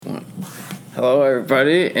Hello,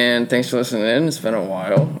 everybody, and thanks for listening in. It's been a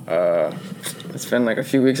while. It's been like a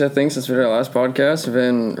few weeks, I think, since we did our last podcast. We've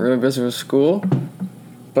been really busy with school,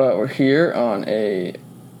 but we're here on a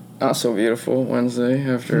not so beautiful Wednesday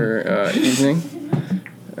after evening.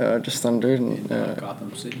 Just thundered. And,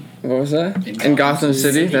 Gotham City. What was that? In Gotham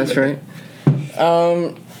City, that's right.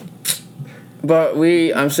 But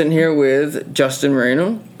I'm sitting here with Justin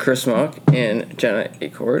Moreno, Chris Mock, and Jenna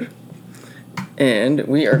Acord. And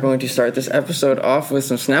we are going to start this episode off with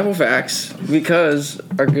some Snapple facts because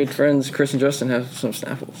our good friends Chris and Justin have some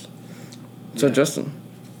Snapples. So, Yeah. Justin.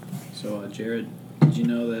 So, Jared, did you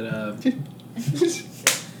know that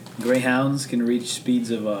greyhounds can reach speeds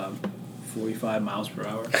of 45 miles per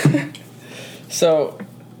hour? So,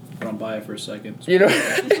 I don't buy it for a second. you know.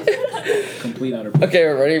 Complete utter. Okay,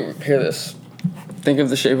 we're ready. Hear this. Think of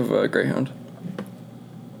the shape of a greyhound.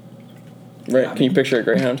 Right? Yeah. Can you picture a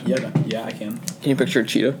greyhound? Yeah, I can. Can you picture a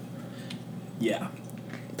cheetah? Yeah.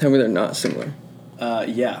 Tell me they're not similar.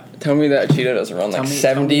 Yeah. Tell me that a cheetah doesn't run like Tell me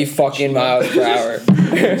 70 that fucking cheetah- miles per hour.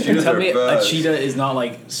 Tell me a cheetah is not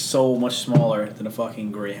like so much smaller than a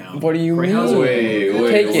fucking greyhound. What do you Greyhounds mean? are-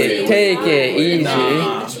 Take it easy.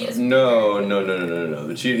 Nah. No.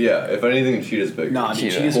 The cheetah, yeah. If anything, the cheetah's bigger. Nah, dude,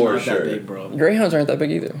 Cheetah. cheetahs For are not sure. that big, bro. Greyhounds aren't that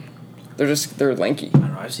big either. They're lanky. I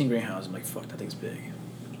don't know. I've seen greyhounds. I'm like, fuck, that thing's big.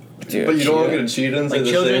 Dude, But you don't look cheetah. at a cheetah and say Like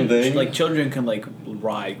the children, same thing? like children can like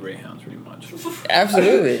ride greyhounds pretty much.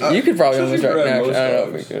 Absolutely. You could probably almost Children ride. ride No, most I don't know if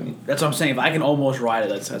we dogs. could. That's what I'm saying. If I can almost ride it,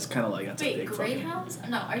 that's kind of like that's a Wait, big fucking. greyhounds?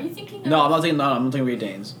 No, are you thinking? No, of... I'm not thinking Great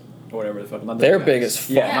Danes or whatever the fuck. Not those They're guys. big as fuck.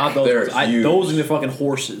 Yeah, not those. They're ones. huge. Those are the fucking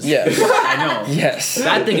horses. Yes. I know. Yes.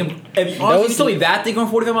 That thing. If you honestly told me that thing going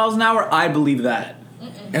 45 miles an hour, I believe that.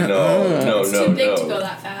 No. It's too big to go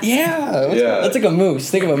that fast. Yeah. Yeah. That's like a moose.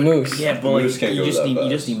 Think of a moose. Yeah, but like, Moose can't you go just that need you fast.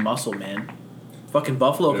 just need muscle, man. Fucking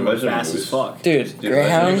buffalo can go Imagine a fast as moose. fuck. Dude, Dude,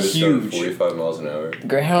 greyhounds. Huge. 45 miles an hour.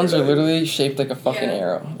 Greyhounds are Right. literally shaped like a fucking Yeah.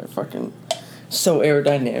 arrow. They're fucking so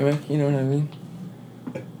aerodynamic. You know what I mean?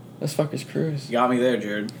 Those fuckers cruise. You got me there,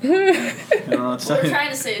 Jared. I don't know what to What we're say. trying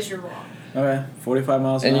to say is you're wrong. Okay, 45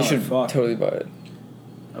 miles an And hour. you should fuck. totally buy it.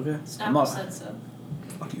 Okay. I'm Snapple not. said so.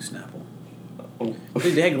 Fuck you, Snapple.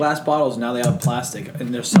 Dude, they had glass bottles, now they have plastic,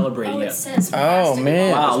 and they're celebrating Oh, it. it says Oh, plastic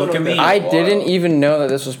man. Wow, bottle. look at me. I Wow. didn't even know that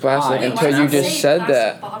this was plastic Why? until Why you does it just say said plastic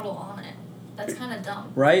that. bottle on it? That's kind of dumb.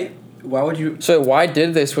 Right? Why would you? So why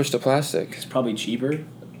did they switch to plastic? It's probably cheaper.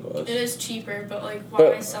 It is cheaper, but like, why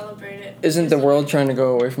But celebrate it? Isn't the world trying to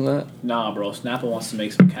go away from that? Nah, bro. Snapple wants to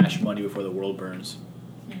make some cash money before the world burns.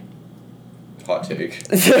 Hot take.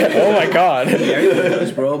 Oh my god. Everybody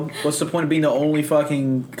does, bro. What's the point of being the only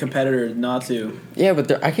fucking competitor not to? Yeah,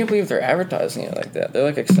 but I can't believe they're advertising it like that. They're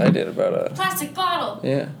like excited about it. Plastic bottle.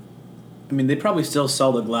 Yeah. I mean, they probably still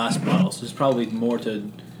sell the glass bottles. There's probably more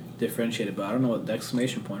to differentiate it, but I don't know what the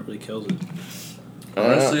exclamation point really kills it.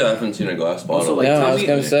 Honestly, I haven't seen a glass bottle. Also, like, No, tell I was me-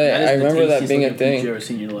 gonna say, that is I the remember that tastiest being a looking peach thing. you ever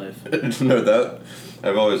seen in your life. No, that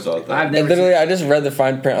I've always thought that. I've And never literally, I just read the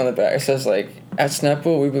fine print on the back. It says like, at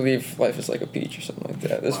Snapple, we believe life is like a peach or something like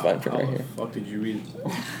that. This fine print How right the here. fuck did you read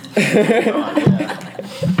it?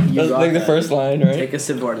 That's You got like the that. first line, right? Take a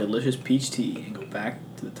sip of our delicious peach tea and go back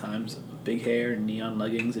to the times of big hair, neon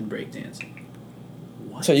leggings, and breakdancing.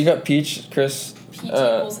 What? So you got peach, Chris. Peach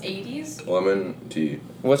equals 80s. Lemon tea.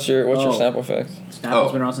 What's your Oh. Snapple fact? Snapple's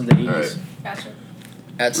Oh. been around since the 80s. Alright. Gotcha.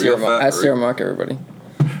 At Real Sierra fact- Mark, everybody.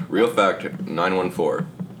 Real fact 914.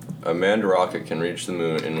 A manned rocket can reach the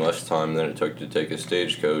moon in less time than it took to take a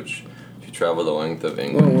stagecoach to travel the length of Whoa,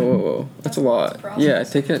 England. whoa. That's a lot. Process. Yeah,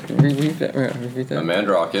 take it. Repeat that. Repeat A that. manned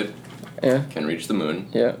rocket Yeah. can reach the moon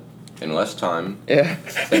Yeah. in less time Yeah.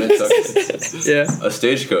 than it took Yeah. a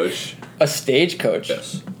stagecoach. A stagecoach.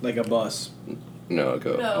 Yes. Like a bus. No,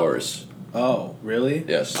 go No. horse. Oh, really?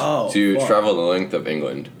 Yes. Oh, to fuck. travel the length of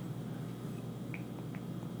England.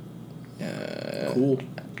 Cool.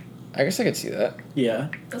 I guess I could see that. Yeah.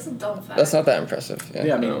 That's a dumb fact. That's not that impressive.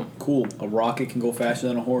 Yeah, I mean, No. cool. A rocket can go faster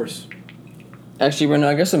than a horse. Actually, well, no,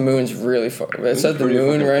 I guess the moon's really far. It said the Pretty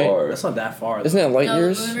moon, fucking right? far. That's not that far. Isn't it light No,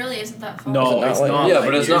 years? the moon really isn't that far. Is it No, not it's like- not. Yeah, light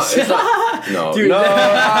but it's years. not. It's not. No. Dude, no.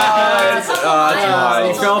 That's It's a couple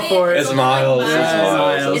miles. He fell for it. It's miles. It's Yeah,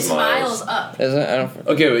 miles. It's miles up. Is it? I don't.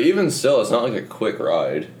 Okay, but even still, it's not like a quick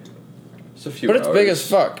ride. It's a few. But it's big hours. as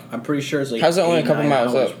fuck. I'm pretty sure it's like How's it only a 8, couple 9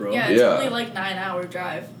 miles hours, up? bro. Yeah, it's Yeah. only like 9-hour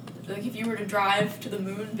drive. Like if you were to drive to the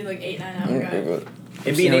moon, it'd be like 8-9 hour drive.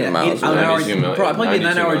 It'd be an 8 miles. 8 hour. 92 million- Probably a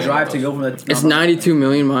 9 hour 92 drive to million go from the. It's 92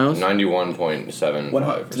 million miles,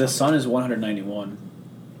 91.75. The sun is 191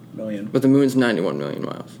 million. but the moon's 91 million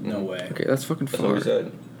miles. No way. Okay, that's fucking That's far. what we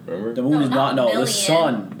said. Remember? The moon No, is not. not No, million. the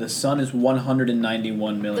sun. The sun is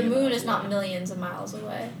 191 The million. moon miles is not away. millions of miles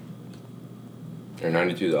away. Or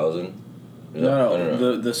 92,000.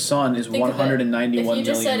 No. The sun is Think of it. 191 If you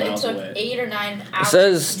just million said it miles took away. 8 or 9 hours. It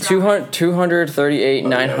says to drive, 238 Oh,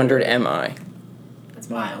 yeah, 900 yeah. mi. That's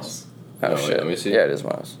miles. Oh No, wait, shit! let me see. Yeah, it is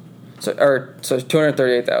miles. So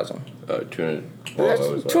 238,000. 200. That's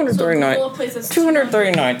what was that? 239 So Google a place that's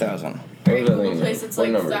 239,000. Or you What was that Google a thing? place that's What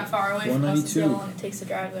like number? that far away from us to see 192. how long it takes to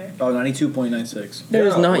drive there. Oh, 92.96 There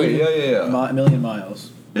is not wait, even. Yeah. million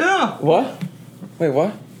miles. Yeah. What? Wait,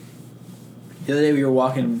 what? The other day we were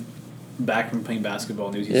walking back from playing basketball,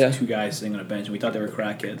 and there was these Yeah. 2 guys sitting on a bench, and we thought they were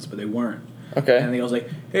crackheads, but they weren't. Okay. And the guy was like,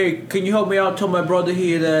 "Hey, can you help me out? Tell my brother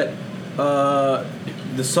here that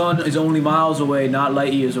the sun is only miles away, not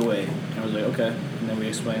light years away." And I was like, "Okay." And then we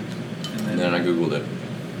explained. And then I googled it.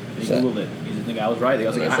 He So- Googled it. The guy was right. The guy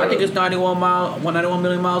was like, And I "I saw think it. it's 191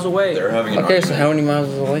 million miles away." They're having an Okay, so argument. how many miles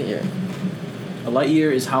is a light year? A light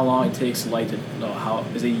year is how long it takes light to. No, how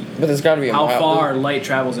is it? But there's got to be a How mile. far light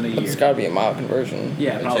travels in a But year? there's got to be a mile conversion.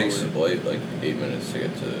 Yeah, It probably. takes light like 8 minutes to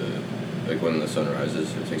get to, like when the sun rises.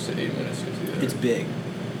 It takes 8 minutes to get to there. It's big.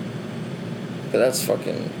 But that's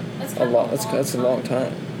fucking That's a kind lot. of That's a long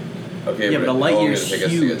time. Okay, Yeah, but a how light long year does is it take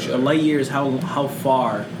us to get huge. to A there? light year is how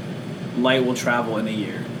far light will travel in a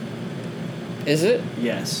year. Is it?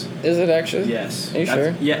 Yes. Is it actually? Yes. Are you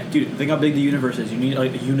sure? Yeah, dude. Think how big the universe is. You need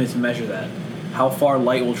like a unit to measure that. How far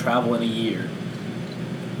light will travel in a year.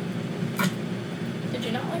 Did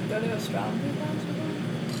you not like go to astronomy class or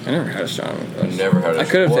something? I never had astronomy I class. never had. I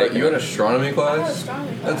could have what? taken You had it. astronomy I had class.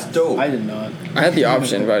 astronomy class. That's dope. I did not. I had the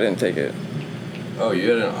option, but I didn't take it. Oh, you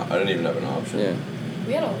had an. I didn't even have an option. Yeah.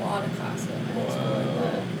 We had a lot of classes. I had something like Wow.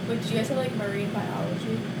 that. Wait, did you guys have like marine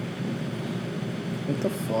biology? What the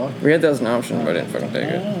fuck? We had that as an option, but I didn't fucking take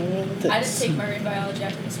it. I didn't take marine biology. I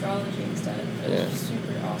took astrology instead. It Yeah. was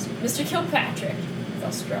super awesome. Mr. Kilpatrick with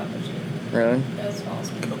astrology. Really? That was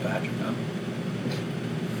awesome. Kilpatrick, huh?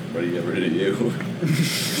 What he ever did to you?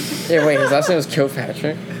 Yeah, wait, his last name was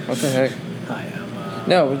Kilpatrick? What the heck? Hi, I'm.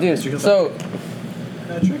 No, but dude, Mr. so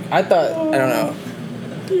Patrick. I thought, I don't know.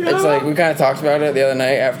 It's like, we kind of talked about it the other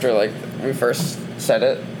night after, like, we first said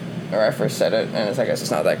it. Or I first said it, and it's like, I guess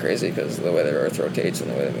it's not that crazy because of the way the Earth rotates and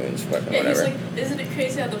the way the moon's fucking Yeah, he's whatever. like, isn't it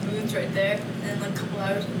crazy how the moon's right there, and then like a couple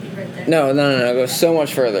hours it'll be right there? No, it goes so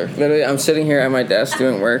much further. Literally, I'm sitting here at my desk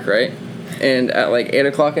doing work, right? And at like 8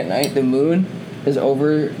 o'clock at night, the moon is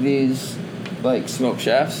over these like smoke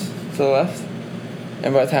shafts to the left.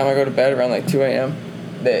 And by the time I go to bed around like 2 a.m.,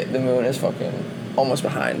 the moon is fucking almost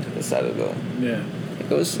behind the side of the building. Yeah.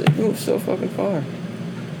 It moves so fucking far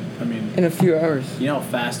I mean, in a few hours. you know how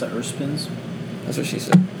fast the Earth spins? That's what she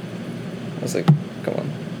said. I was like, come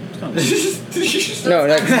on. It's kind of No,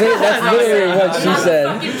 that's literally what she Not a said.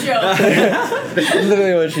 fucking joke. That's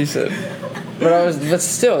literally what she said. But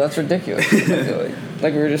still, that's ridiculous. I feel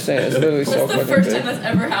like we were just saying, it's literally so That's the fucking first big. time that's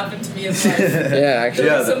ever happened to me in life. Yeah, actually.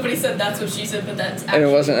 Yeah, Somebody said that's what she said, but that's actually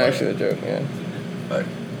And it wasn't what- actually a joke, yeah.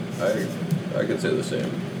 I could say the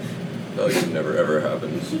same. Like it never ever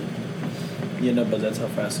happens. Yeah, no, but that's how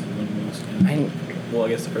fast the moon moves. And, I, well, I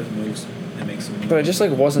guess the Earth moves and makes the moon. but it just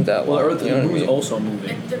like wasn't that long. well, the Earth you know the what I moon's mean? also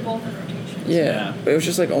moving. They're both in rotation. Yeah, Yeah. but it was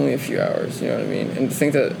just like only a few hours, you know what I mean? And to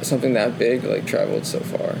think that something that big like traveled so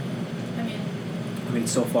far. I mean, I mean,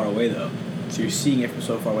 it's so far away though. So you're seeing it from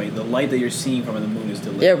so far away. The light that you're seeing from the moon is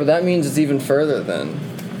delayed. Yeah, but that means it's even further than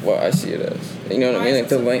what I see it as. You know what I why mean? is Like it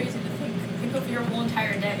the so length. crazy to think of your whole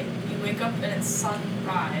entire day. You wake up and it's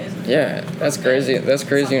sunrise. Yeah, that's crazy. That's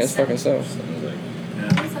crazy and it's fucking so. Sounds like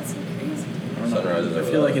Yeah. Why is that so crazy? I don't know. Sunrise is I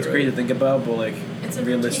over feel like that, it's right? great to think about, but like It's a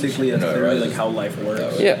realistically, rotation. that's No, literally right, like how life that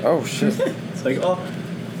works. way. Yeah, oh shit. It's like, oh,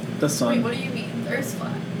 the sun. Wait, what do you mean? The Earth's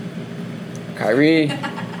flat. Kyrie,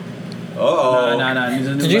 oh.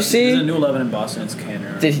 No. Did you see- There's a new 11 in Boston. It's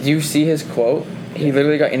Canner. did you see his quote? He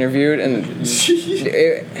literally got interviewed and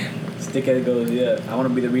it, Stickhead goes, yeah, I want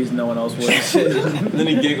to be the reason no one else would. Then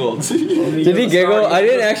he giggled. Did he giggle? I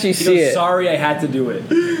didn't actually see it. Sorry, I had to do it.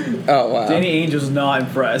 oh wow. Danny Ainge was not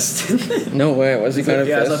impressed. No way. Was he He's kind like, of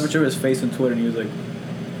yeah, I saw a pissed? picture of his face on Twitter, and he was like,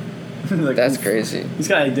 like That's oof. crazy. He's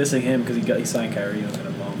kind of like dissing him because he signed Kyrie. You know, kind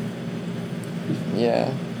of bum.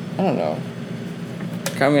 Yeah, I don't know.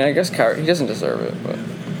 I mean, I guess Kyrie, he doesn't deserve it, but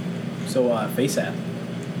So FaceApp,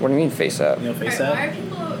 what do you mean face app? you know Alright,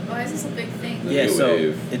 FaceApp. why is this a big thing? The Yeah, new so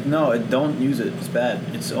wave. don't use it. It's bad.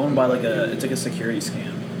 It's owned by it's like a security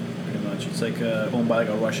scam, pretty much. It's like owned by like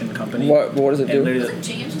a Russian company. What does it And do? literally- Wasn't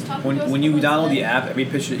James just talking to us When you about download that? the app, every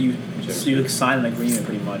picture you like sign an agreement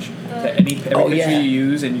pretty much that Uh, every Oh, picture yeah. you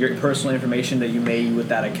use and your personal information that you made with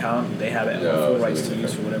that account, they have it No, full it's rights to something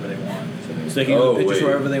use for different. whatever they want. So they can use Oh, pictures wait.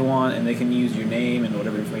 wherever they want, and they can use your name and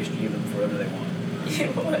whatever information you give them for whatever they want.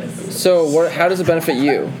 It was. So what? How does it benefit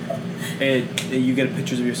you? You get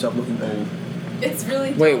pictures of yourself looking old. It's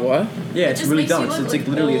really Wait, dumb. what? Yeah, It it's just really makes dumb. you It's, look, it's like like,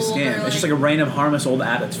 literally a old scam. or, It's just like- like a random harmless old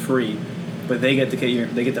app that's free, but they get to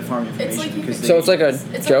farm information It's like you because could- So it's like a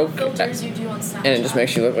It's joke, like the filters you do on Snapchat. and it just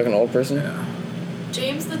makes you look like an old person. Yeah.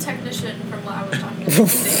 James, the technician from what I was talking about.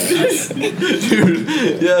 Dude,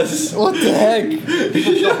 yes. What the heck?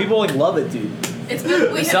 People like love it, dude. It's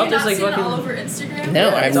been. Wait, The have you not Celtics, like, seen it fucking- all over Instagram? No,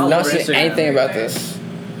 Yeah, I've it's all not over seen Instagram. anything about Everywhere. this.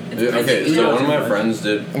 It's Dude, been- okay, it's so been- one of my friends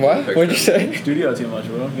did. What? a What'd you picture- say? Studio too much,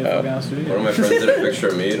 bro. Get the fuck out of studio. One of my friends did a picture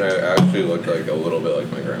of me, and I actually looked like a little bit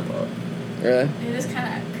like my grandpa. Really? It is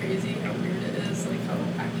kind of crazy how weird it is, like how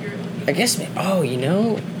accurate. I guess. Oh, you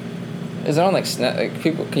know, is it on like Snap? Like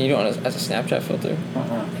people, can you do it as a Snapchat filter? I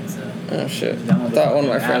don't think so. Oh shit! Download I the thought one of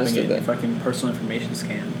my fucking app friends and did get that. Fucking personal information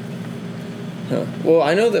scan. Huh. Well,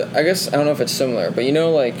 I know that. I guess I don't know if it's similar, but you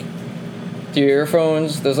know, like, do your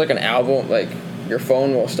earphones? There's like an album, like your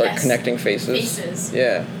phone will start Yes. connecting faces. Faces.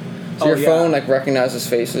 Yeah. So Oh, your yeah. phone like recognizes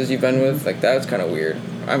faces you've been with. Like that's kind of weird.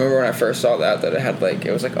 I remember when I first saw that it had like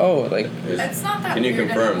it was like oh like It's not that Can you weird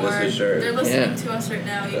confirm anymore. this is sure? They're listening Yeah. to us right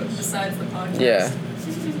now, even Yes. besides the podcast. Yeah.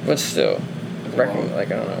 but still,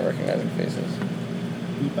 like I don't know, recognizing faces.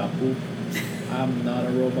 Beep bop boop. I'm not a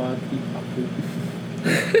robot. Beep bop boop.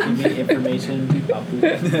 Give me information. Beep bop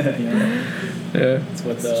boop. You know, Yeah. that's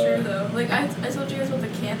what It's the. true though. Like I told you guys about the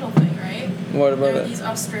candle thing, right? What There about are it? these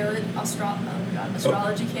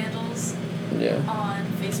astrology candles Yeah. on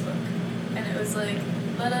Facebook, and it was like,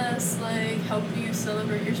 let us like help you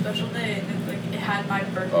celebrate your special day, and it had my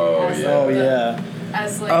birthday Oh, as, yeah. Oh the- yeah.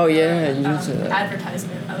 as like Oh, the, yeah, you did say that.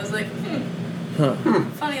 advertisement. I was like, Huh.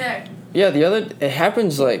 funny there. Yeah, it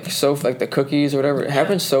happens like so like the cookies or whatever. It Yeah.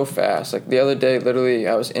 happens so fast. Like the other day, literally,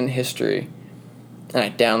 I was in history, and I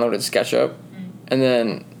downloaded SketchUp, and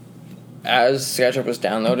then as SketchUp was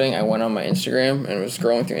downloading, I went on my Instagram and was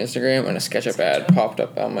scrolling through Instagram, and a SketchUp ad SketchUp. popped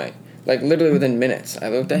up on my literally within minutes. I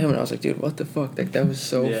looked at him and I was like, dude, what the fuck? Like that was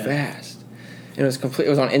so Yeah. fast. And it was complete. It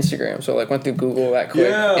was on Instagram, so went through Google that quick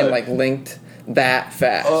Yeah. and linked that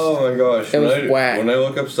fast. Oh my gosh! It was when whack. When I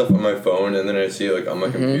look up stuff on my phone and then I see it like on my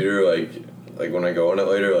computer, like when I go on it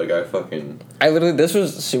later, like I fucking. I literally this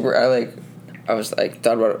was super. I was like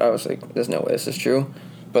thought about it. I was like, there's no way this is true,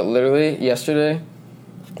 but literally yesterday,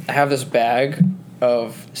 I have this bag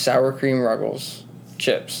of sour cream Ruggles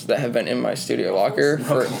chips that have been in my studio locker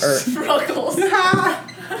for. Ruggles.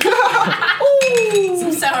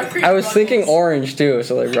 Some sour cream. I was thinking Ruggles. orange too,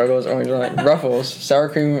 so like Ruggles, orange, like Ruffles, sour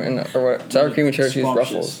cream and sour cream and cheddar cheese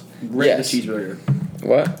Ruffles. Great Yes. with the cheeseburger.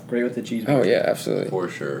 What? Great with the cheeseburger. Oh yeah, absolutely. For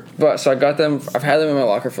sure. But so I got them. I've had them in my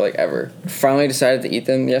locker for like ever. Finally decided to eat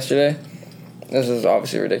them yesterday. This is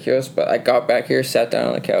obviously ridiculous, but I got back here, sat down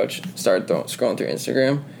on the couch, started scrolling through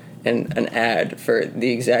Instagram, and an ad for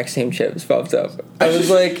the exact same chips popped up. I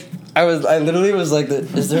literally was like,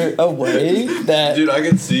 is there a way that Dude, I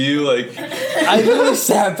could see you like. I literally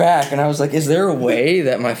sat back and I was like, is there a way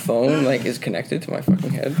that my phone like is connected to my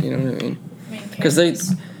fucking head? You know what I mean?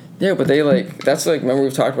 Because yeah, but they that's like, remember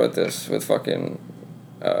we've talked about this with fucking,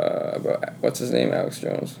 about, what's his name, Alex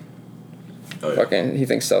Jones. Oh, yeah. Fucking, he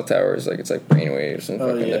thinks cell towers, like, it's like brainwaves and Oh,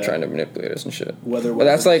 fucking yeah. they're trying to manipulate us and shit. Whether But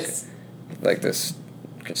that's like this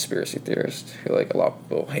conspiracy theorist who like a lot of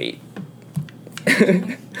people hate.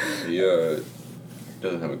 He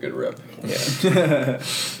doesn't have a good rep. Yeah.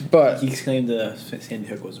 But he claimed the Sandy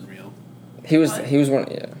Hook wasn't real. he was one,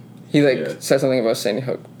 yeah. He Yeah. said something about Sandy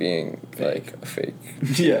Hook being like a fake.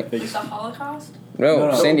 Yeah. Like the Holocaust.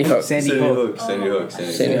 No, Sandy Hook. Sandy Hook. Sandy Oh, Hook.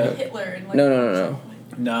 Sandy Sandy Hook. Hook. Hitler and like. No.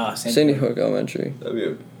 Nah, Sandy Hook Elementary. That'd be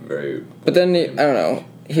a very. But then I don't know.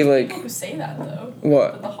 He People who say that though.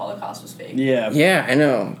 what? That the Holocaust was fake. Yeah. Yeah, I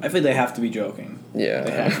know. I feel they have to be joking. They Yeah.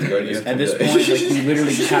 have to. You have to At this be- point, like, you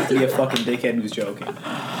literally just have to be a fucking dickhead who's joking.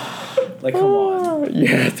 Like, come on. You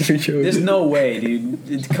have to be joking. There's no way, dude.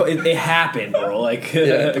 It happened, bro. Like,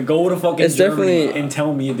 Yeah. go to fucking It's Germany definitely- and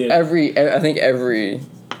tell me it did. I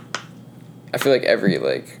feel like every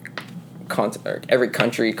every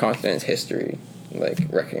country, continent's history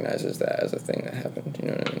recognizes that as a thing that happened. You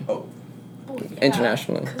know what I mean? Oh, Oh, yeah,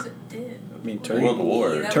 Internationally. Because it did. I mean, Turkey. World War.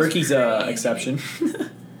 That was Turkey's a crazy. exception.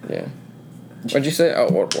 Yeah. What'd you say?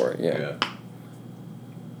 Oh, World War. Yeah. yeah.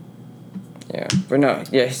 Yeah. But no.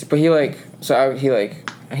 Yeah. But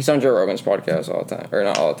he's on Joe Rogan's podcast all the time, or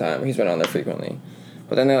not all the time. He's been on there frequently.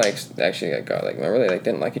 But then they actually got remember they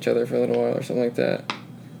didn't like each other for a little while or something like that.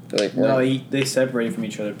 They No, weren't- they separated from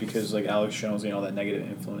each other because Alex Jones getting all that negative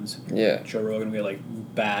influence. Yeah. Joe Rogan would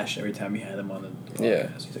get bashed every time he had him on the podcast. Yeah.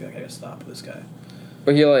 He's like, I gotta stop this guy.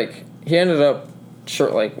 But he ended up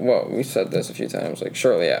we said this a few times, like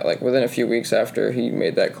shortly like within a few weeks after he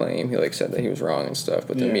made that claim, he like said that he was wrong and stuff,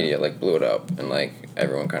 but the media like blew it up and like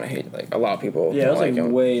everyone kind of hated, like a lot of people. Yeah, it was like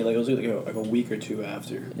him. way, like it was like a week or two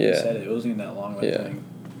after he said it. It wasn't even that long of a thing.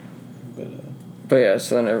 But yeah,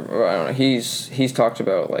 so then I don't know. He's talked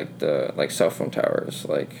about like the like cell phone towers,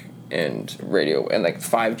 like and radio and like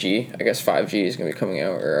 5G. I guess 5G is gonna be coming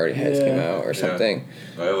out or already has came out or something.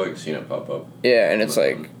 I like seen it pop up. Yeah, and it's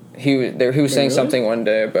like. He was saying something one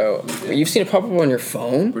day about you've seen it pop up on your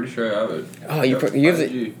phone. Pretty sure I have it. Oh, you have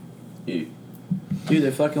the. Dude,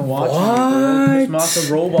 they're fucking watching me, bro. Chris Moss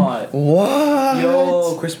a robot. What?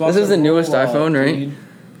 Yo, Chris Moss. This is the newest robot, iPhone, right?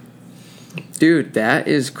 Dude, that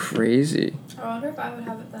is crazy. I wonder if I would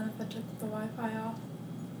have it then if I took the Wi-Fi off.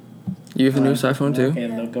 You have the newest iPhone too?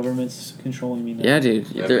 And the government's controlling me now. Yeah, dude.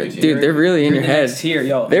 They're really in your head. Here,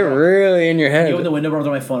 yo. They're really in your head. You open the window, bro, I'm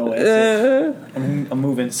throwing my phone away. I'm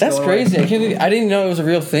moving. That's crazy. I didn't know it was a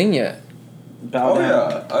real thing yet. Bow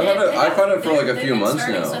down. Yeah. I've had it for like a few months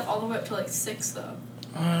now. Stuff all the way up to like 6 though.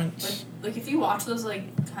 What? Like if you watch those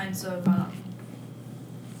like kinds of what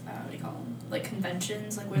do you call them? Like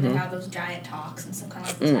conventions, like where they have those giant talks and stuff, kind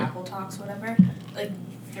of like the Apple talks, whatever. Like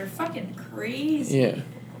they're fucking crazy. Yeah.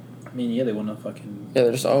 I mean, yeah, they want to fucking. Yeah,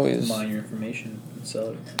 they're just always. Mine your information and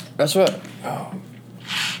sell it. That's what. Oh,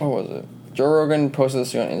 what was it? Joe Rogan posted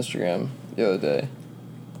this thing on Instagram the other day,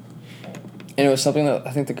 and it was something that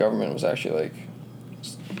I think the government was actually like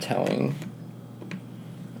telling.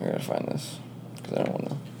 I gotta find this because I don't want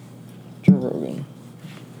to. Joe Rogan.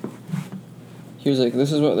 He was like,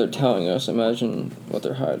 "This is what they're telling us. Imagine what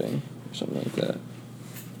they're hiding," or something like that.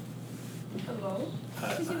 Hello.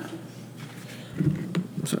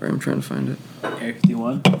 I'm sorry, I'm trying to find it. Area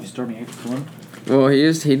 51? You starting Area 51? Well,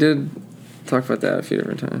 he did talk about that a few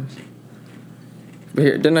different times. But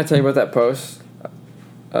here, didn't I tell you about that post?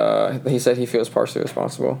 He said he feels partially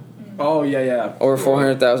responsible. Oh, yeah. Over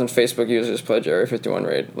 400,000 Facebook users pledge Area 51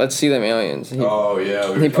 raid. Let's see them aliens.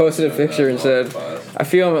 He posted a picture and said, I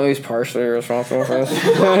feel I'm at least partially responsible for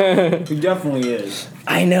this. He definitely is.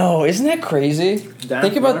 I know. Isn't that crazy?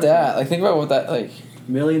 Think about that. Like, think about what that, like...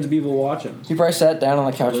 Millions of people watching. He probably sat down on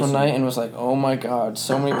the couch one night and was like, oh my god,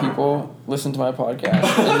 so many people listen to my podcast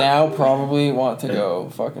and now probably want to go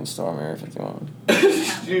fucking storm Area 51.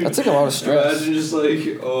 Dude, that's like a lot of stress. Imagine just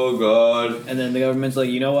like, oh god. And then the government's like,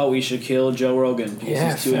 you know what, we should kill Joe Rogan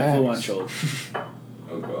because he's too influential.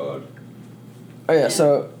 Oh god. Oh yeah,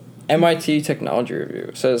 so MIT Technology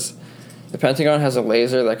Review says the Pentagon has a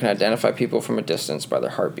laser that can identify people from a distance by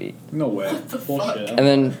their heartbeat. No way. Bullshit. And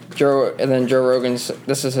then Joe Rogan's,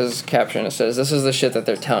 this is his caption, it says, this is the shit that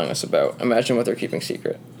they're telling us about. Imagine what they're keeping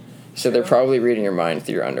secret. He said they're probably reading your mind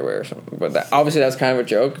through your underwear or something. But that, obviously that's kind of a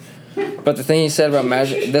joke. But the thing he said about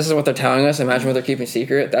imagine, this is what they're telling us, imagine what they're keeping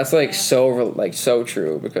secret, that's like so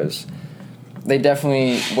true because they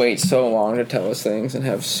definitely wait so long to tell us things and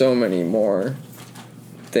have so many more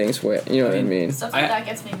things what you know what I mean. Stuff like that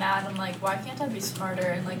gets me mad. I'm like, why can't I be smarter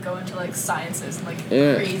and like go into like sciences and like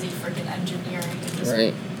crazy freaking engineering and just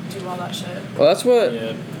do all that shit? Well, that's what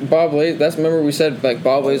Bob Lazar. That's remember we said like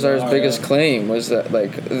Bob Lazar's biggest claim was that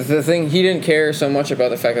like the thing he didn't care so much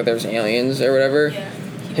about the fact that there's aliens or whatever. Yeah.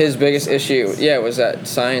 His biggest issue, was that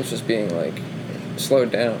science was being like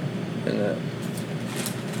slowed down and that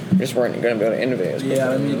we just weren't going to be able to innovate as much.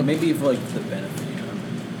 I mean maybe for like the benefit. You know?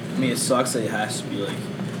 I mean it sucks that it has to be like.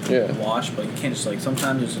 Watch, but you can't just like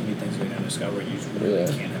sometimes there's gonna be things you're gonna discover and you just really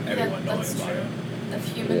can't have everyone knowing about it.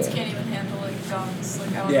 If humans can't even handle like guns,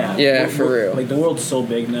 like I don't know. For real. Like the world's so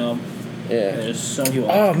big now. Yeah. There's so many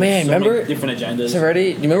people. Oh man, so remember many different agendas. So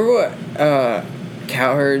ready? Do you remember what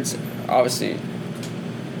cowherds? Obviously.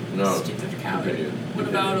 No. Stupid cowherd. What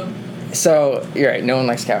about them? So you're right. No one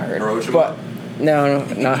likes cowherd. Hiroshima? But no,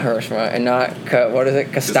 not Hiroshima, and not what is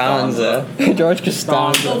it? Costanza. George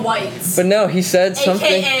Costanza. The whites. But no, he said something.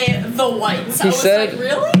 AKA the whites. He said, like,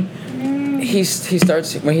 really? He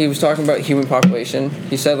starts when he was talking about human population.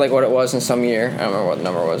 He said like what it was in some year. I don't remember what the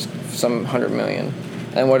number was. Some 100 million,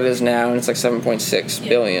 and what it is now, and it's like 7.6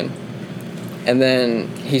 billion. And then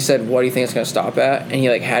he said, "What do you think it's gonna stop at?" And he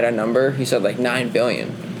like had a number. He said like 9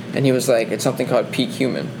 billion, and he was like, "It's something called peak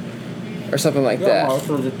human." Or something like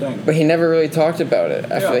that. But he never really talked about it.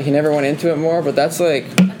 I feel like he never went into it more, but that's like...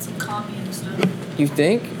 That's some commune stuff. You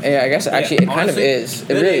think? Yeah, I guess actually it honestly, kind of is.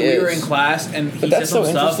 It really is. We were in class and he said some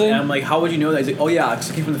stuff and I'm like, how would you know that? He's like, oh yeah, because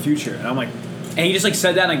I came from the future. And I'm like... And he just like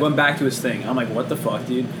said that and I went back to his thing. I'm like, what the fuck,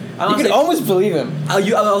 dude? You could almost believe him. I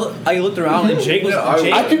looked around and Jake was...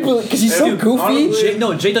 I could believe... Because he's so goofy.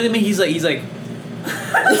 Jake doesn't mean he's like...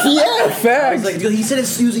 Yeah, facts. Like, he said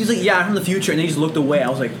he's like, yeah, I'm from the future. And then he just looked away. I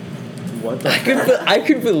was like... What the I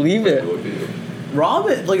could believe it. Rob.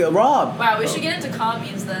 Wow, we should get into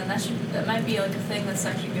commies then. That might be like a thing that's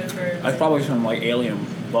actually good for. That's probably some like alien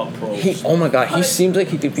butt probes. Oh my god, he seems like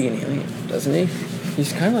he could be an alien, doesn't he?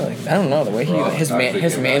 He's kind of like, I don't know, the way his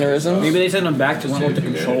mannerisms. Maybe they send him back to one with the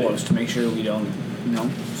controllers to make sure we don't,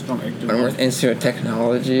 just don't make when we're into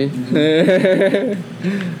technology.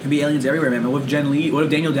 Could be aliens everywhere, man. What if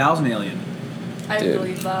Daniel Dow's an alien? I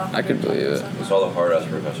believe that. I could believe it. It's all the hard-ass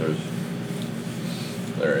professors.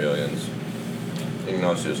 They're aliens.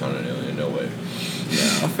 Ignatius not an alien, no way.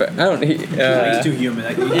 Yeah. I don't. He's too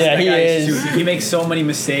human. He is. He makes so many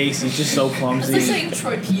mistakes. He's just so clumsy. It's like saying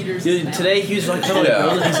Troy Peters. Dude, today he was like,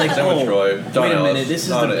 he's like, Troy. Wait a minute, this is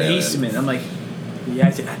the basement. I'm like, yeah,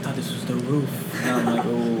 I thought this was the roof. And I'm like,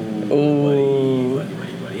 buddy.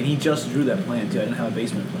 And he just drew that plan too. I didn't have a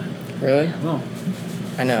basement plan. Really? No.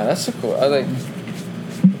 I know, that's so cool. I'm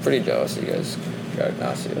pretty jealous you guys got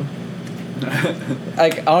Ignacio.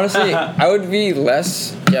 Like, honestly, I would be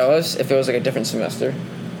less jealous if it was like a different semester.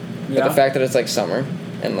 But the fact that it's like summer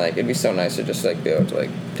and like it'd be so nice to just like be able to like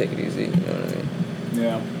take it easy, you know what I mean?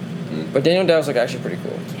 Yeah. But Daniel Dow's like actually pretty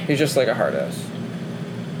cool. He's just like a hard ass.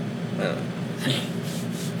 I don't know.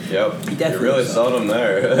 Yep. You really sold him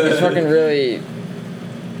there. He's fucking really.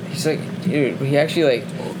 He's like, dude. He actually like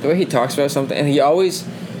the way he talks about something, and he always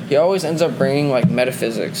ends up bringing like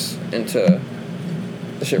metaphysics into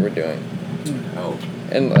the shit we're doing. Oh.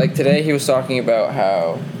 And like today, he was talking about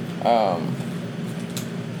how,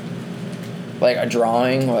 like a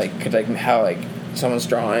drawing, like could like how like someone's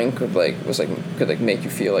drawing could make you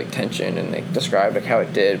feel like tension, and like describe like how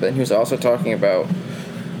it did. But then he was also talking about,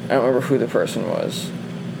 I don't remember who the person was.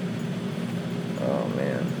 Oh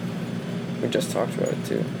man, we just talked about it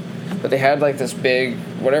too. But they had like this big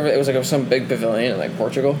whatever it was like some big pavilion in like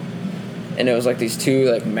Portugal, and it was like these two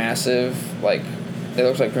like massive like. They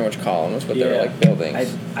look like pretty much columns, but they're like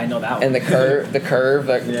buildings. I know that one. And the curve,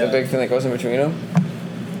 like the big thing that goes in between them.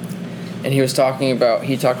 And he talked about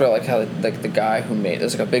like how like the guy who made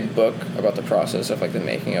there's like a big book about the process of like the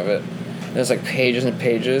making of it. And there's like pages and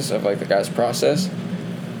pages of like the guy's process,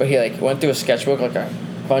 but he like went through a sketchbook like a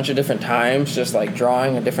bunch of different times, just like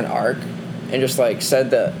drawing a different arc, and just like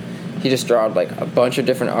said that he just drawed like a bunch of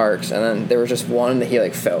different arcs, and then there was just one that he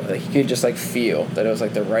like felt like he could just like feel that it was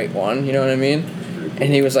like the right one. You know what I mean?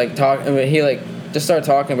 And he was like he like just started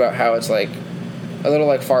talking about how it's like a little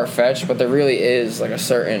like far-fetched, but there really is like a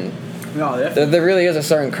certain there really is a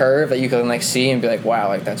certain curve that you can like see and be like, wow,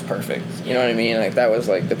 like that's perfect. You know what I mean? Like that was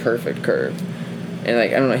like the perfect curve. And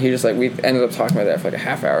like I don't know, he just like we ended up talking about that for like a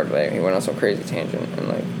half hour today. He went on some crazy tangent, and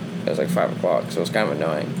like it was like 5 o'clock, so it was kind of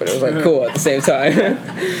annoying, but it was like cool at the same time.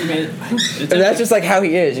 I mean, and that's just like how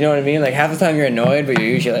he is. You know what I mean? Like half the time you're annoyed, but you're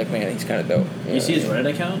usually like, man, he's kind of dope. You see his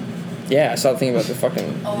Reddit account? Yeah, I saw the thing about the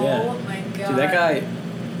fucking. Oh my god. Dude, that guy.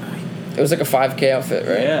 It was like a 5K outfit,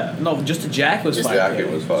 right? Yeah. No, just the jacket was 5K.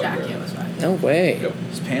 Jacket was 5K. No way. Yep.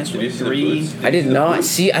 His pants were 3. I did not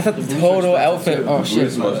see. I thought the total outfit. Oh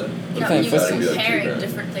shit. No, you was comparing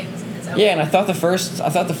different things in his outfit. Yeah, and I thought the first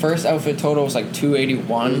outfit total was like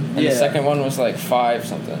 281, and the second one was like 5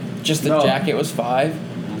 something. Just the jacket was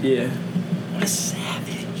 5. Yeah. What a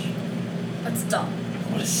savage. That's dumb.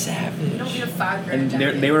 What a savage. You don't need a $5,000 And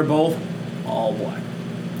jacket. they were both all black.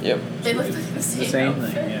 Yep. They looked like the same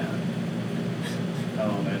outfit. Thing, yeah.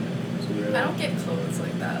 Oh man. I don't get clothes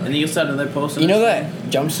like that. And then you saw another post. You know that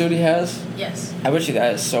jumpsuit he has? Yes. I bet you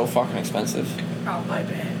that is so fucking expensive. Probably. My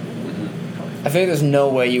bad. I feel like there's no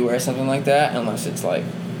way you wear something like that unless it's like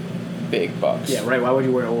big bucks. Yeah, right. Why would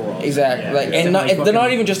you wear overalls? Exactly. Yeah, like, and they're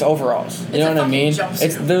not even just overalls. You know what I mean? Jumpsuit.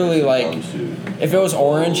 It's literally like, if it was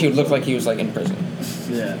orange, he would look like he was like in prison.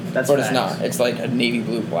 Yeah, that's. But it's not. It's like a navy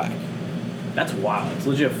blue black. That's wild. It's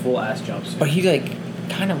legit a full ass jumpsuit. But he like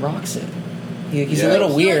kind of rocks it. He's a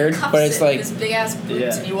little weird, but it's like his big ass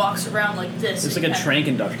boots, and he walks around like this. It's like a train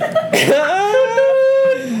conductor.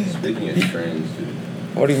 Speaking of trains, dude.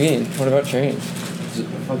 What do you mean? What about trains?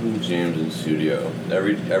 Fucking James in studio.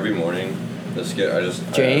 Every morning,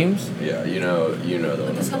 James? You know the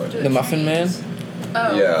one I'm talking about. The Muffin Man?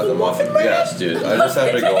 Oh. Yeah, the Muffin. Yes, dude. I just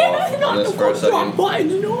have to go off on this for a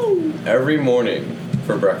second. No. Every morning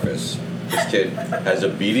for breakfast, this kid has a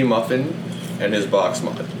beady muffin and his box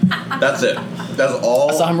mod. That's it. That's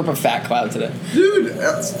all. I saw him rip a fat cloud today. Dude,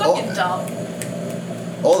 that's fucking dumb.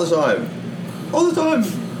 All the time. All the time.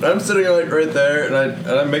 And I'm sitting like right there, and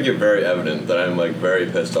I make it very evident that I'm like very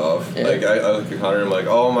pissed off. Yeah. Like I look at Connor and I'm like,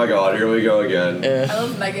 oh my god, here we go again. Yeah. I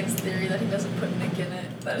love Megan's theory that he doesn't put Nick in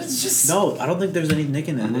it. That is just No, I don't think there's any Nick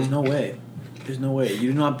in it. There's no way. There's no way.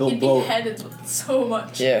 You do not he'd blow. be headed with so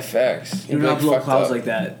much. Yeah, facts. You do not blow clouds like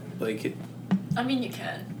that. Like. I mean, you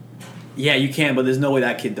can. Yeah, you can, but there's no way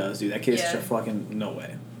that kid does, dude. That kid is such a fucking no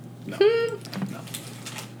way. No.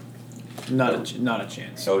 Not a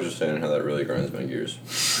chance. I was just saying how that really grinds my gears.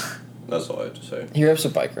 That's all I have to say. He rips a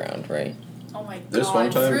bike around, right? Oh my god. This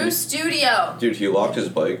one time, through studio. Dude, he locked his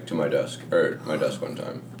bike to my desk one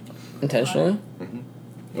time. Intentionally? Mm-hmm.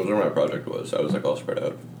 It was where my project was. I was like all spread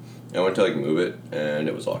out. I went to like move it, and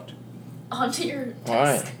it was locked. Onto your desk.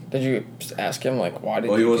 Why? Did you ask him like why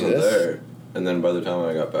did you do this? Well, he wasn't there, and then by the time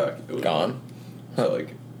I got back, it was gone. So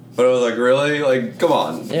like, but I was like, really? Like, come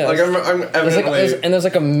on. Yeah. Like I'm evidently. There's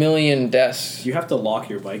like a million desks. You have to lock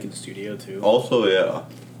your bike in studio too. Also, yeah.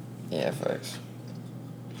 Yeah, thanks.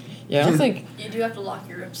 Yeah, I don't think. You do have to lock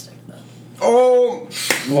your ripstick though. Oh.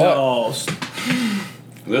 What? No.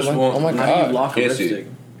 This one. Oh my How do god. you lock a Casey. lipstick?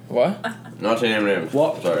 What? Not to name names.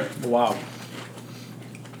 What? Sorry. Wow.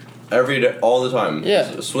 Every day, all the time.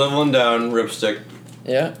 Yeah. Swiveling down, ripstick,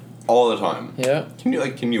 Yeah. all the time. Yeah.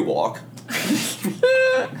 Can you walk?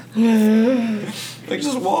 Like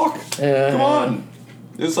just walk. Yeah. Come on.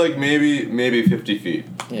 It's like maybe 50 feet.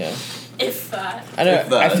 Yeah. If that. I know. If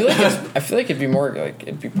that. I feel like it'd be more like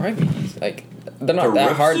it'd be probably easy. Like they're not A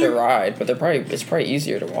that hard to ripstick? ride, but it's probably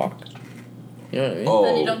easier to walk. You know what I mean? Oh.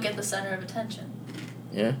 Then you don't get the center of attention.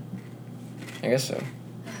 Yeah. I guess so.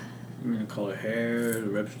 I'm gonna call it hair,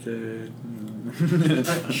 lipstick.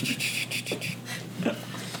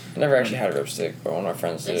 I never actually had a ripstick, but one of my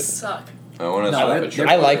friends They did. suck. I want to No, slap a they're, trick.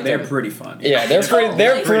 I like they're them. pretty fun. Yeah, they're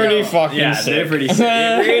pretty fucking Yeah, sick. they're pretty sick.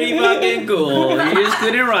 They're pretty fucking cool. You just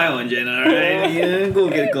couldn't rhyme one, Jen, alright? You go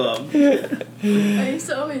get club. I used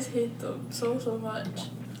to always hate them so much.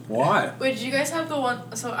 Why? Wait, did you guys have the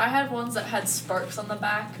one? So I had ones that had sparks on the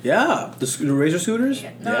back. Yeah, the razor scooters?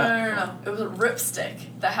 Yeah. No. It was a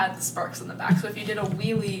ripstick that had the sparks on the back. So if you did a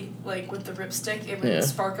wheelie like with the ripstick, it would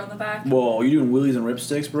spark on the back. Whoa, you doing wheelies and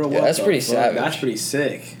ripsticks, bro? Yeah, What that's the pretty fuck? savage. That's pretty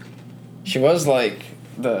sick. She was like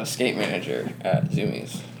the skate manager at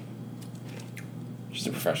Zoomies. She's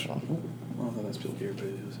a professional. I don't know if that's spilled here, but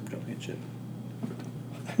it was him dropping a chip.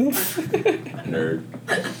 Nerd.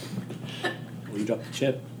 Well, you dropped the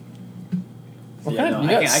chip. What Yeah, kind? no, You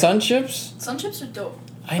I got can't- sun chips? Sun chips are dope.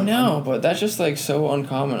 I know, but that's just like so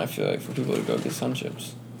uncommon. I feel like for people to go get sun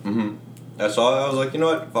chips. Mm-hmm. I saw it. I was like, you know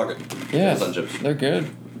what? Fuck it. Yeah, Sun chips. they're good.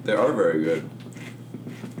 They are very good.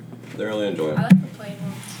 They're really enjoyable. I like the plain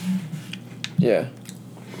ones. Yeah,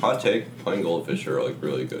 Hot take: plain goldfish are like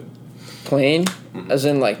really good. plain, Mhm. as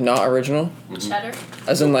in like not original, Cheddar.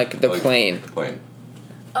 as in like the Like- plain. Plain.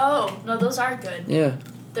 Oh no, those are good. Yeah,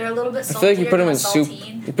 They're a little bit I saltier feel like you put them than in a soup.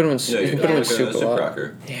 saltine. You put them in. Yeah, You can put them in like soup a soup lot.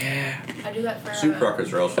 cracker. Yeah. I do that for. Soup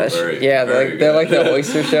crackers are also That's, very. yeah, very they're good. like that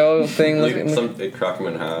oyster shell thing. Like looking. they crack them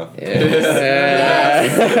in half. Yeah.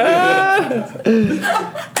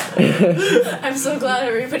 I'm so glad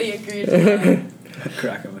everybody agreed with that.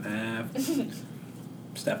 Crack them in half.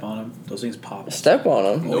 Step on them. Those things pop. Step on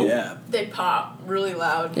them. Oh, Nope. yeah. They pop really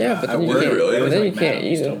loud. Yeah, but I then you work can't. really. But then you Like, can't man,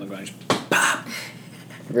 eat still on it. the ground.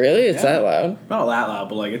 Really? It's Yeah. that loud Not that loud,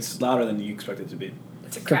 but like it's louder than you expect it to be.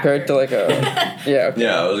 It's a compared to cracker. like a. Yeah. Okay.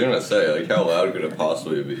 Yeah, I was gonna say like how loud could it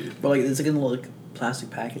possibly be? But like it's like in the like plastic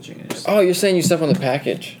packaging. And it's Oh, you're saying you step on the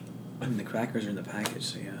package. I mean, the crackers are in the package,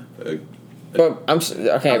 so yeah. But okay, Oh, but I'm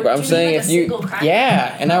do you saying mean if like a you. single cracker?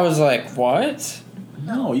 Yeah, and I was like, what?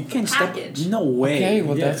 No, you can't Package. step. No way. Okay,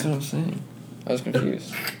 well yeah. that's what I'm saying. I was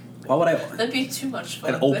confused. Why would I? That'd be too much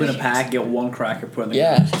fun. And open a pack, get one cracker, put in the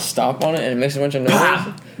Yeah, stop on it and it makes a bunch of noise.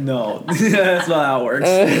 Pow! No, that's not how it works.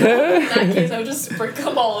 In that case, I would just sprinkle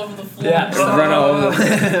them all over the floor. Yeah, Run all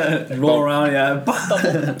over. roll around. Yeah,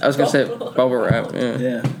 I was gonna say bubble wrap. Yeah.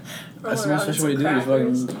 yeah. Roll That's the around most in efficient way to do some it. Is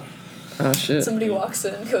crackers. fucking. Oh shit. Somebody walks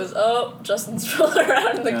in and goes, "Oh, Justin's rolling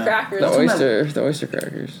around in the Yeah. crackers." The That's what the oyster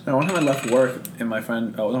crackers. No, one time I left work and my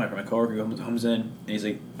friend, not my friend, my coworker comes in and he's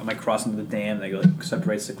like, I'm like crossing the dam and I go like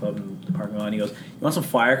separates the club and the parking lot and he goes, "You want some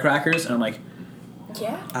firecrackers?" And I'm like,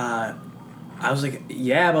 Yeah. I was like,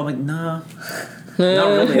 yeah, but I'm like, no, not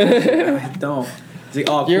really. I don't. He's like,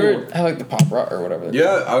 oh, cool. You ever have like the pop rock or whatever? they're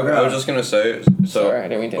Yeah, I was just gonna say. So Sorry, I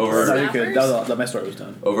didn't mean to over No, interrupt. you're good. That was, my story was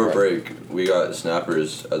done. over Right. break, we got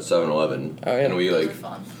snappers at 7-Eleven, Oh, yeah. and we Those like are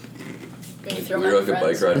fun. When you we throw were them like at a bike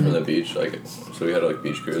friends. ride from the beach, like so we had like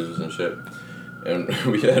beach cruises and shit. And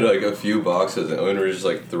we had like a few boxes, and we were just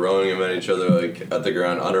like throwing them at each other, like at the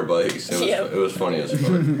ground on our bikes. Yep. It was funny as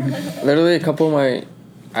fuck. Literally, a couple of my,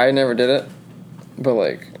 I never did it, but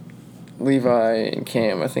like, Levi and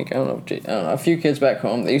Cam, I think I don't know, a few kids back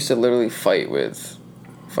home, they used to literally fight with,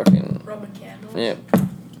 fucking, Roman candles. yeah.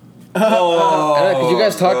 Oh, Because you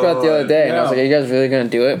guys talked about it the other day, and I was Yeah. like, "Are you guys really gonna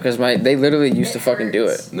do it?" Because they literally used to fucking do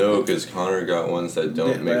it. No, because Connor got ones that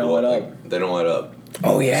don't They make don't light up. They don't light up.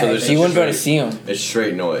 Oh yeah, so you wouldn't be able to see them. It's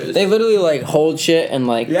straight noise. They literally like hold shit and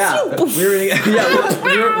like we were getting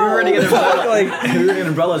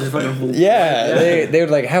umbrellas just fucking. Yeah, they would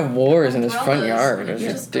like have wars in his front yard. It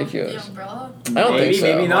was ridiculous. I don't think so.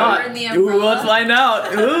 Maybe not. Ooh, let's find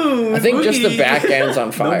out. Ooh, I think just the back end's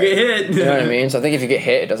on fire. Don't get hit. You know what I mean? So I think if you get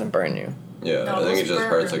hit, it doesn't burn you. Yeah, I think it just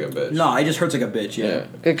hurts like a bitch. No, it just hurts like a bitch. Yeah,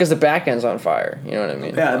 because the back end's on fire. You know what I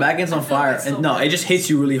mean? Yeah, the back end's on fire, and no, it just hits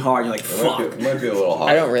you really hard. You're like, fuck. It might be a little hot.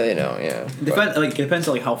 I don't really know. Yeah, it depends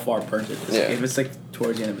on like how far burnt it is. Yeah. If it's like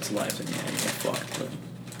towards the end of its life, then yeah, you get fucked.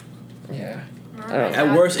 Yeah.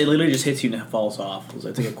 At worst, it literally just hits you and it falls off. It's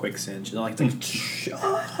like a quick cinch. It's like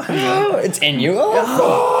it's in you.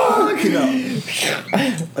 Oh, fuck!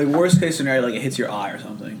 Like worst case scenario, like it hits your eye or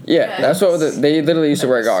something. Yeah, that's what they literally used to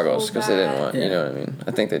wear goggles because they didn't want. You know what I mean?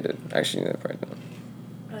 I think they did. Actually, they probably didn't.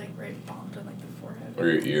 Like right bombed on like the forehead. Or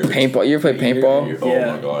your ears. Paintball. You ever play paintball? Oh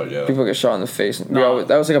my god, yeah. People get shot in the face. That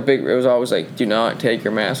was like a big. It was always like, do not take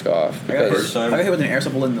your mask off. I got hit with an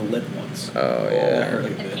airsoft bullet in the lip once. Oh yeah. That hurt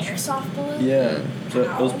like a bitch. An airsoft bullet? Yeah. So it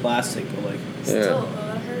was plastic, but like. Still,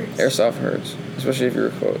 that hurts. Airsoft hurts, especially if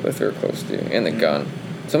they were close to you, and the gun.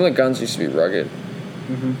 Some of the guns used to be rugged.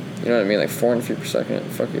 Mm-hmm. You know what I mean? Like 400 feet per second,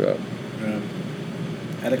 it'd fuck you up. Yeah.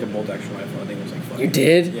 I had like a bolt action rifle. I think it was like. You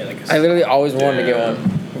did? Yeah, like. I literally always wanted to get one,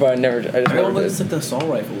 but I just never did. It's like the assault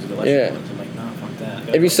rifles, the electric ones. I'm like, nah, fuck that.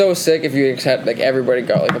 It'd be so sick if you had like everybody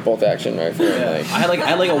got like a bolt action rifle. Yeah. Like, I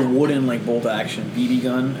had like a wooden like bolt action BB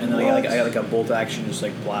gun, and then I got like a bolt action just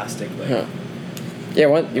like plastic like. Huh. Yeah,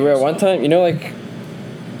 one time, you know, like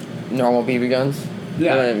normal BB guns. Yeah, you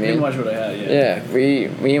know what I mean? pretty much what I had. Yeah. Yeah,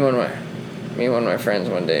 me and one of my friends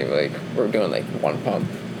one day, like we were doing like one pump.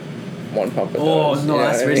 With those, no,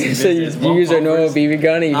 that's crazy. So you use a normal BB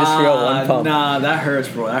gun and you just feel one pump. Nah, that hurts,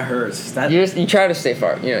 bro. That hurts. You try to stay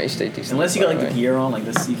far. You know, you stay decent. Unless you got like the gear on, like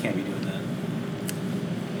this, you can't be doing that.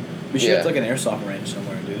 We should have like an airsoft range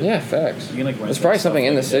somewhere, dude. Yeah, facts. You can like. There's probably something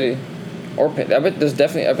in the city, or I bet there's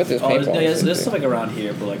paintball. There's stuff like around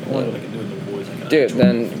here, but like I want to like do it in the woods. Like, dude,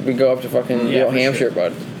 then we go up to fucking New Hampshire,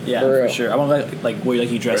 bud. Yeah, for sure. I want like where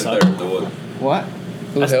like you dress up. What?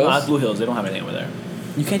 Blue Hills? Not Blue Hills. They don't have anything over there.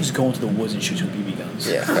 You can't just go into the woods and shoot with BB guns.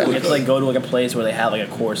 Yeah. You have to like go to like a place where they have like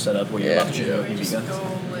a course set up where you're allowed to shoot with BB guns. Go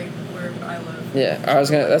like where I live. Yeah, I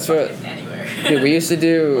was gonna. That's what. Anywhere. Dude, we used to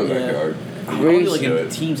do. We used to like in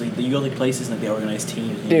teams. Like you go to like places and like, they organize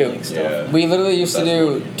teams. And dude, like, stuff. We literally used to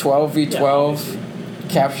do 12v12,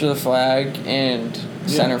 capture the flag and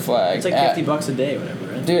center flag. It's like $50 a day, or whatever.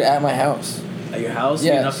 Right? Dude, at my house. At your house? Yes.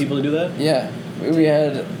 You had enough people to do that? Yeah, we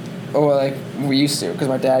had. We used to, because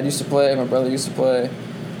my dad used to play, my brother used to play.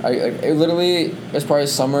 It literally was probably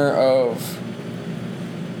summer of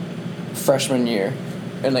freshman year,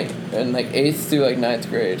 and like 8th through like 9th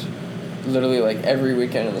grade, literally like every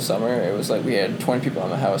weekend in the summer, it was like we had 20 people in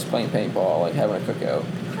the house playing paintball, like having a cookout.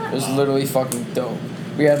 It was literally fucking dope.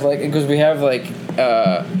 We had like, because we have like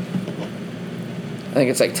I think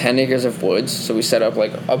it's like 10 acres of woods, so we set up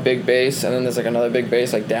like a big base, and then there's like another big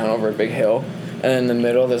base like down over a big hill. And in the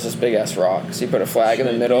middle, there's this big ass rock. So you put a flag in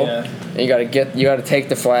the middle, and you gotta take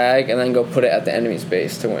the flag and then go put it at the enemy's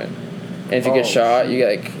base to win. And if you get shot, you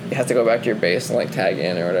have to go back to your base and like tag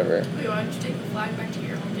in or whatever. Wait, why don't you take the flag back to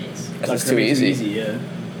your own base? Because it's too easy. Yeah.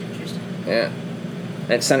 Interesting. Yeah.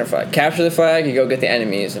 And it's center flag. Capture the flag, you go get the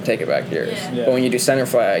enemies and take it back to yours. Yeah. But when you do center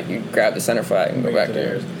flag, you grab the center flag and go back to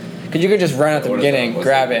yours. Because you could just run at the beginning,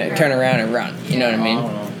 grab it, turn around and run. You know what I mean?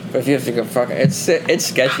 But if you have to go fucking, it's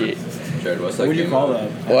sketchy. Jared, what's that what would you call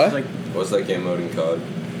that? What? What's that game mode in COD?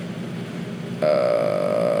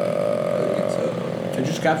 You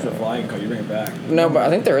just capture the flag and you bring it back. No, but I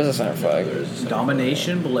think there is a center flag.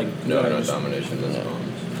 Domination, but like no, not domination. That's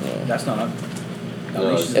bombs. That's not.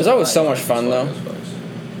 It's always so much fun though.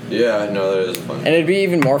 Yeah, no, that is fun. And it'd be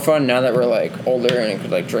even more fun now that we're like older and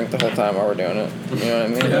could like drink the whole time while we're doing it. You know what I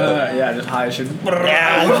mean? Yeah, just high shit.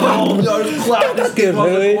 Yeah, just clap this kid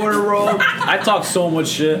on the corner, bro. I talk so much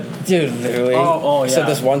shit, dude. Literally. Oh yeah. So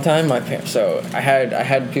this one time, I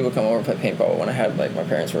had people come over and play paintball when I had like my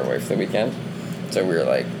parents were away for the weekend. So we were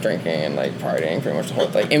like drinking and like partying pretty much the whole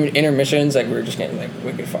like intermissions, like we were just getting like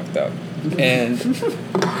wicked fucked up. And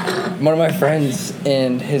one of my friends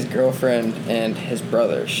and his girlfriend and his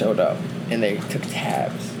brother showed up and they took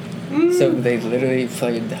tabs. So they literally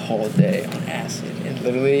played the whole day on acid. And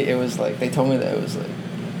literally it was like, they told me that it was like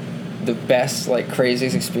the best, like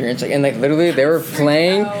craziest experience. Like, and like literally they were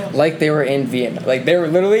playing like they were in Vietnam. Like they were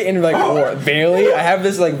literally in like war. Barely. I have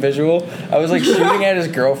this like visual. I was like shooting at his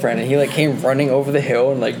girlfriend and he like came running over the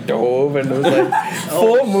hill and like dove and it was like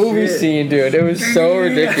full movie scene, dude. It was so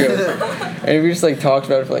ridiculous. And we just like talked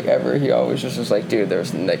about it for like ever. He always just was like, dude, there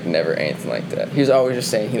was like never anything like that. He was always just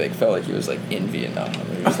saying he like felt like he was like in Vietnam.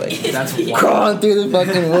 And he was like that's crawling through the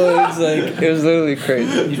fucking woods. Like it was literally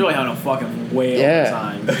crazy. He's really having a fucking whale of a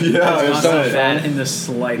time. Yeah, it was so fun. bad in the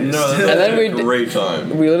slightest. No, and then we great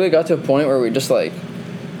time. We literally got to a point where we just like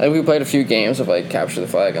we played a few games of like capture the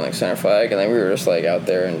flag and like center flag, and then we were just like out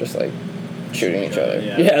there and just like shooting each other.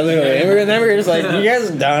 Yeah, literally. And then we were just like, you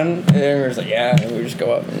guys are done? And then we were just like, yeah. And we just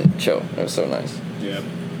go up and chill. It was so nice. Yeah.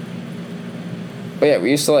 But yeah,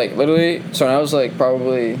 we used to like literally. So when I was like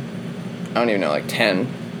probably, I don't even know, like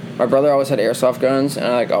 10. My brother always had airsoft guns, and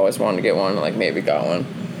I like always wanted to get one, and like maybe got one.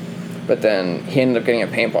 But then he ended up getting a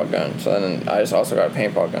paintball gun. So then I just also got a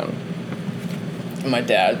paintball gun. And my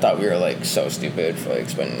dad thought we were like so stupid for like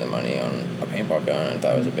spending the money on a paintball gun, and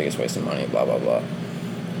thought it was the biggest waste of money. Blah blah blah.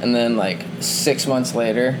 And then like 6 months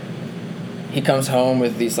later, he comes home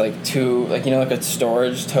with these like two, like, you know, like a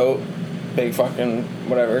storage tote, big fucking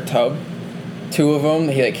whatever tub. 2 of them.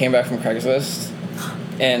 He like came back from Craigslist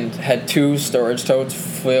and had 2 storage totes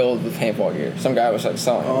filled with paintball gear. Some guy was like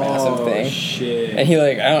selling a massive thing. Shit. And he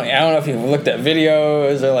like I don't know if he looked at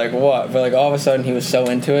videos or like what, but like all of a sudden he was so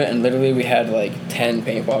into it, and literally we had like 10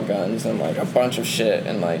 paintball guns and like a bunch of shit.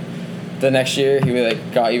 And like the next year he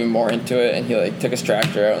like got even more into it, and he like took his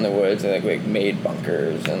tractor out in the woods and like made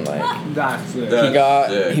bunkers and like That's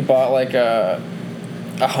it. he bought like a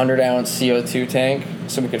 100-ounce CO2 tank,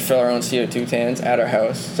 so we could fill our own CO2 tanks at our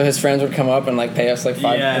house. So his friends would come up and like pay us like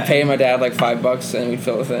pay my dad like $5, and we'd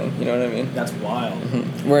fill the thing. You know what I mean? That's wild.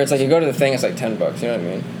 Mm-hmm. Where it's like you go to the thing, it's like $10. You know what I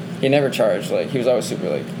mean? He never charged. Like he was always super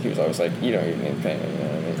like you don't even need to pay me. You know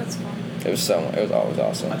what I mean? That's fun. It was always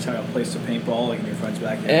awesome. I tried to place to paintball like in your friend's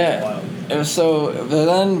backyard. Yeah, Wild. it was so. But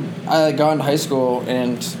then I like, got into high school,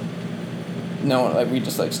 and no one like we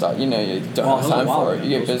just like stopped. You know, you don't have time for it.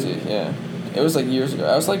 You get busy. Yeah, it was like years ago.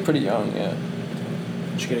 I was like pretty young. Yeah.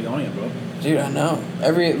 You should get it going, bro. Dude, I know.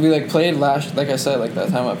 We like played last. Like I said, like that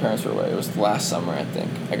time my parents were away. It was last summer, I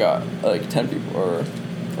think. I got like 10 people, or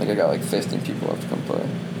like I got like 15 people up to come play.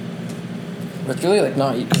 But it's really like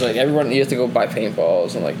not because like everyone used to go buy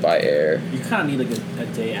paintballs and like buy air. You kind of need like a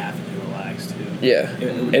day after to relax too. Yeah,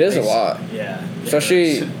 it is a lot. Yeah,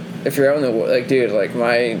 especially if you're out in the woods. Like, dude, like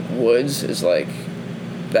my woods is like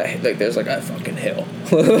that. Like, there's like a fucking hill.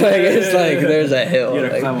 Like it's like there's a hill. You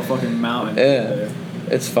gotta like, climb a fucking mountain. Yeah,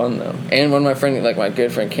 it's fun though. And when my friend, like my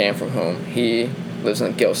good friend Cam from home, he lives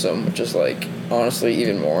in Gilsum, which is like honestly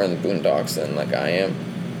even more in the boondocks than like I am.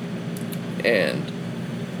 And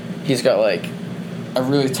he's got like a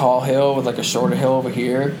really tall hill with like a shorter hill over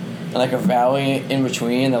here, and like a valley in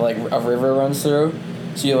between that like a river runs through.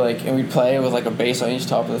 So you like, and we play with like a base on each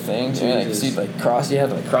top of the thing. So you like see like cross. You had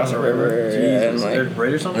to like cross a river. Jesus. And like there's a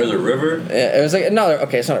bridge or something. There's a river. Yeah, it was like no.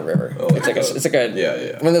 Okay, it's not a river. Oh, it's like a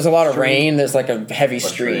yeah. When there's a lot of rain, there's like a heavy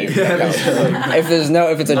stream.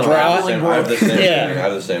 If it's a drought, I have the same yeah. thing. I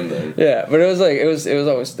have the same thing. Yeah, but it was like it was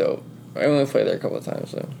always dope. I only played there a couple of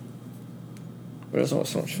times though. But it was always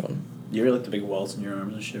so much fun. You ever like the big welts in your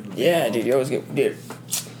arms and shit? Yeah, dude, you always get... Dude,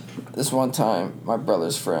 this one time, my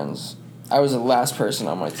brother's friends... I was the last person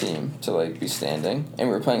on my team to, like, be standing, and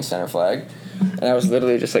we were playing center flag, and I was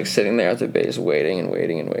literally just, like, sitting there at the base waiting,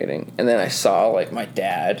 and then I saw, like, my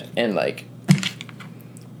dad, and, like...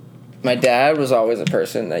 My dad was always a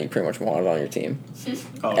person that you pretty much wanted on your team.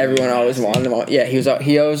 Everyone always wanted him on... Yeah,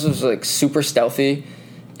 he always was, like, super stealthy,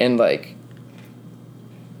 and, like...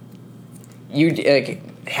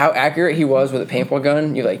 how accurate he was with a paintball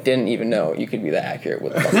gun, you like didn't even know you could be that accurate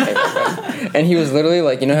with a fucking paintball gun. And he was literally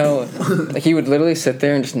like, you know how like he would literally sit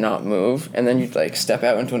there and just not move, and then you'd like step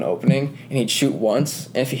out into an opening and he'd shoot once,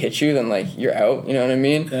 and if he hit you then like you're out, you know what I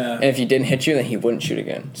mean? Yeah. And if he didn't hit you then he wouldn't shoot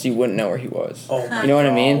again. So you wouldn't know where he was. Oh my you know what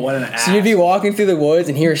I mean? What an ass. So you'd be walking through the woods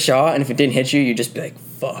and hear a shot, and if it didn't hit you, you'd just be like,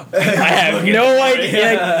 fuck. I have no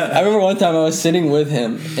idea. Like, I remember one time I was sitting with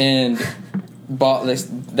him and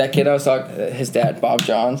that kid I was talking, his dad, Bob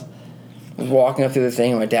Johns, was walking up through the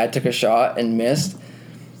thing, and my dad took a shot and missed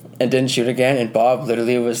and didn't shoot again, and Bob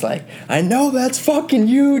literally was like, I know that's fucking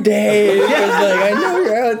you, Dave. It was like, I know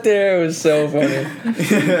you're out there. It was so funny.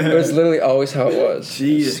 It was literally always how it was.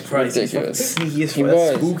 Jesus Christ. Ridiculous. Sneaky as He fuck.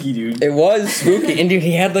 was. Spooky, dude. It was spooky. And dude,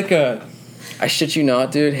 he had like I shit you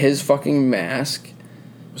not, dude, his fucking mask.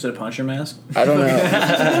 Was it a puncher mask? I don't know.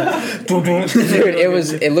 Dude,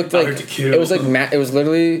 it looked like it was like it was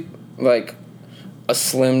literally like a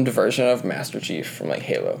slimmed version of Master Chief from like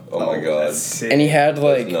Halo. Oh my god. And he had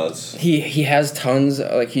like nuts. he has tons,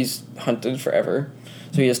 like he's hunted forever.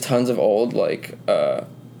 So he has tons of old like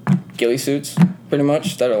ghillie suits pretty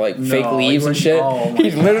much, that are like fake leaves and shit. Oh He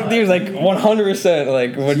was like 100%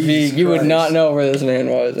 like would Jesus be. You would Christ. not know where this man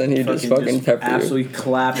was, and he just fucking pepper you. absolutely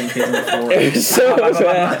clapping kids on the floor. It was so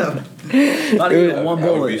bad. Not even one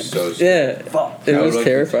That would be bullet. so Yeah, Fuck. it I was would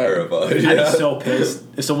be terrifying. I'd be Yeah. so pissed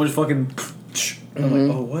if someone just fucking. I'm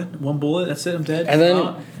like, oh what? One bullet? That's it. I'm dead. And then,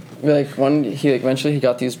 Nah. eventually he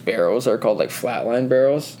got these barrels that are called like flatline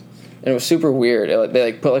barrels, and it was super weird. They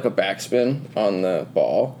like put like a backspin on the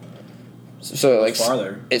ball, so it, like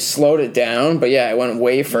farther. it slowed it down. But yeah, it went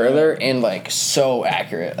way further and like so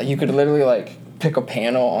accurate. Like you could literally like pick a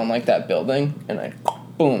panel on like that building and like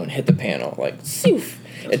boom and hit the panel like soof.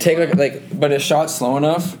 It take but it shot slow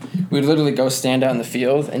enough. We'd literally go stand out in the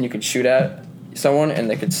field and you could shoot at someone and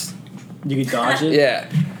they could. You could dodge it. Yeah.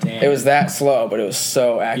 Damn. It was that slow, but it was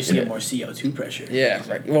so accurate. You should get more CO2 pressure. Yeah,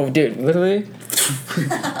 right. Well, dude, literally.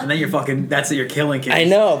 And then you're fucking. That's it. You're killing kids. I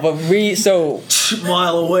know, but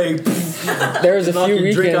Mile away. there was a Knock few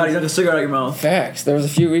your drink out. You weekends. knock a cigarette out your mouth. Facts. There was a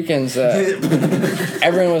few weekends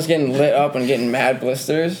everyone was getting lit up and getting mad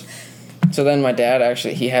blisters. So then my dad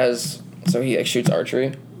actually he like shoots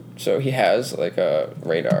archery, so he has like a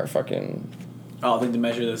radar fucking. Oh, I think to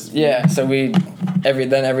measure this. Yeah, so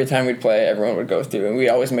every time we'd play, everyone would go through, and we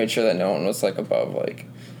always made sure that no one was like above like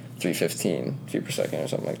 315 feet per second or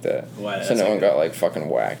something like that. Wow, so no one got like fucking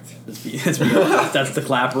whacked. That's the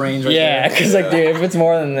clap range right Yeah, there. because like dude, if it's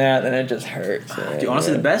more than that, then it just hurts. Dude,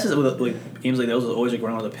 honestly, the best is with like games like those is always like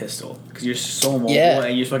running with a pistol because you're so mobile Yeah.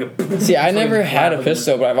 and you just fucking. See, I fucking never had clap a with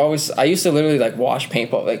pistol, but I used to literally like watch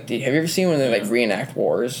paintball. Like, have you ever seen when they like reenact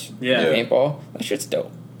wars? Yeah. in paintball. That shit's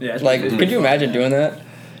dope. Yeah, it's Like, pretty could you fun, imagine yeah. doing that?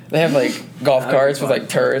 They have like golf That'd be carts with fun. like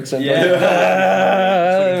turrets and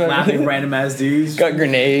Yeah. Clapping like, random ass dudes. got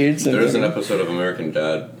grenades. And There's an episode of American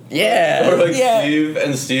Dad yeah, where like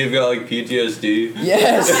yeah. Steve got like PTSD.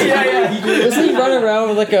 Yes. Yeah. Doesn't he run around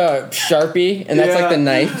with like a Sharpie and that's like the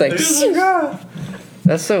knife? Like,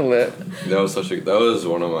 that's so lit. That was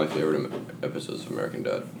one of my favorite episodes of American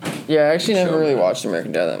Dad. Yeah, I actually never Show, really man. watched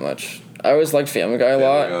American Dad that much. I always liked Family Guy a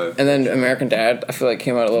lot, Family Guy. and then American Dad I feel like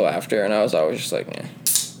came out a little after, and I was always just like, nah.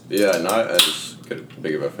 Yeah, not as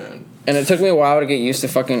big of a fan. And it took me a while to get used to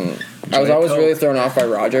fucking. I was always really thrown off by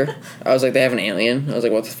Roger. I was like, they have an alien. I was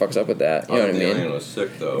like, what the fuck's up with that? You know what I The mean? alien was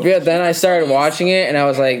sick though. Yeah, then I started watching it, and I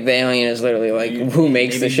was like, the alien is literally like, who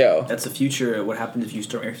makes the Maybe show? That's the future. What happens if you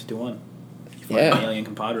storm Area 51? You find Yeah. an alien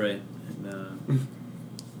compadre. And,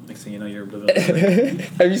 next thing you know, you're living.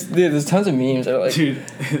 Dude, there's tons of memes that are like, Dude.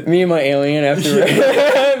 me and my alien after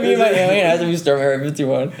we storm Area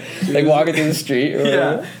 51, like walking through the street. Or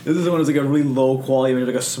whatever. Yeah, this is one that's like a really low quality image,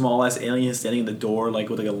 like a small ass alien standing in the door, like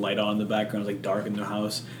with like a light on in the background, it's like dark in the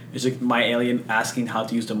house. It's like my alien asking how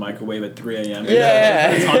to use the microwave at 3 a.m.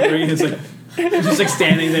 Yeah. It's hungry. It's like just like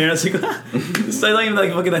standing there. It's like it's not even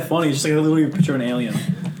like fucking that funny. It's just like literally a picture of an alien.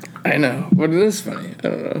 I know, but it is funny. I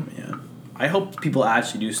don't know. Yeah, I hope people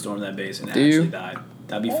actually do storm that base and Do actually you? die.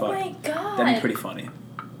 That'd be Oh fun. my god. That'd be pretty funny.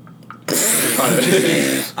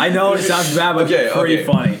 I know it sounds bad, but it's pretty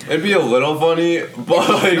funny. It'd be a little funny, but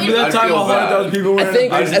like, Remember that I'd time feel 100,000 bad. people were I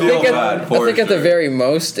think I'd feel bad for at the sure. very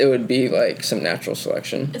most it would be like some natural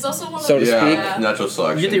selection. It's also one of So to those speak. Yeah, natural You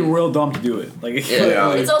selection. get to be real dumb to do it. Like,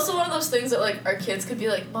 Yeah. It's also one of those things that like our kids could be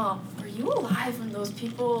like, Mom, were you alive when those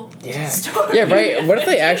people Yeah. stormed Yeah, right. What if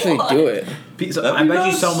they Area actually 51?" do it? So That'd I be bet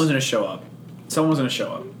you nuts. someone's gonna show up. Someone's gonna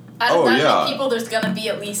show up. Out of Oh, that yeah. many people, there's gonna be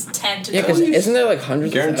at least 10 to Yeah, because 20. isn't there like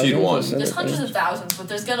hundreds Guaranteed of one. thousands? There's hundreds of thousands, but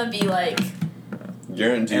there's gonna be like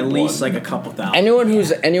Guaranteed At least one. like a couple thousand.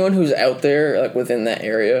 Anyone who's out there like within that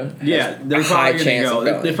area. Yeah, has they're a high probably gonna chance go. of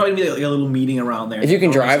going. There's probably gonna be like a little meeting around there. If you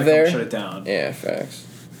can Someone's drive like, there- shut it down. Yeah, facts.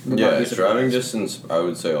 Yeah, Probably it's driving surprised. distance. I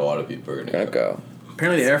would say a lot of people are Gonna go.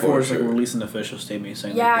 Apparently, the Air For Force sure. like released an official statement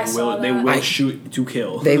saying Yeah, that I saw they that. will shoot to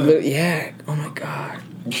kill. Yeah. Oh my god.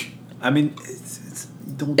 I mean, it's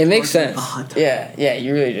don't. It makes target sense. a hot Yeah.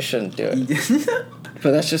 You really just shouldn't do it. dog.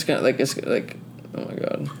 But that's just gonna like it's like oh my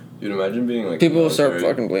god. Dude, imagine being like People will start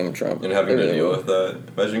military fucking blaming Trump. and having They to really deal will. with that.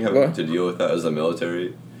 Imagine having What? to deal with that as the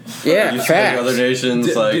military. Yeah, You see, like, facts. other nations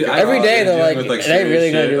Dude, like Every day they're dealing like, with, "Are they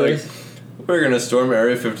really serious gonna shit, do like, this?" We're gonna storm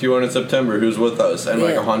Area 51 in September. Who's with us? And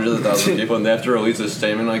like Yeah. hundreds of thousands of people, and they have to release a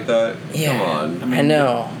statement like that. Yeah. Come on. I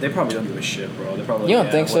know. They probably don't give a shit, bro. They probably. You don't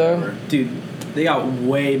yeah, think so? whatever. Dude? They got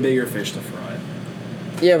way bigger fish to fry.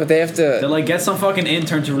 Yeah, but they have They're to. like, get some fucking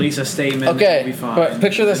intern to release a statement. It'll be Okay, fine. but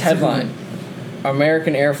picture this headline: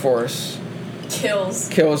 American Air Force kills.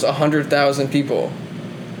 kills 100,000 people,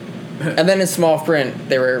 and then in small print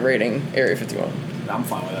they were raiding Area 51. I'm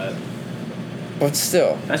fine with that. But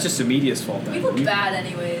still, That's just the media's fault. We Then. look bad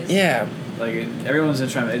anyways. yeah. Like everyone's in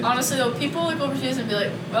trying to. Honestly though, people like overseas and be like,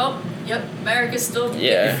 well, Yep, America's still.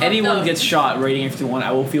 Yeah. If anyone gets shot raiding Area 51,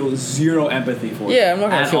 I will feel zero empathy for it. Yeah, I'm not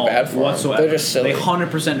gonna feel bad for them whatsoever. They're just silly. They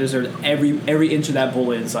 100% deserve every inch of that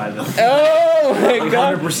bullet inside them. Oh my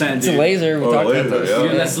god! 100%. It's a laser. We talked about this.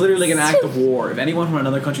 Dude, that's literally like an act of war. If anyone from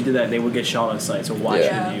another country did that, they would get shot on sight. So why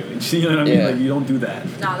shouldn't you? You know what I mean? Yeah. Like you don't do that.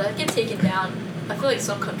 Nah, that'd get taken down. I feel like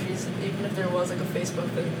some countries, even if there was like a Facebook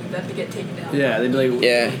thing, that'd get taken down. Yeah, they'd be like.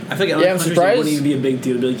 Yeah. I feel like other countries it wouldn't even be a big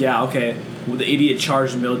deal. They'd be like, yeah, okay. Well, the idiot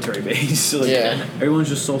charged the military base. So like, everyone's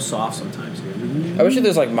just so soft sometimes. Dude. I wish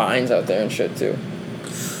there's like mines out there and shit too.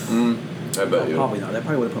 I bet you. Probably not. They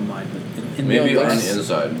probably would have put mine. Maybe on the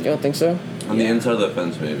inside. You don't think so? On the inside of the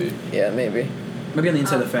fence, maybe. Yeah, maybe. Maybe on the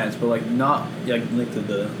inside of the fence, but like not like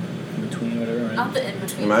the in between or whatever. Right? Not the in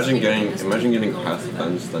between. Imagine getting past the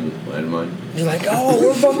fence, then landmine. You're like, oh,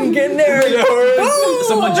 we're fucking getting there.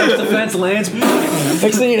 Someone jumps the fence, lands.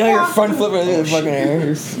 Next thing you know, you're front flipping through the fucking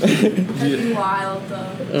air. That'd be wild though.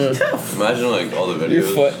 Imagine like all the videos. Your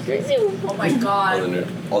foot. Oh my god.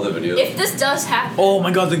 All the videos. If this does happen. Oh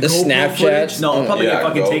my god, the GoPro Snapchats. footage? No, it'll probably get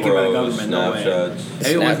fucking taken by the GoPros, government. No way. Snapchats.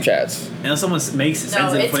 Snapchats. Unless someone sends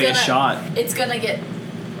No, it before they get shot. It's gonna get.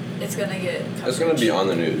 It's gonna be on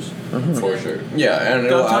the news for sure. Yeah, and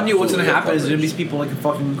I'm telling you, what's gonna absolutely happen is get there's these people like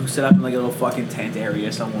fucking set up in like a little fucking tent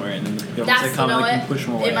area somewhere, and the government's like coming like push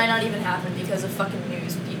them away. It might not even happen because of fucking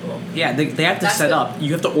news people. Yeah, they have to set up.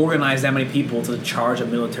 You have to organize that many people to charge a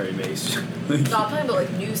military base. No, I'm talking about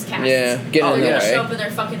like newscasts. Yeah, get in they're there, gonna show right? up in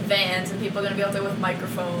their fucking vans, and people are gonna be out there with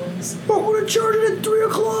microphones. We're gonna charge it at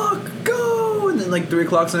 3:00. Go, and then like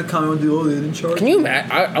 3:00's gonna come and do. They didn't charge. Can you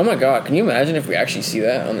imagine? Oh my god! Can you imagine if we actually see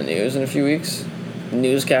that on the news in a few weeks?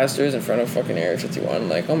 Newscasters in front of fucking Area 51,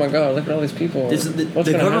 like, oh my god, look at all these people. The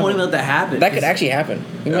government won't even let that happen. That could actually happen.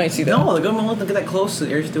 You might see that. No, the government won't let them get that close to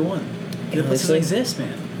Area 51. That place doesn't exist,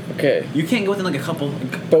 man. Okay. You can't go within like a couple.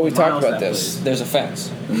 But we talked about this. this. There's a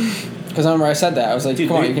fence. Because I remember I said that. I was like, dude,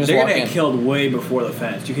 come on, you can just walk in. They're gonna get killed way before the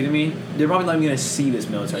fence. You kidding me? They're probably not even gonna see this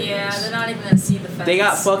military base. Yeah, they're not even gonna see the fence. They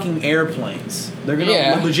got fucking airplanes. They're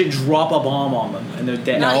gonna legit drop a bomb on them, and they're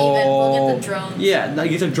dead. Not even. We'll get the drones. Yeah,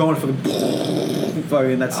 like it's a drone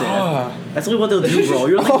fucking that's it. That's really what they'll do, bro.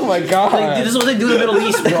 You're like, oh my god. Like, this is what they do in the Middle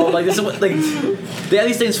East, bro. Like this is what they have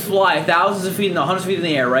these things fly thousands of feet, no, hundreds of feet in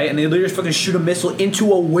the air, right? And they literally just fucking shoot a missile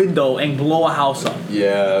into a window and blow a house up.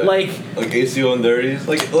 Yeah. Like AC-130s,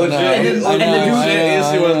 like legit. And the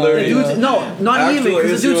AC-130s. No, not even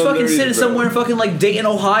because the dude's fucking sitting somewhere in fucking like Dayton,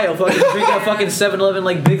 Ohio, fucking drinking a fucking 7-Eleven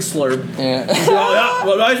like Big Slurp. Yeah.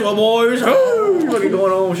 Well, nice one, boys. Fucking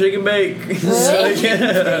going home, shake and bake.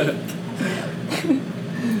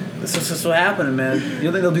 That's just what happening, man. You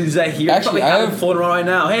don't think they'll do that here? Actually, I have floating around right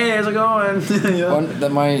now. Hey, how's it going?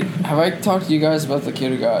 Have I talked to you guys about the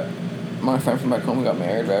kid who got my friend from back home who got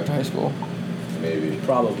married right after high school? Maybe.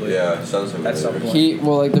 Probably. Yeah, sounds familiar. At some point.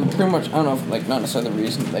 They're pretty much, I don't know if, like, not necessarily the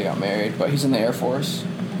reason they got married, but he's in the Air Force.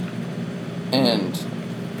 And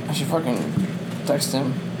I should fucking text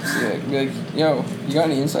him. Be like, yo, you got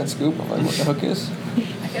any inside scoop of like what the hook is?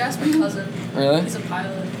 I could ask my cousin. Really? He's a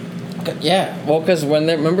pilot. Yeah, well, because when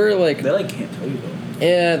they remember like they like can't tell you though.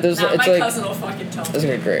 Yeah, there's nah, it's my like cousin will fucking tell me. It's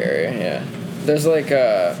like a gray area. Yeah, there's like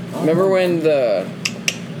remember when it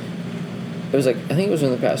was like I think it was in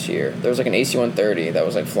the past year there was like an AC-130 that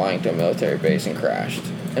was like flying to a military base and crashed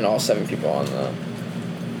and all 7 people on the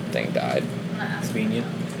thing died. Convenient.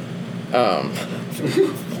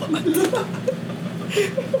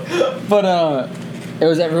 But it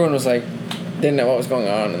was everyone was like didn't know what was going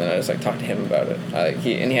on, and then I just like talked to him about it.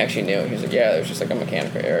 He actually knew. He was like, yeah, there was just like a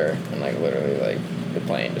mechanical error, and like literally like the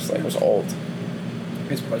plane just like was old.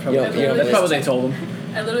 That's probably what they told him.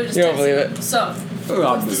 I literally just you don't believe it? So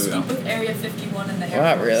what's the scoop with Area 51 in the Air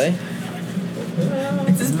Wow, Force? really?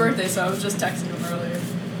 It's his birthday, so I was just texting him earlier.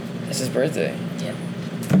 It's his birthday. Yeah.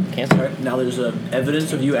 Cancel. Right, now there's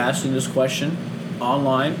evidence of you asking this question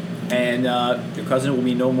online, and your cousin will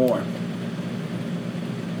be no more.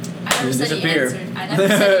 I never said disappear. he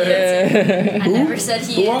answered. I never said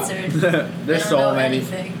he answered. There's so many.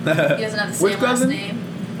 Anything. He doesn't have the same last name.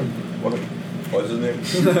 What's his name?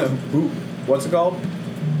 What's it called?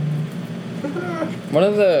 When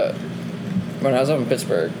I was up in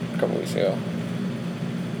Pittsburgh a couple weeks ago,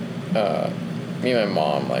 me and my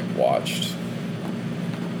mom like watched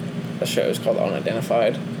a show. It was called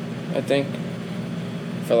Unidentified, I think,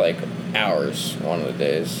 for like hours one of the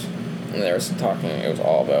days. And they were talking, it was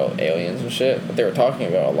all about aliens and shit, but they were talking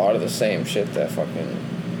about a lot of the same shit that fucking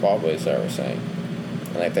Bob Lazar was saying.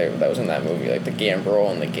 And like that was in that movie, like the Gambrel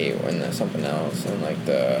and the Gate and the something else, and like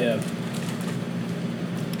the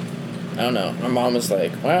don't know. My mom was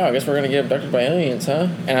like, wow, I guess we're going to get abducted by aliens, huh?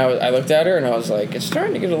 And I looked at her and I was like, it's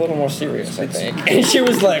starting to get a little more serious, I think. And she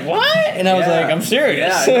was like, what? And I was like, I'm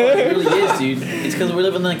serious. Yeah, it really is, dude. It's because we're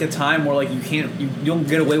living in like a time where like you don't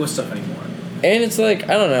get away with stuff anymore. And it's like,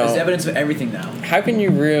 I don't know. There's evidence of everything now. How can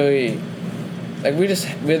you really... Like,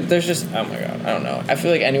 there's just... Oh, my God. I don't know. I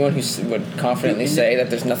feel like anyone who would confidently say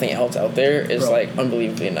that there's nothing else out there is, like,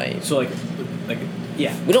 unbelievably naive. So,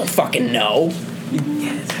 yeah. We don't fucking know.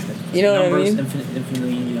 Yeah, you know what I mean?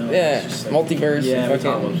 Infinitely, you know. Yeah, just like, multiverse. Yeah, and we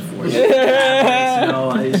talked about it before.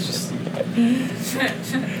 It's just...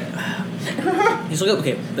 Just look up,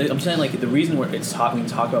 okay, I'm saying, like, the reason where it's being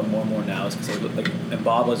talked about more and more now is because, like, in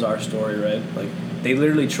Bob Lazar's story, right? Like, they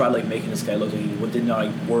literally tried, like, making this guy look like he did not,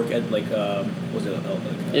 like, work at, like, was it,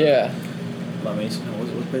 yeah. La Mesa, what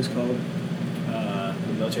was the place called?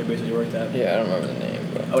 The military base that he worked at? Yeah, I don't remember the name,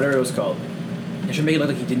 but... Whatever it was called. They should make it look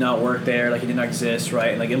like he did not work there, like he did not exist, right?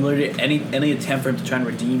 And, like, literally any attempt for him to try and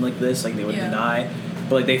redeem like this, like, they would deny.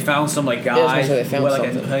 But, like, they found some, like, guy who had,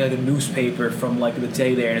 like a newspaper from, like, the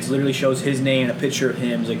day there, and it literally shows his name and a picture of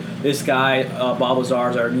him. It's like, this guy, Bob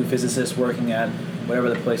Lazar's our new physicist working at whatever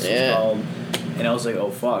the place is called. And I was like,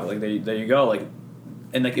 oh, fuck. Like, there you go. Like,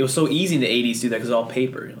 and, like, it was so easy in the 80s to do that because it's all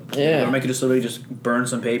paper. You know? Yeah. The government could just literally just burn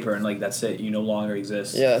some paper and, like, that's it. You no longer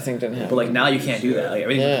exist. Yeah, I think that happened. But, like, now you can't do that. Like,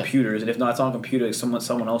 everything's on computers, and if not, it's on computers, someone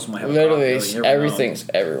else might have literally, a copy. everything's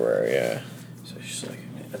everywhere, yeah. So it's just like,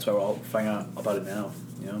 that's why we're all finding out about it now.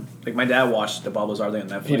 You know, like my dad watched the Bob Lazar thing on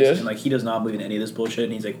Netflix. He did? And like he does not believe in any of this bullshit.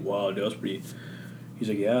 And he's like, "Wow, dude, that was pretty." He's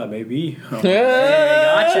like, "Yeah, maybe." I'm like, hey,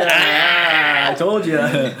 gotcha. Yeah, I told you.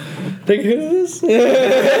 Think who this?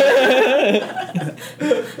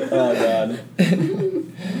 Oh god.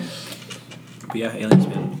 But yeah, aliens,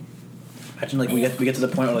 man. Imagine like we get to the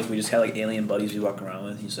point where like we just had like alien buddies we walk around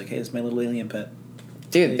with. He's like, "Hey, it's my little alien pet."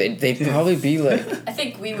 Dude, they'd probably be like... I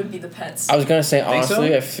think we would be the pets. I was going to say, honestly,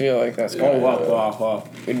 so? I feel like that's... Oh, wow.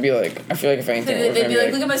 We'd be like... I feel like if anything... They'd be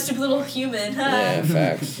like, look at my stupid little human. Yeah,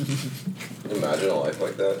 facts. Imagine a life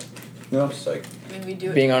like that. Yeah. Just like... I mean, we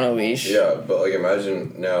do it. Being on a leash. Yeah, but like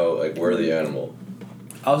imagine now, like, we're the animal.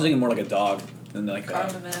 I was thinking more like a dog than like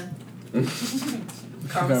Karma, man.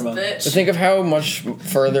 Karma's a bitch. But think of how much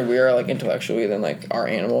further we are, like, intellectually than, like, our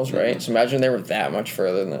animals, right? So imagine they were that much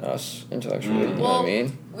further than us intellectually, you know what I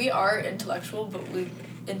mean? We are intellectuals,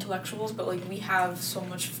 but like we have so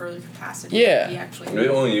much further capacity. Yeah. We actually. We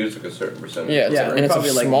only use like a certain percentage. Yeah, yeah, and it's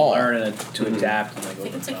probably like small. learn to adapt. And, like, I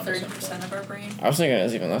think it's like 30% of our brain. I was thinking it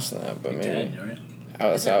was even less than that, but maybe. 10, right?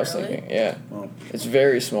 That's what I was really? thinking, yeah. Well, It's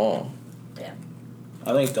very small. Yeah.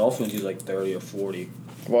 I think dolphins use like 30 or 40.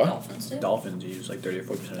 What? Dolphins do. Dolphins use like 30 or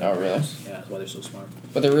 40%. of Oh, their really? brains. Yeah, that's why they're so smart.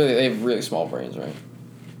 But they have really small brains, right?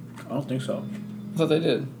 I don't think so. I thought they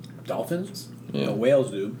did. Dolphins? Yeah. No,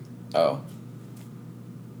 whales do. Oh.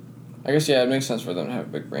 I guess, yeah, it makes sense for them to have a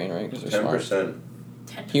big brain, right? Because they're 10%. smart.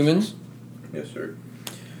 Humans? Yes, sir.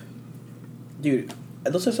 Dude,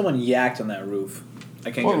 it looks like someone yacked on that roof.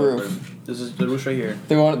 I can't What get over roof? it. This is the roof right here.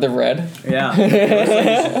 The red? Yeah. It looks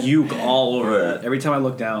like there's uke all over that. Every time I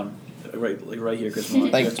look down, right here, Chris, you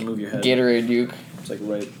have to move your head. Gatorade Duke. It's like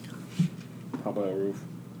right top of that roof.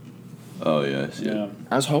 Oh, yes. Yeah.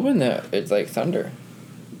 I was hoping that it's like thunder.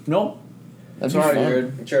 Nope. That's Sorry, fun.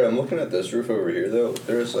 dude. Jared, I'm looking at this roof over here, though.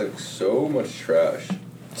 There's, like, so much trash.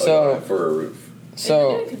 So- for a roof.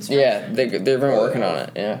 So, They've been doing yeah, construction. they've been working on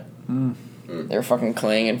it, yeah. Mm. They were fucking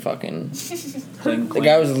clanging fucking... Cling, The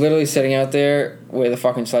guy was literally sitting out there with a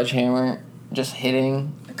fucking sledgehammer, just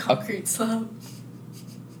hitting A concrete slab.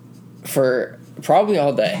 for probably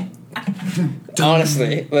all day.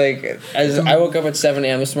 Honestly, like, as I woke up at 7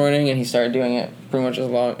 a.m. this morning and he started doing it pretty much as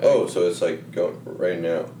long. Oh, so it's, like, going right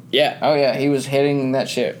now. Yeah, oh yeah, he was hitting that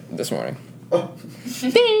shit this morning. Oh.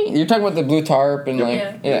 Ding! You're talking about the blue tarp and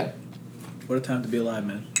yeah. What a time to be alive,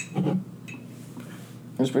 man.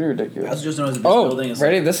 It was pretty I ridiculous. also just noticed this Oh, building is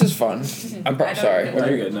ready? This is fun. I'm I know. sorry. Like,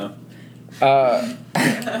 you're good now. I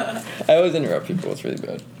always interrupt people. It's really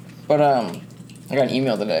bad. But I got an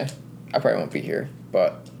email today. I probably won't be here,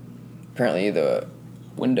 but apparently the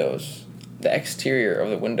windows, the exterior of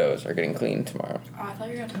the windows are getting cleaned tomorrow. Oh, I thought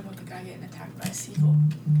you were gonna talk about the guy getting attacked by a seagull.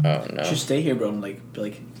 Oh no. Just stay here, bro, and like,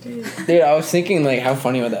 Dude, I was thinking like, how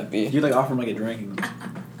funny would that be? you like offer him like a drink. And,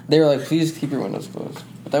 They were like, please keep your windows closed.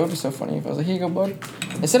 But that would be so funny if I was like, here you go, bud.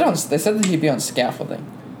 They said that he'd be on scaffolding.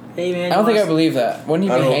 hey man. I don't think I believe that. Wouldn't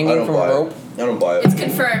he be hanging from a rope? I don't buy it. It's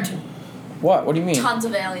confirmed. What? What do you mean? Tons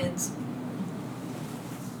of aliens.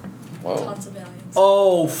 Whoa. Tons of aliens.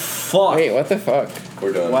 Oh fuck! Wait, what the fuck?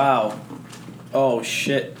 We're done. Wow. Oh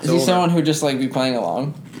shit. Is he someone who just like be playing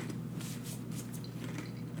along?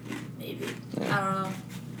 Maybe. I don't know.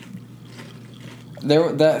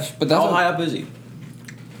 But that's How what- high up is he?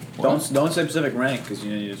 What? Don't say specific rank because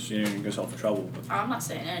you get yourself in trouble. But I'm not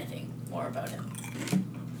saying anything more about him.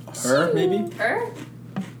 her maybe. Her?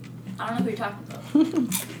 I don't know who you're talking about.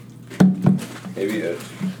 Maybe it.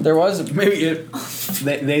 there was. Maybe it.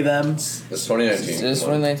 They them. It's 2019. It's come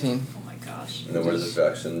on. 2019. Oh my gosh. And then where's the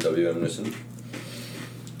Jackson WM missing?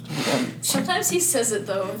 Sometimes he says it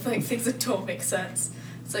though with like things that don't make sense.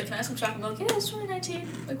 It's like, can I have some chocolate milk? Yeah, it's 2019.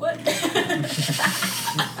 Like what?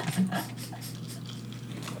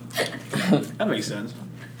 That makes sense.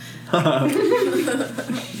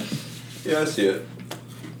 Yeah, I see it.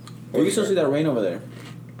 You can still see that rain over there.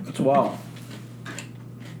 It's wild.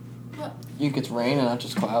 What? You think it's rain and not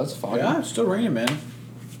just clouds? Foggy? Yeah, it's still raining, man.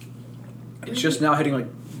 It's just now hitting like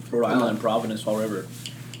Rhode Island and Providence, Fall River.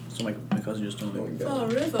 So my cousin just told me. Oh,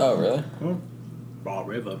 river. Oh, really? Fall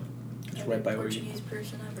River. It's right by where you. Portuguese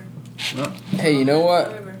person ever. No. Hey, you know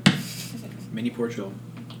what? River. Mini Portugal.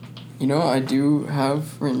 You know what I do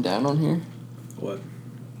have written down on here? What?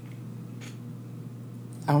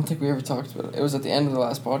 I don't think we ever talked about it. It was at the end of the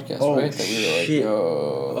last podcast, Oh, right? That we were like, shit.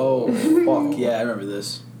 yo. Oh fuck yeah! I remember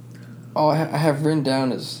this. Oh, I have written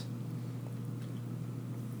down as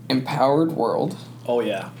empowered world, Oh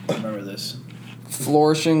yeah, I remember this.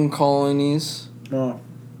 flourishing colonies, No.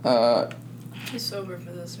 He's sober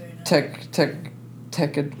for this right now.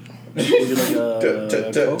 Is it like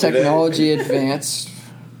a technology advanced.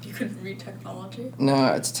 You couldn't read technology? No,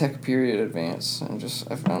 it's tech period advanced. I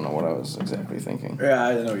don't know what I was exactly thinking. Yeah,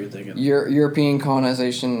 I know what you're thinking. European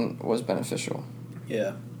colonization was beneficial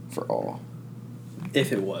Yeah. for all.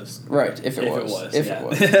 If it was. Right, if it was. If yeah. it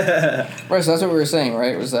was. Right, so that's what we were saying,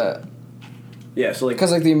 right? Was that Yeah, so like.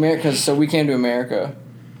 because like the Americas? So we came to America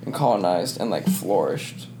and colonized and like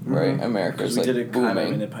flourished, right? America's we like did it kind of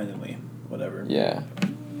booming. independently, whatever. Yeah.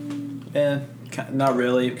 And not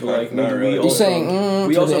really, but like Not really. we You also, saying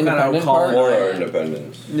we to also the kind of independent call part? For our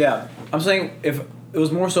independence. Yeah, I'm saying if it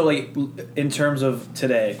was more so like in terms of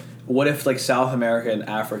today, what if like South America and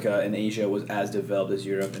Africa and Asia was as developed as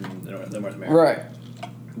Europe and North America? Right.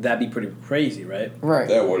 That'd be pretty crazy, right? Right.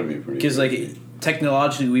 That would be pretty. Because like crazy.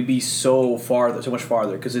 technologically we'd be so much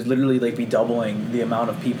farther because it'd literally like be doubling the amount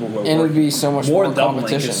of people who are And it'd working. be so much more More doubling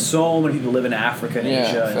competition. because so many people live in Africa and Yeah,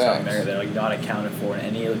 Asia and South facts. America that are like not accounted for in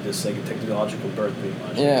any of this like technological birth pretty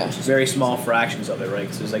much. Yeah. It's very small fractions of it, right?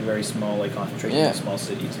 Because there's like very small like concentration Yeah. in small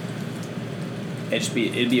cities. It'd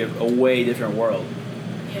be a way different world.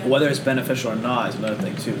 Yeah. Whether it's beneficial or not is another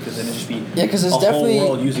thing too, because then it'd just be Yeah, 'cause it's a definitely- whole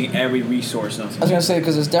world using every resource. I was gonna say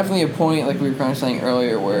because there's definitely a point, like we were kind of saying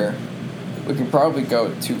earlier, where we can probably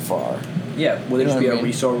go too far. Yeah, will there You know just be what I a mean?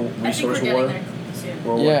 resource I think we're war? getting there soon.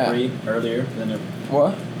 World Yeah. War III earlier than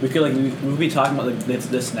What? we could like we could be talking about like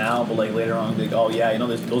this now, but like later on, like oh yeah, you know,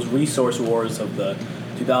 there's those resource wars of the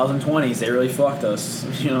 2020s. They really fucked us,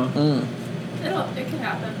 you know. Mm. It can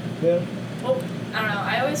happen. Yeah. Well, I don't know.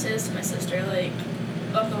 I always say this to my sister, like,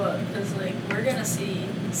 buckle up, because, like, we're gonna see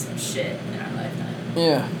some shit in our lifetime.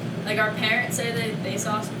 Yeah. Like, our parents say they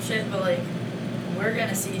saw some shit, but, like, we're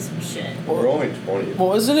gonna see some shit. We're only 20.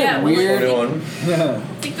 Well, isn't it Yeah, well, weird? 21.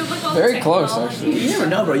 Think of, like, all Very the close, technology. actually. You never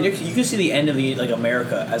know, bro. You could see the end of the like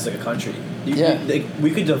America as like a country. Yeah.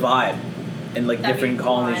 We could divide in like That'd be different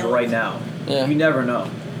colonies wild. right now. Yeah. You never know.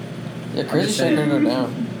 Yeah, crazy just shit saying. could go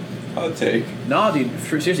down. I'll take. No, dude.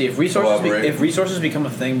 Seriously, if Collaborate. resources become a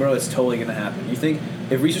thing, bro, it's totally gonna happen. You think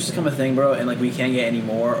if resources become a thing, bro, and like we can't get any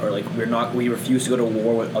more, or like we refuse to go to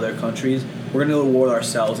war with other countries, we're gonna go to war with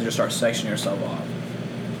ourselves and just start sectioning ourselves off.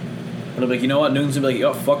 But like, you know what? Newton's gonna be like,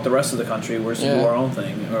 yo, fuck the rest of the country. We're just gonna do Yeah. our own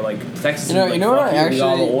thing. Or like Texas. You know- is you like, know what fuck I we got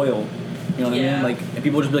all the actually- oil. You know what I Yeah. mean? Like, and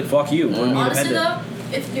people would just be like, fuck you. We're gonna be Honestly,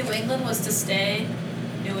 independent. though, if New England was to stay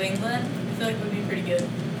New England, I feel like it would be pretty good.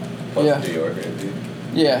 Plus Yeah. New York, maybe.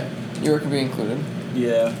 Yeah, New York could be included.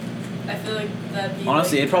 Yeah. I feel like that'd be.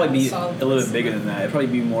 Honestly, like, it'd probably be solid a little place. bit bigger than that. It'd probably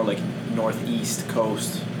be more like northeast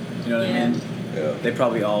coast. You know what I Yeah. mean? Yeah. They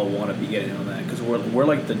probably all want to be getting on that because we're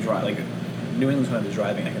like the New England's kind of the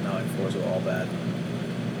driving economic force of all that.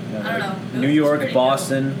 You I don't know. It New was York, pretty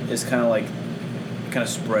Boston is kind of like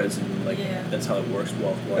spreads and like Yeah. that's how it works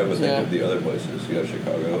Yeah, but wealth-wise. think Yeah. of the other places. You got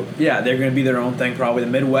Chicago. Yeah, they're gonna be their own thing probably. The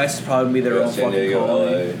Midwest is probably gonna be their Yeah, own San fucking Diego,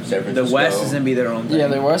 colony. LA, San Francisco. The West is gonna be their own thing. Yeah,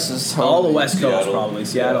 the West is all the totally- West Coast Seattle. probably.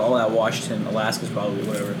 Seattle, Yeah. all that Washington, Alaska's probably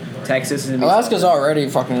whatever. Texas is gonna be Alaska's already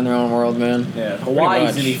fucking in their own world, man. Yeah, Hawaii's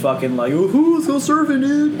much. gonna be fucking like, ooh, let's go surfing,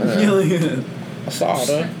 dude. Yeah. You know, like, I saw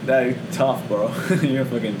it. that tough, bro. You're gonna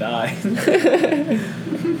fucking die.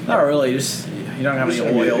 Not really, just you don't have any Just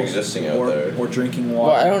gonna be oil existing out or, there. or drinking Well,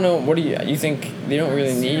 water. I don't know. What do you think? They don't really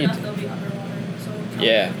Soon need. enough, they'll be underwater, so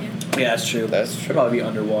Yeah. Yeah, that's true. That's Should true. probably be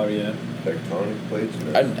underwater. Yeah. Tectonic plates.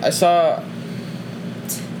 Man. I saw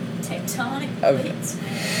Tectonic Of- plates, man.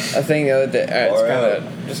 a thing the other day. It's Or, kind of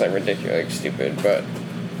just like ridiculous, like stupid, but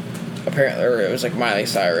apparently or it was like Miley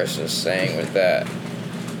Cyrus was saying with that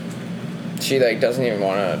she like doesn't even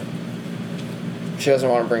want to. She doesn't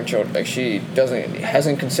want to bring children. Like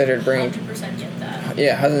hasn't considered bringing. 100% get that.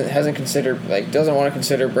 Yeah, hasn't considered doesn't want to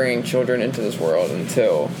consider bringing children into this world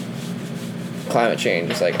until climate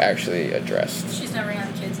change is like actually addressed. She's never gonna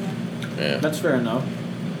have kids then. Yeah. That's fair enough.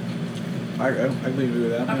 I agree with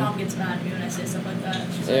that. My Yeah. mom gets mad at me when I say stuff like that.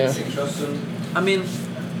 She's Yeah. like, Think, Justin? I mean,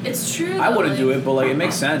 it's true. I though, wouldn't do like- it, but like it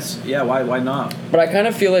makes sense. Yeah, why not? But I kind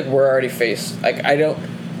of feel like we're already faced. Like I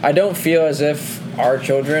don't feel as if our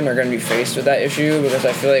children are going to be faced with that issue because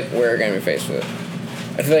I feel like we're going to be faced with it.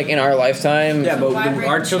 I feel like in our lifetime. Yeah, but why bring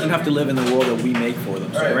our children have to live in the world that we make for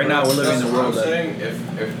them. So right now we're living in the world I'm that. saying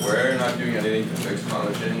if we're not doing anything to fix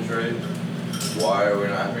climate change, right? Why are we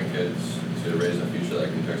not having kids to raise a future that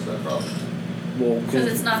can fix that problem? Well, Because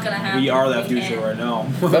it's not gonna happen. we are that We future can't. right now.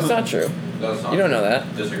 That's not true. That's not You don't know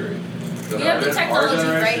that. Disagree. We have the technology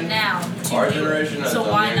right now to Our do it. generation has So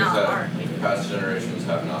done why things not that aren't we? past generations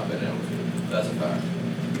have not been able to. That's a fact.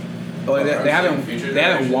 Well, But I'm they saying haven't. future They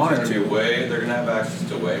haven't generations wanted are gonna to. be they're gonna have access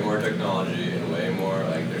to way more technology and way more.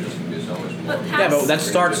 Like there's just gonna be so much more. But Yeah, but that Past-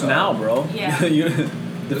 starts now, bro. Yeah.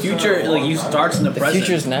 The future, like you starts in the The present.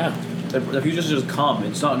 future's now. The future's just come.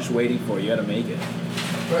 It's not just waiting for you. You gotta make it.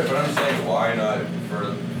 Right, but I'm saying why not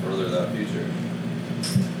further that future?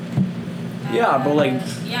 Yeah, but, like-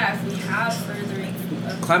 Yeah, if we have furthering.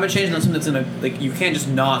 Climate change is not something that's in a like you can't just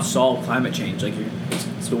not solve climate change. Like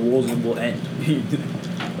it's the world will end.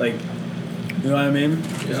 Like, you know what I mean?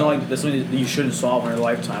 It's not like that's something that you shouldn't solve in your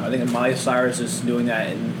lifetime. I think Miley Cyrus is doing that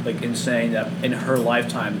and saying that in her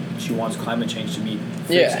lifetime she wants climate change to be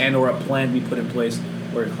fixed Yeah. and or a plan to be put in place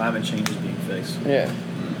where climate change is being fixed. Yeah.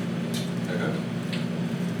 Okay.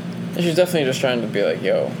 And she's definitely just trying to be like,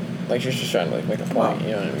 yo, like she's just trying to like make a point. Wow.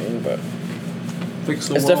 You know what I mean? But Fix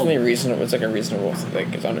the it's world. definitely reasonable. It's like a reasonable.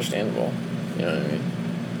 Like it's understandable. You know what I mean?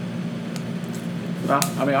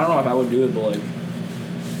 I mean, I don't know if I would do it, but like,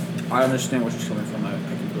 I understand where she's coming from. I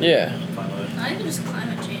can really Yeah. fine with it. Not even just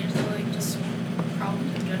climate change, though, like just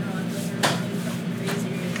problems in general. I feel like are really fucking crazy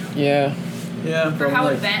right now. Yeah. Yeah, For how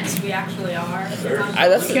advanced we actually are.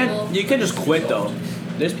 That's- you can't just quit though.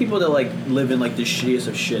 There's people that like live in like the shittiest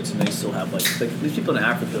of shits and they still have like there's people in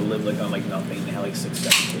Africa that live like on like nothing and they have like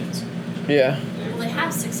 6-7 kids. Yeah. Well, they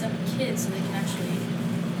have 6-7 kids, so they can actually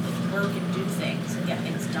like, work and do things and get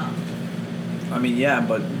things done. I mean, yeah,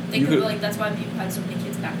 but They you could, could. like, that's why people had so many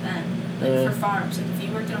kids back then. Like, Yeah. for farms. Like, if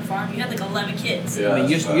you worked on a farm, you had, like, 11 kids. Yeah. I mean,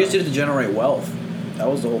 you that's just did it to generate wealth. That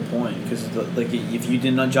was the whole point. Because like, if you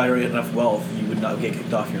did not generate enough wealth, you would not get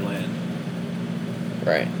kicked off your land.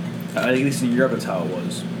 Right. At least in Europe, that's how it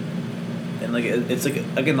was. And like, it's like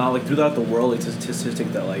again, not like throughout the world, it's a statistic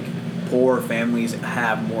that like poor families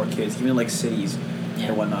have more kids, even like cities Yeah.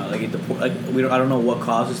 and whatnot. Like the poor, like I don't know what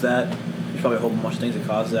causes that. There's probably a whole bunch of things that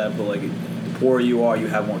cause that, but like the poorer you are, you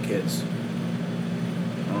have more kids.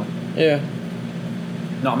 You know? Yeah.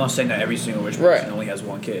 No, I'm not saying that every single rich Right. person only has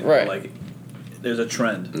one kid. Right. But like, there's a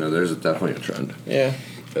trend. No, there's definitely a trend. Yeah.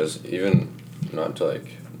 Because even not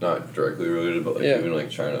directly related, but like Yeah. even like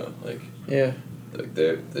China, like Yeah.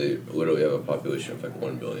 they literally have a population of like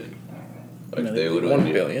 1 billion. Like No, they they- literally 1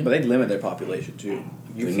 need- billion. But they limit their population too.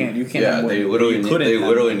 You can't. You can't. Yeah, have more, they literally you couldn't have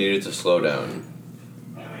more. needed to slow down.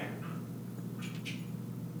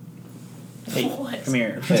 Hey, What? come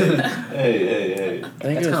here. hey. I think That's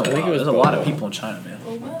it was. kind I of think wild. it was. There's a lot of Boba. people in China, man.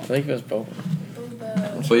 Oh, what? I think it was Boba.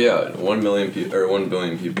 Boba. But yeah, 1 million people or 1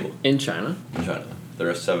 billion people In China. in China. They're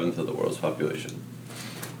a seventh of the world's population.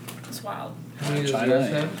 It's wild. China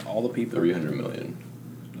and all the people. 300 million.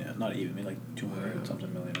 Yeah, not even. I mean, like 200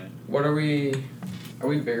 something million, right? What are we? Are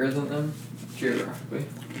we bigger than them geographically?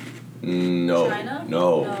 No. China?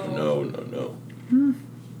 No. No. No.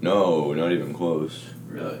 No, not even close.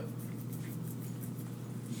 Really?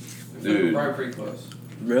 Dude. Probably pretty close.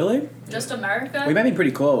 Really? Just America? We might be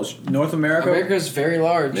pretty close. North America. America's very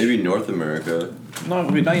large. Maybe North America. No,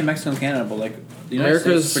 we're not even Mexico and Canada, but like the United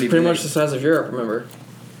America's States is pretty big. much the size of Europe. Remember?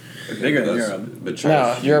 Bigger than That's- Europe. But No,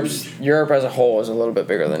 China's Europe's huge. Europe as a whole is a little bit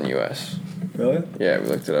bigger than U.S. Really? Yeah, we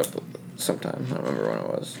looked it up sometime. I don't remember when it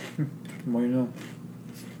was. Well, you know.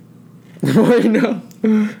 Well, you know.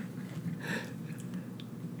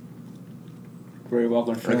 Very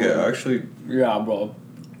welcome. Okay, actually, Yeah, bro.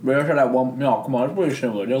 We also that one. No, come on, it's pretty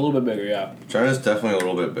similar. They're a little bit bigger, yeah. China's definitely a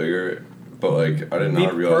little bit bigger, but like I did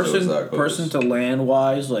not realize it was that close. person to land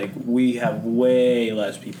wise, like we have way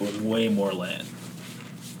less people and way more land.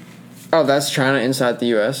 Oh, that's China inside the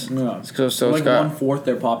U.S. Yeah. So it's like got. 1/4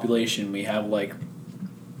 their population, we have like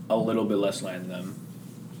a little bit less land than them.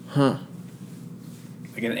 Huh.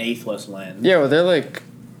 Like an eighth less land. Yeah, well, they're like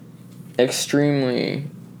extremely.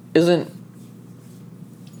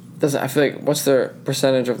 I feel like what's the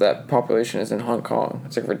percentage of that population is in Hong Kong?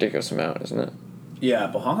 It's like a ridiculous amount, isn't it? Yeah,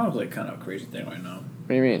 but Hong Kong's like kind of a crazy thing right now. What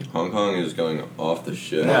do you mean? Hong Kong is going off the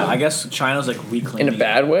shit. Yeah, I guess China's like reclaiming. In a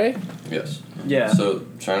bad way? Yes. Yeah. So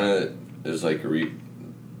China is like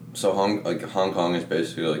So Hong Kong is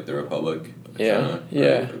basically like the Republic of China.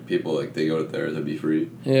 Yeah. Right? People like they go there to be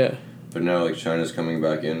free. Yeah. But now like China's coming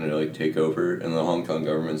back in to like take over, and the Hong Kong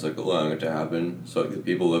government's like allowing it to happen. So like the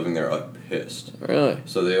people living there are pissed. Really?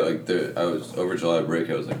 So they I was over July break.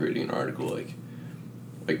 I was like reading an article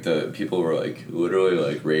like the people were like literally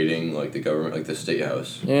like raiding like the government, like the state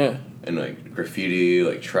house. Yeah. And like graffiti,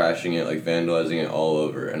 like trashing it, like vandalizing it all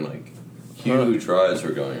over, and like huge riots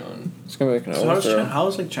were going on. It's gonna be like an So overthrow. how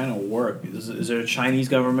does like China work? Is there a Chinese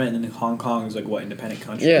government and then Hong Kong is like what, independent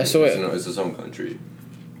country? Yeah, so It's its own country.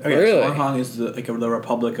 Okay, Really? so Hong Kong is the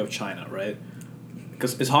Republic of China, right?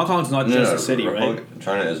 Because Hong Kong's not just a city, right?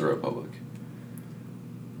 China is a republic.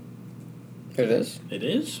 It is? It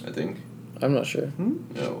is? I think. I'm not sure.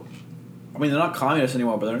 No. I mean, they're not communist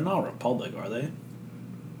anymore, but they're not a republic, are they?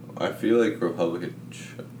 I feel like Republic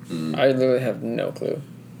of I literally have no clue.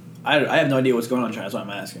 I have no idea what's going on in China. That's why I'm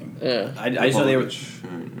asking. Yeah. I just know they were.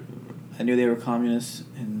 China. I knew they were communists,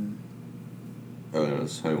 and Oh no,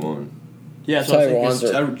 it's Taiwan. yeah, so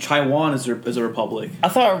Taiwan is a republic. I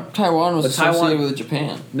thought Taiwan was But Taiwan- associated with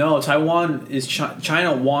Japan. No, Taiwan is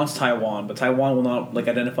China wants Taiwan, but Taiwan will not like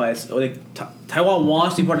identify as Taiwan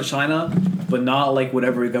wants to be part of China, but not like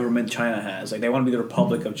whatever government China has. Like they want to be the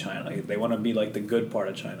Republic of China. Like they want to be like the good part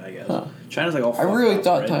of China, I guess. Huh. China's like all. I really fucked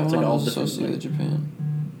up, thought right? Taiwan It's, like, all was different, associated with like- Japan.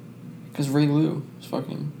 Because Ray Lu was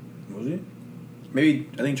fucking. Was he? Maybe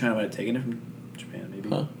I think China might have taken it from Japan. Maybe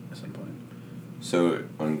Huh. at some point. So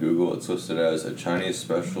on Google, it's listed as a Chinese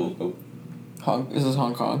special. This is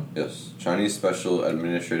Hong Kong. Yes, Chinese Special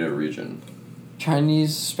Administrative Region.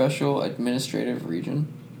 Chinese Special Administrative Region.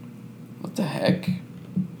 What the heck?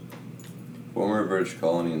 Former British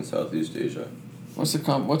colony in Southeast Asia. What's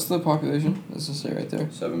the population? Does it say right there?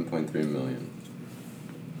 7.3 million.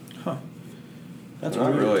 Huh. That's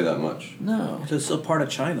Not weird. really that much. No. So it's still part of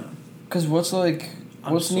China. Because what's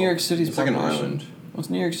New York City's It's like an population? island. What's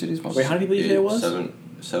New York City's population? Wait, how many people did you say it was?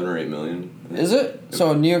 7 or 8 million. Is it?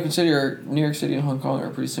 So New York City and Hong Kong are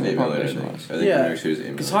pretty similar 8 million, I population think. wise. I think Yeah, New York City's 8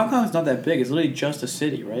 million. Because Hong Kong's not that big. It's literally just a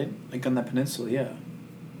city, right? Like on that peninsula, yeah.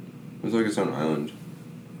 It's like its own island.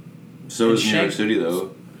 So is New York City,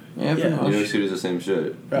 though. Yeah, pretty Yeah. much. New York City's the same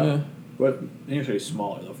shit. Yeah. But New York City's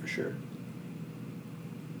smaller though, for sure.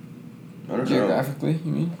 I don't know. Geographically,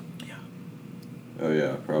 you mean? Oh,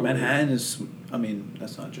 yeah, probably. Manhattan is. I mean,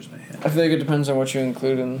 that's not just Manhattan. I feel like it depends on what you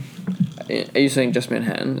include in. Are you saying just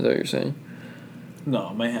Manhattan? Is that what you're saying?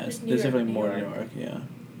 No, Manhattan. There's New There's York, definitely New more in New York. York. Yeah.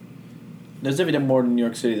 There's definitely more in New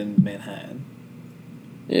York City than Manhattan.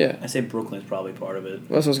 Yeah. I say Brooklyn's probably part of it. That's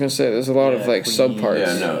what I was gonna say. There's a lot of Yeah, like Queens. subparts.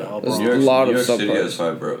 Yeah, no. There's New York, a lot New of York City subparts. has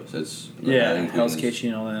 5 boroughs. It's Yeah, Manhattan, Hell's Queens, Kitchen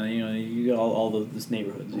and all that. You know, you got all this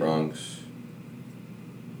neighborhoods. Yeah. Bronx,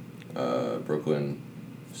 Brooklyn,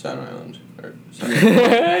 Staten Island. Or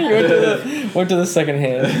You went to the second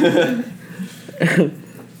hand.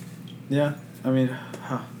 Yeah, I mean,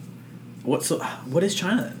 huh. What is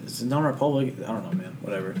China then? It's not a republic. I don't know, man.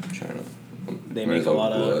 Whatever. China. They Might make as a well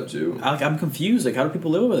lot Google of. that too. I'm confused. Like, how do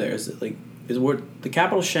people live over there? Is it like the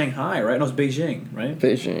capital's Shanghai, right? No, it's Beijing, right?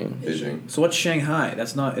 Beijing. Beijing. So what's Shanghai?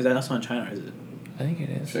 That's not in China, is it? I think it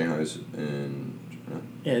is. Shanghai's in China.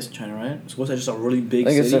 Yeah, it's China, right? So what's that? Just a really big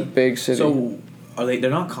I think city. it's a big city. So are they?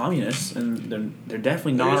 They're not communists, and they're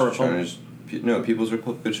definitely not a republic. No, People's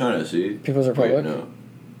Republic of China, see? People's Republic? Wait, no.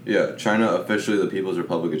 Yeah, China, officially the People's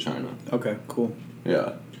Republic of China. Okay, cool.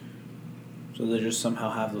 Yeah. So they just somehow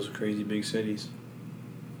have those crazy big cities.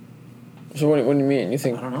 So what do you mean? You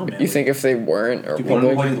think? I don't know, man. You think if they weren't a Do people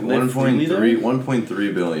republic? live freely there?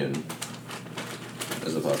 1.3 billion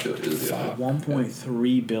is the population. Is the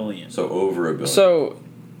 1.3 billion. So over a billion. So,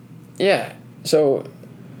 yeah. So,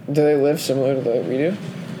 do they live similar to the we do?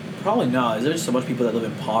 Probably not. Is there just so much people that live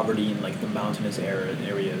in poverty in like the mountainous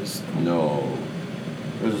areas? No.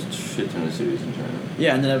 There's a shit ton of cities in China.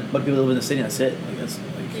 Yeah, and then but people live in the city. And that's it. Like that's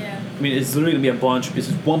like. Yeah. I mean, it's literally gonna be a bunch. Because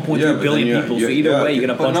it's 1.3 Yeah, but billion then people. So either way, you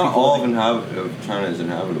get a bunch But of not people. all living- of China is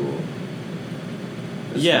inhabitable.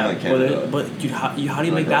 It's Yeah, not like Canada. but dude, how do you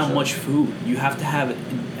Like make that Russia. much food? You have to have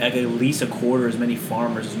like at least a quarter as many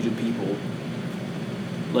farmers as you do people.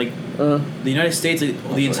 Like the United States,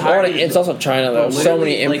 like, the entire. It's also China though. But So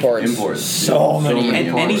many literally, like, imports. Imports. So many and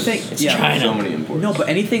imports. anything. It's yeah, China. So many imports. No, but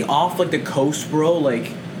anything off like the coast, bro.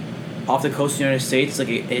 Like off the coast of the United States, like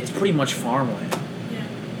it's pretty much farmland. Yeah.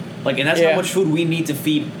 Like, and that's how much food we need to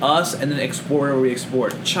feed us and then export wherever we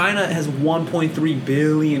export. China has 1.3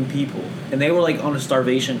 billion people, and they were like on a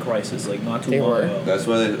starvation crisis, like not too long ago. That's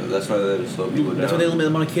why they slow people down. That's why they limit the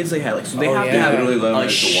amount of kids they had. Like, so they have to They have literally limited a it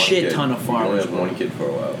to one shit kid. ton of farmers. You only have one kid for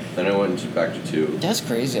a while. Then it went back to 2. That's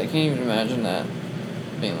crazy. I can't even imagine that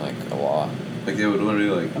being like a law. Like they would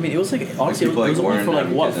literally like. I mean, it was like honestly, people, it was like, only weren't for like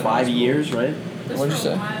having what kids in 5 hospitals. years, right? What'd you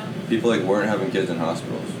say? People like weren't having kids in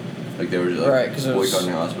hospitals. Like they were just like Right, 'cause it was-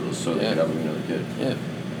 boycotting hospitals so they could have another kid. Yeah.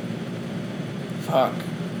 Fuck.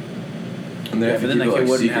 And they Yeah, have but to then keep that it kid like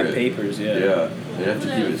wouldn't secret. have papers. Yeah, they have to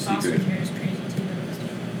keep it secret.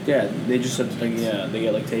 Yeah, they just have to, like, they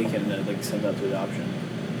get like taken and like sent out to adoption.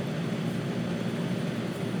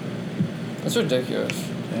 That's ridiculous.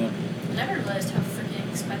 Yeah. I never realized how freaking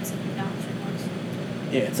expensive adoption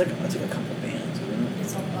was. Yeah, it's like a couple bands, isn't it?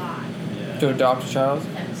 It's a lot. Yeah. To adopt a child?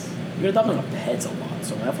 Yes. You can adopt like a pet's a lot,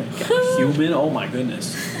 so definitely a human. Oh my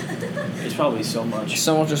goodness, it's probably so much.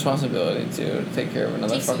 So much responsibility to take care of It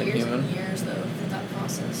another takes fucking years human. and years though for that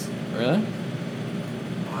process. Really?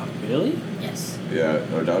 Wow, really? Yes. Yeah,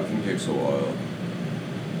 adoption takes a while.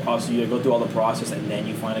 Oh, so you gotta go through all the process and then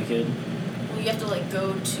you find a kid? Well, you have to like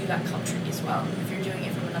go to that country as well if you're doing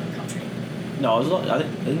it from another country. No, there's a lot, I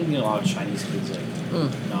think you get a lot of Chinese kids like no,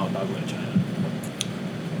 not going to China.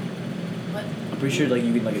 What? I'm pretty sure like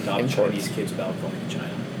you can like adopt Imports. Chinese kids without going to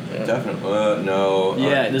China. Yeah. Definitely. No.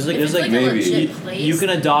 Yeah, there's like If it's, like, a maybe. legit place. you can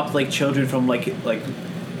adopt like children from like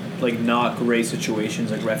not great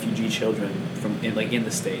situations, like refugee children from in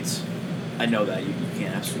the States. I know that you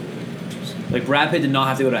can absolutely. Like Brad Pitt did not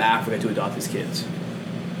have to go to Africa to adopt his kids.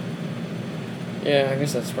 Yeah, I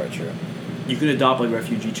guess that's probably true. You can adopt like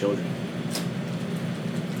refugee children.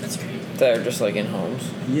 That's crazy. That are just like in homes.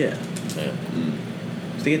 Yeah. Yeah.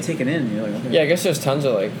 So they get taken in. You're like, okay. Yeah, I guess there's tons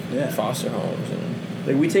of like Yeah. foster homes and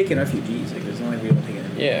Like we take in refugees. Like it's not like we don't take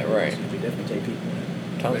in. Yeah, right. We definitely take people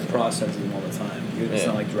in. Tons Like of process them all the time. It's Yeah.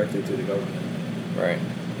 not like directly through the government. right.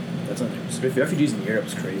 That's not. If refugees in Europe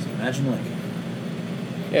is crazy. Imagine like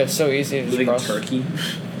Yeah, it's so easy to just living in cross. Turkey.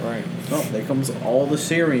 Right. Oh, there comes all the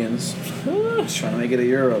Syrians just trying to make it to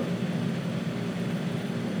Europe.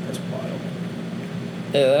 That's wild.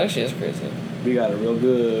 Yeah, that actually is crazy. We got it real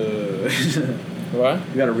good. What?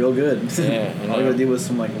 We got it real good. Yeah, I All we know. gotta do was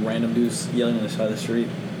some like random dudes yelling on the side of the street.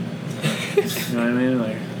 You know what I mean?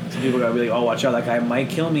 Like some people gotta be like, "Oh, watch out! That guy might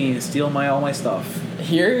kill me and steal all my stuff."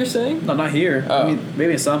 Here, you're saying? No, not here. Oh. I mean,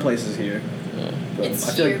 maybe in some places here. Yeah. But It's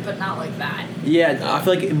I feel here, like, but not like that. yeah, I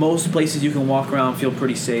feel like in most places you can walk around and feel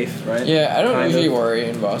pretty safe, right? Yeah, I don't Kind usually of. worry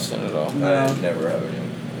in Boston at all. No. I never have any.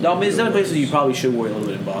 No, I mean, there's other places you probably should worry a little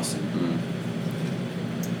bit in Boston.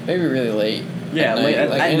 Maybe really late. Yeah, at late, night,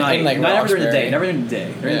 at in, night. in, like Not during the day. Roxbury. Never during the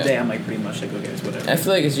day. During Yeah. the day, I'm like pretty much like, okay, it's whatever. I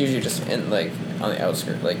feel like it's usually just in like on the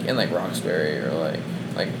outskirts, like in like Roxbury or like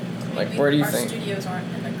where do you Our think? studios aren't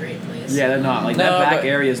in a great place. Yeah, they're not. Like No, that back but-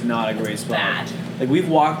 area is not a great spot. Bad. Like we've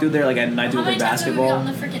walked through there like at night How doing many like times have we basketball.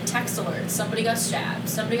 gotten the freaking text alerts? Somebody got stabbed.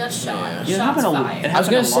 Somebody got shot. Yeah. Yeah, it Shots happened a- fired. it I was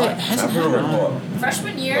gonna happened a say lot. it hasn't I've never happened. recall.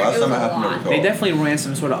 Freshman year, Last it was time a it happened, I lot. recall. They definitely ran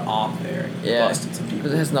some sort of op there. Yeah, Busted some people.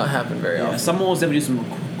 but it has not happened very Yeah, often. someone was definitely doing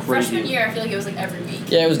some crazy. Freshman year, I feel like it was like every week.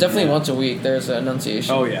 Yeah, it was definitely Yeah. once a week. There's an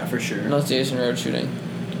Annunciation. Oh yeah, for sure. Annunciation Road shooting.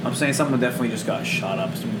 I'm saying someone definitely just got shot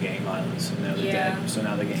up, some gang violence, and now they're Yeah. dead. So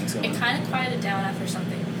now the gang's going. It kind of quieted down after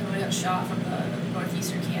something. Somebody got shot from the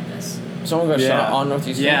Northeastern campus. Someone got Yeah. shot on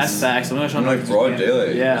Northeast. Yeah, Campus. that's facts. Someone got shot On on like broad Northeastern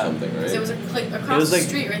daylight Yeah. or something, right? Because it was like across was the like-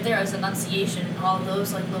 street right there was Annunciation and all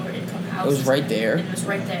those like lower income houses. was right there? And it was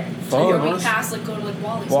right there. Fuck. So Yeah, we honest- passed like go to like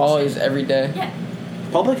Wally's. and Wally's shit. every day. Yeah.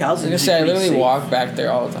 Public I was housing. gonna is say I usually literally pretty walk safe. back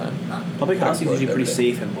there all the time. Public housing is Backwards usually pretty every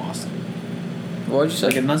day. safe in Boston. What'd you say?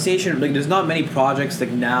 Like Annunciation, like there's not many projects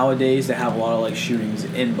like nowadays that have a lot of like shootings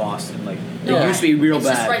in Boston. Like Yeah. it used to be real it's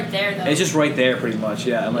bad. just right there though. It's just right there, pretty much.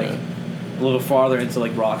 Yeah, and like Yeah. a little farther into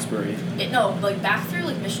like Roxbury. No, like back through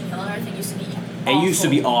like Mission Hill and everything used to be. It used to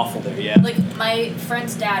be awful. awful there. Yeah. Like my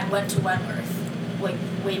friend's dad went to Wentworth, like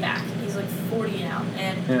way back. He's like 40 now,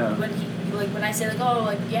 and Yeah. when I say like oh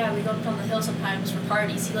like yeah we go up on the hill sometimes for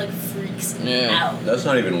parties, he like freaks Yeah. out. That's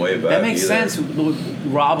not even way back. That makes either. sense. What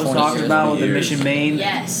Rob was 20 talking years, about with the 20 Mission years. Main.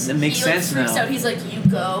 Yes, That makes he, sense like, freaks now. Out. He's like you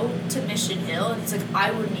go to Mission Hill, and he's like I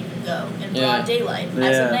wouldn't even go in Yeah. broad daylight as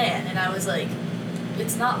Yeah. a man, and I was like,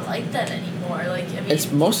 it's not like that anymore. Like I mean,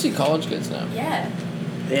 It's mostly college kids now. yeah.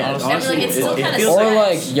 Yeah, Honestly, honestly, like, it's still kinda feels Or like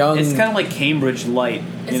like young. it's kind of like Cambridge light,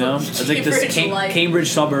 It's you know? like It's like this Cambridge light. Cambridge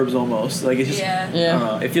suburbs almost. Like it's just Yeah. I Yeah. don't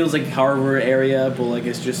know. It feels like Harvard area, but like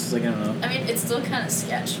it's just like I don't know. I mean, it's still kind of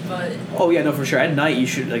sketch, but Oh yeah, no for sure. At night you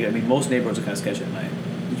should like. I mean, most neighborhoods are kind of sketchy at night.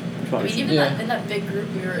 You I probably mean, should. even Yeah. in that big group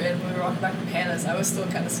we were in when we were walking back from Hannah's, I was still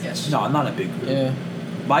kind of sketchy. No, not a big group. Yeah.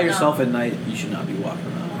 By yourself at night, you should not be walking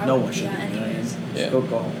around. No one should. Yeah, You know what I mean? anyways. Yeah. Go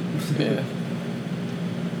home. Yeah.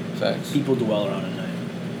 Facts. People dwell around at night.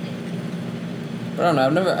 But I don't know.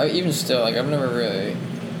 I've never really.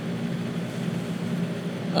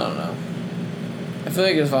 I don't know. I feel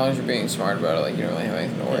like as long as you're being smart about it, like you don't really have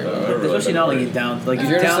anything to worry about. Really Especially not been like like If if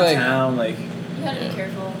you're you're just, like- downtown, like You gotta Yeah. be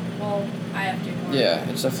careful. Well, I have to more. Yeah,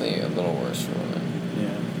 it's definitely a little worse for women.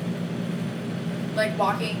 yeah. Like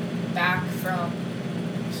walking back from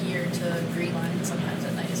here to Green Line sometimes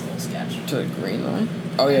at night is a little sketch. To the green line?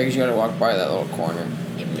 Oh yeah, because you gotta walk by that little corner.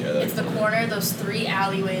 Yeah, It's the corner, those 3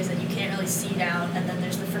 alleyways that you can't really see down, and then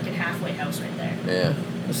there's the freaking halfway house right there. Yeah.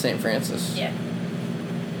 The St. Francis. Yeah.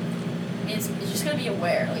 It's just gotta be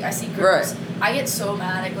aware. Like I see girls, I get so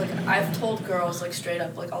mad. Like I've told girls like straight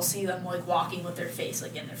up, like I'll see them like walking with their face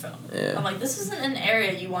like in their phone. Yeah. I'm like, this isn't an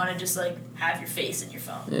area you want to just like have your face in your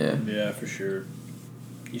phone. Yeah. Yeah, for sure.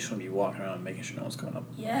 You just want to be walking around making sure no one's coming up.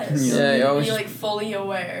 Yes. Yeah, you always- be like fully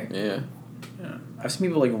aware. Yeah. Yeah. I've seen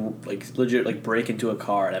people like legit like break into a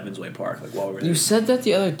car at Evansway Park like while we were there. You said that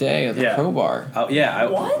the other day at the Yeah. Pro Bar. Oh yeah.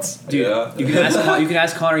 What? Dude, Yeah. you can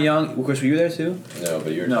ask Connor Young. Of course, were you there too? No,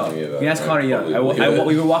 but you were No, telling me about you can ask it. Connor Young.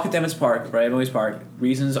 Probably We were walking to Evans Park, right? Evans Park.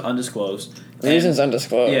 Reasons undisclosed. And- Reasons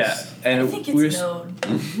undisclosed. Yeah, and I think we were. it's known.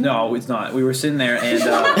 No, it's not. We were sitting there and it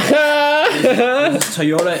was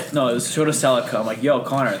Toyota. No, it was Toyota Celica. I'm like, yo,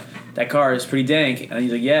 Connor, that car is pretty dank. And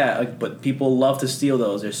he's like, yeah, like, but people love to steal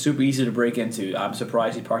those. They're super easy to break into. I'm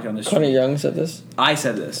surprised he parked it on the street. Connor Young said this? I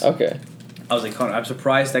said this. Okay. I was like, Connor, I'm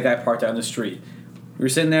surprised that guy parked out on the street. We were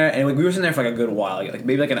sitting there, and we were sitting there for like a good while, like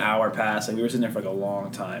maybe like an hour passed. Like we were sitting there for like a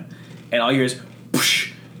long time, and all you hear is,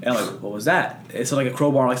 whoosh, and I'm like, what was that? It's like a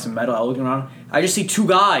crowbar, like some metal. I look around, I just see 2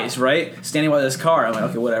 guys, right, standing by this car. I'm like,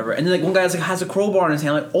 okay, whatever. And then like one guy has a crowbar in his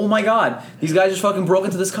hand. I'm like, oh my god, these guys just fucking broke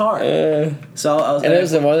into this car. So I was. And it was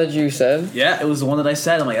the one that you said? Yeah, it was the one that I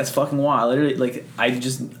said. I'm like, that's fucking wild. Literally, like,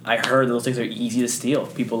 I heard those things are easy to steal.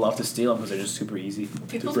 People love to steal them because they're just super easy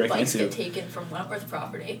People's to break bikes into. get taken from Wentworth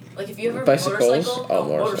property. Like if you ever have Bicycles? a motorcycle, Oh,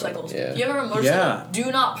 no, motorcycle, motorcycles. yeah. If you ever have a motorcycle, Yeah.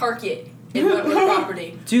 do not park it in Wentworth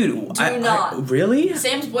property. Dude, Do not. Really?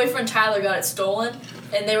 Sam's boyfriend Tyler got it stolen,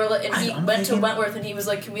 and they were like, and he I'm went to thinking- Wentworth, and he was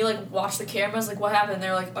like, "Can we like watch the cameras? Like, what happened?" And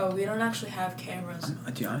they're like, "Oh, we don't actually have cameras."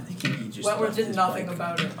 Dude, I'm thinking he just Wentworth left did his nothing bike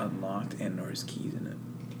about it. unlocked and or his keys in it.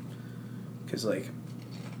 Because like,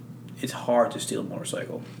 it's hard to steal a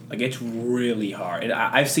motorcycle. Like it's really hard. And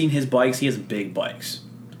I've seen his bikes. He has big bikes.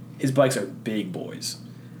 His bikes are big boys.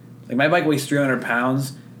 Like my bike weighs 300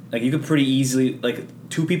 pounds. Like you could pretty easily, like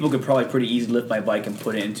 2 people could probably pretty easily lift my bike and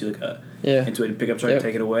put it into like into a pickup truck and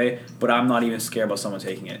take it away. But I'm not even scared about someone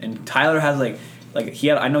taking it. And Tyler has like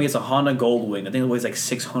I know he has a Honda Goldwing. I think it weighs like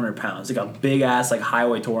 600 pounds. Like a big ass like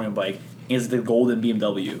highway touring bike. He has the golden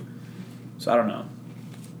BMW. So I don't know.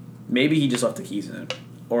 Maybe he just left the keys in it,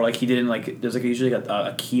 or like he didn't like. There's like usually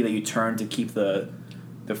a key that you turn to keep the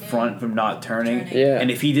front from not turning. Yeah. And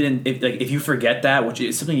if he didn't, if you forget that, which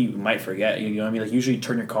is something you might forget, you know what I mean? Like usually you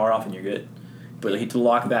turn your car off and you're good. But like, to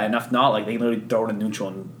lock that, and if not, like they literally throw it in neutral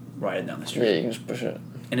and ride it down the street. Yeah, you can just push it.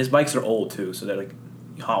 And his bikes are old too, so they're like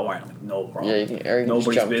hot wired. Like no problem. Yeah, you can, or you can just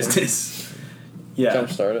Nobody's jump business. Yeah. Jump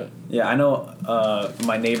start it. Yeah, I know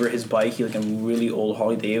my neighbor, his bike, he like a really old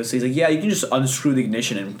Harley Davidson. He's like, yeah, you can just unscrew the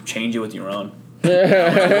ignition and change it with your own.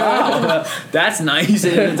 Wow, that's nice.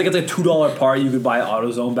 And it's like a $2 part you could buy at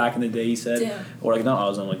AutoZone back in the day, he said. Damn. Or like not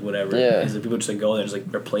AutoZone, like whatever. Yeah. Is that people just like go there and just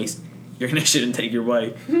like replace your ignition and take your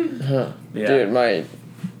bike. Huh. Yeah. Dude,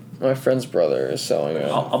 my friend's brother is selling it.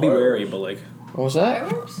 I'll be wary, but like, What was that?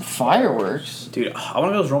 Fireworks? Fireworks? dude, I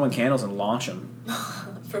want to go those Roman candles and launch them.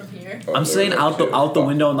 From here. I'm saying out the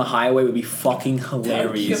window on the highway would be fucking That would be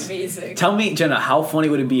hilarious. amazing. Tell me, Jenna, how funny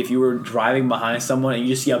would it be if you were driving behind someone and you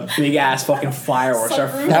just see a big ass fucking fireworks?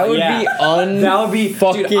 Sunroof. That would Yeah. be That would be,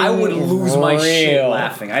 dude, I would fucking lose my shit real.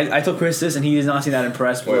 laughing. I told Chris this and he did not seem that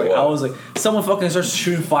impressed. But Wait, like, what? I was like, someone fucking starts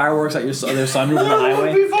shooting fireworks at their sunroof on the That'd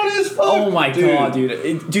highway. be funny as fuck. Oh my dude. god, dude.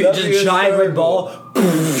 Dude, That'd just be a giant red hysterical. ball.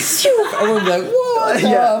 I would be like, what Yeah.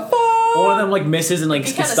 the fuck? One of them like misses and like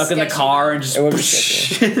It'd be gets kinda stuck in the sketchy. car and just It would be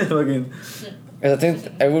sketchy. fucking. Because I think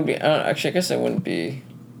it would be. Actually, I guess it wouldn't be.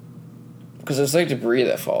 Because it's like debris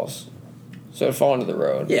that falls, so it'd fall into the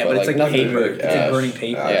road. Yeah, but it's like nothing paper. big, It's like ash. burning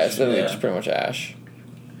paper. Yeah, it's literally Yeah. just pretty much ash.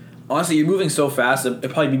 Honestly, you're moving so fast, it'd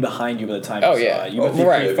probably be behind you by the time Oh, you yeah. saw it. You Oh, would be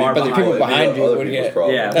right, pretty far but the behind. people behind you Other would people's get-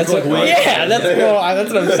 problem. Yeah, That's like, what. wait. Yeah,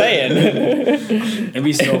 that's what I'm saying. It'd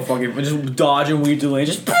be so fucking just dodging weed through lane,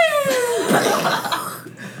 just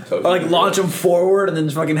Totally. or like launch them forward and then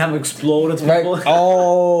just fucking have them explode at Right. people.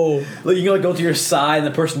 Oh. Like you can like go to your side and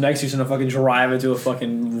the person next to you's gonna fucking drive into a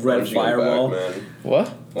fucking red Launching him fireball. back, man.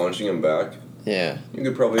 What? Launching him back. Yeah. You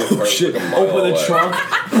could probably hit cars like a mile Open the away.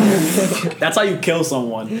 trunk. That's how you kill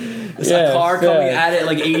someone. It's a car coming at it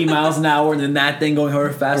like 80 miles an hour, and then that thing going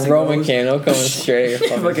however fast Roman it goes. candle coming straight at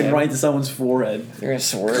your Fucking head. right into someone's forehead. You're gonna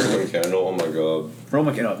swerve. Roman candle, oh my god.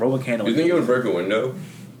 Roman candle. Do you think you would break a window?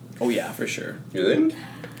 Oh yeah, for sure. You think?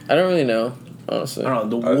 I don't really know, honestly. I don't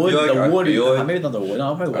know, I the wood, feel like- the I wood, feel like- maybe not the wood,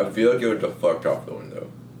 no, probably I would. feel like it would deflect off the window.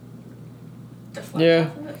 Deflect Yeah.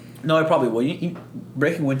 off of it. No, I probably would.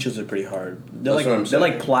 Breaking windshields are pretty hard. They're That's what I'm they're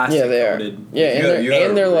like saying. plastic Yeah, they are. coated. Yeah, and you they're, gotta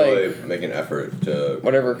and they're really like make an effort to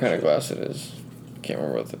whatever kind of glass it is. Can't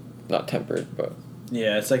remember what the not tempered, but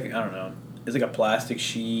Yeah, it's like, I don't know. It's like a plastic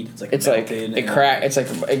sheet. It's like it's like melted it and- crack. It's like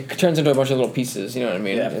it turns into a bunch of little pieces. You know what I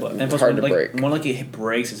mean? Yeah, It's and plus hard when, to like, break. when like it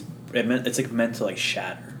breaks, it's like meant to like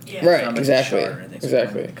shatter. Yeah. It's Right. not meant to Exactly. shatter or anything, so it's not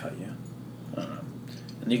Exactly. meant to cut you. I don't know.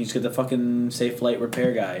 And you can just get the fucking Safe Flight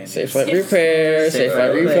repair guy. And Safe flight repair. Safe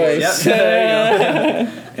flight replace. Yep, there you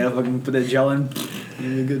go. And if I can put the gel in,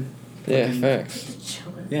 you're good. Yeah, facts.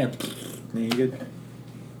 Yeah, then you're good.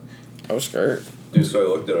 Oh, skirt. Dude, so I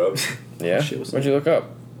looked it up. Yeah. Shit, what's What'd you look up?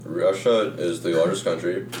 Russia is the largest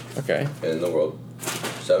country Okay. in the world.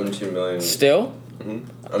 17 million. Still? Mhm.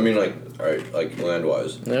 I mean, like, alright, like land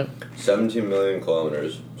wise. Yeah. 17 million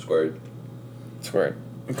kilometers squared, Squared.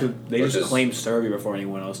 They Which just is- claimed Serbia before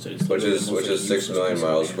anyone else did. It's which literally is the most, like, 6 useless million piece of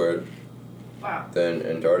miles land. squared. Wow. Then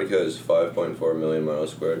Antarctica is 5.4 million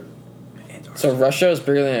miles squared. Antarctica. So Russia is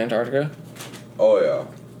bigger than Antarctica? Oh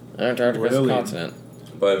yeah, Antarctica's Really? a continent.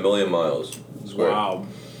 by a million miles squared. Wow.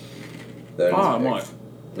 Then Ah, much.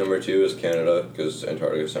 number 2 is Canada because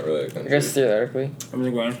Antarctica's not really a I country. guess theoretically. In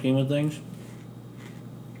the grand scheme of things.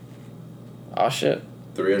 Oh shit.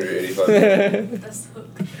 385 million. That's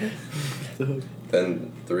the hook.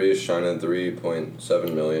 Then 3 is China,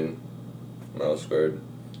 3.7 million miles squared.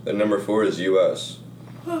 Then number 4 is U.S.,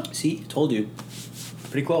 See, told you.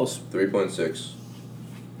 Pretty close. 3.6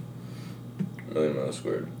 million miles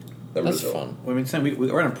squared. Then That's Brazil. fun. I mean,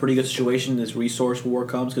 we're in a pretty good situation. This resource war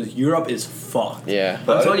comes because Europe is fucked. Yeah.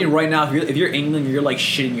 I'm telling you right now, if you're England, you're like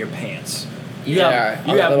shitting your pants. You Yeah, have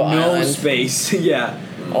on that no little island. space. Yeah.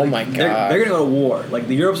 Oh my god. They're gonna go to war. Like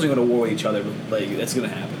the Europe's gonna go to war with each other. But, like that's gonna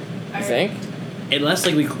happen. You think? Unless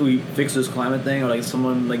like we fix this climate thing, or like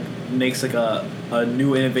someone like makes like a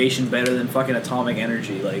new innovation better than fucking atomic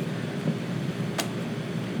energy. Like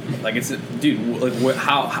it's dude. Like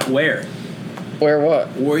where Where what?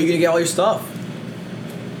 are you gonna get all your stuff?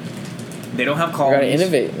 They don't have You colonies.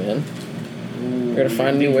 gotta innovate, man. Ooh, gotta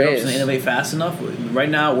find you new think Europe's ways. gonna innovate fast enough? Right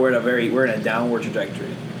now, we're in a downward trajectory.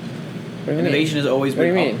 What do you Innovation mean? has always What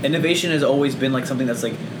do been you mean? innovation has always been like something that's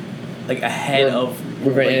like ahead We're- of.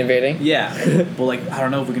 We've been like, innovating? Yeah, but like I don't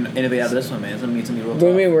know if we can innovate out of this one, man. It's gonna be real What do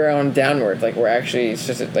you tough. mean we're on downward? Like we're actually, it's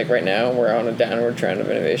just like right now we're on a downward trend of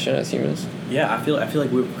innovation as humans. Yeah, I feel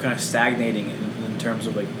like we're kind of stagnating in terms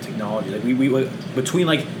of like technology. Like we between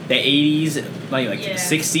like the 80s, like Yeah.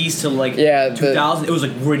 60s to like Yeah, the- 2000, it was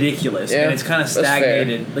like ridiculous, Yeah, and it's kind of that's fair.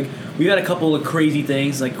 stagnated. Like we got a couple of crazy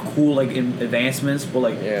things, like cool like advancements, but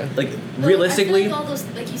like Yeah. like But, realistically. I feel like all those,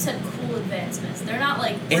 like you said, cool advancements. They're not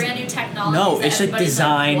like It's- brand new technologies. No, that it's like everybody's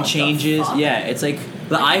design what the changes. fuck? Yeah, it's like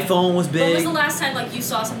the Like, iPhone was When was big. the last time like you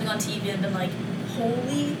saw something on TV and been like,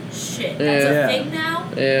 holy shit, that's Yeah. a thing now?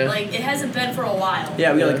 Yeah. Like it hasn't been for a while.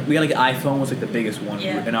 Yeah, we got like iPhone was like the biggest one.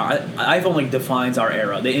 Yeah. And our iPhone like defines our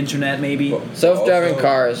era. The internet maybe. Well, Self-driving also-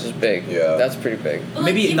 cars is big. Yeah. That's pretty big. But,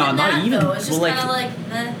 Maybe- even no, not that, even. Though, it's just Well, kind like-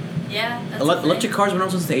 of like, yeah, that's a thing. Electric cars been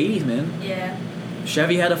around since the 80s, man. Yeah.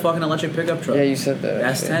 Chevy had a fucking electric pickup truck. Yeah, you said that.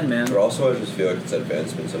 That's actually. 10, man. But also, I just feel like it's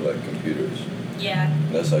advancements of like computers. Yeah.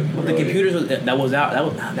 That's like Well, really, the computers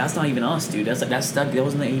that's not even us, dude. That's that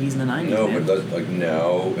was in the 80s and the 90s. No, man. but that's like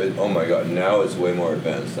now. Oh my god, now it's way more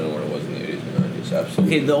advanced than what it was in the 80s and 90s.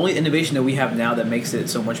 Absolutely. Okay, the only innovation that we have now that makes it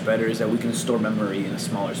so much better is that we can store memory in a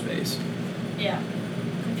smaller space. Yeah.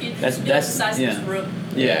 Computers. That's- the that's- size yeah. of this room.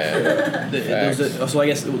 Yeah. So I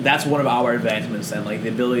guess that's one of our advancements then, like the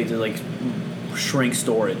ability to like shrink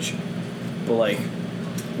storage. But like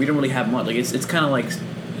we don't really have much. Like it's kind of like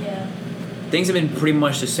Yeah. things have been pretty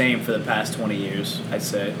much the same for the past 20 years, I'd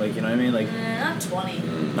say. Like, you know what I mean? Like Not 20.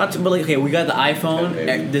 not to, but like okay, we got the iPhone.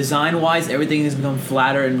 Yeah, maybe. Design-wise, everything has become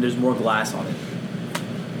flatter and there's more glass on it.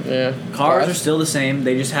 Yeah. Cars are Glass. still the same.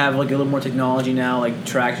 They just have like a little more technology now, like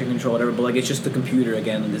traction control, whatever. But like it's just the computer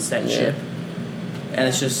again, and it's that Yeah. chip, and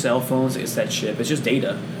it's just cell phones. It's that chip. It's just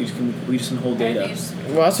data. We just can hold data.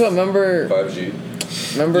 Well, that's what remember. 5G.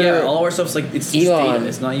 Remember. Yeah, all our stuff's like it's just Elon. data.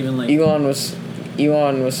 It's not even like Elon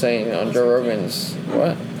was saying on Joe Rogan's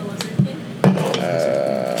what? The Lizard King?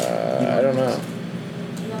 I don't know.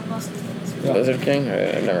 Elon Musk is the Lizard King. Lizard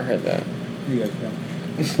King? I've never heard that. Yeah,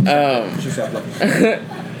 yeah. Um, Just yourself, look.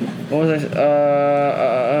 What was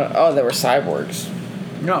I? Oh, they were cyborgs.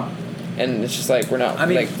 No. And it's just like we're not. I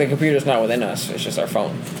mean- like the computer's not within us. It's just our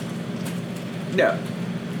phone. Yeah.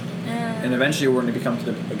 And eventually we're going to become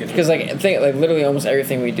to the Because literally almost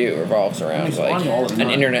everything we do revolves around It's like on all the an time.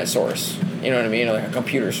 internet source. You know what I mean? Like a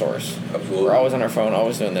computer source. Absolutely. We're always on our phone,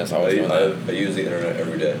 always doing this, always doing that. I use the internet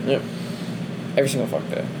every day. Yep. Every single fuck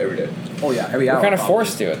day. Every day. Oh yeah, every hour. We're kind of probably.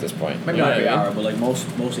 forced to at this point. Maybe You know not every what I mean? hour, but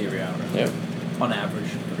like mostly every hour. Yep. On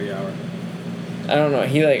average, every hour. I don't know.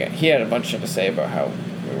 He had a bunch of shit to say about how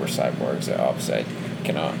we were cyborgs that Opposite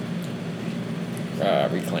cannot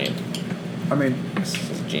reclaim. I mean, This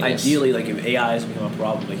is genius. ideally, like if AI has become a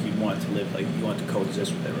problem, like you'd want it to live, like you want to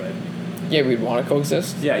coexist with it, right? Yeah, we'd want to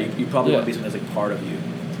coexist. Yeah, you probably Yeah. want to be something that's like part of you.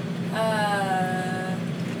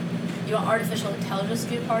 You want artificial intelligence to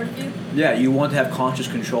be a part of you? Yeah, you want to have conscious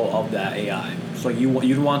control of that AI. So like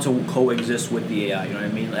you'd want to coexist with the AI. You know what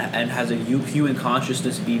I mean? And has a human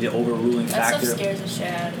consciousness be the overruling That factor. stuff scares the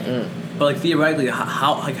shit out of me. But like theoretically,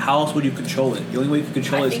 how else would you control it? The only way you can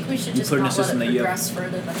control I it think we is should you just put in a not let system it that you have. progress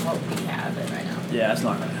further than what we have it right now. Yeah, that's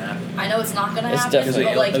not gonna happen. I know it's not gonna It's happen, definitely-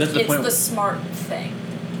 but like that's the it's point. the smart thing.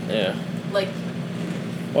 Yeah. Like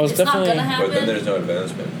Well, it's not definitely. gonna happen. But then there's no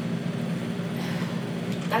advancement.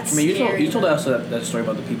 That's I mean, scary. you told us that story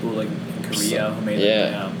about the people like in Korea who made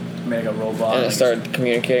made like a robot. And it like, started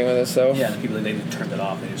communicating with itself. Yeah, the people they just turned it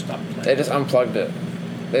off. They just stopped playing. They just unplugged it.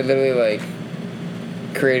 They literally like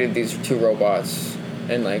created these two robots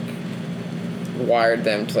and like wired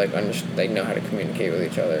them to like know how to communicate with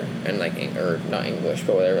each other and like or not English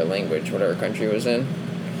but whatever language, whatever country it was in.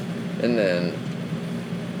 And then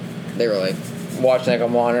they were like watching like a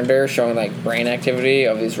monitor showing like brain activity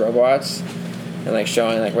of these robots and like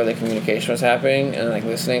showing like where the communication was happening and like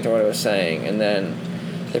listening to what it was saying, and then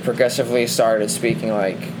they progressively started speaking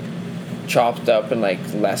like chopped up and like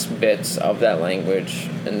less bits of that language,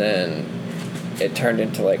 and then it turned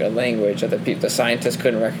into like a language that the scientists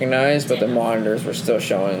couldn't recognize, but the monitors were still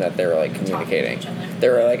showing that they were like communicating. Talking to each other. They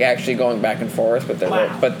were like actually going back and forth,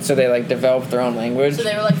 but so they like developed their own language, So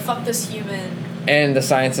they were like, "Fuck this human." and the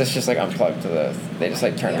scientists just like unplugged they just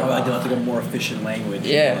like turned it Like off. they want like a more efficient language.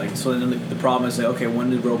 Yeah. Like so then the problem is like okay, when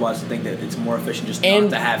did robots think that it's more efficient just And-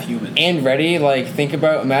 not to have humans? And ready, like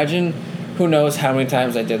imagine, who knows how many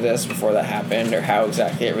times I did this before that happened or how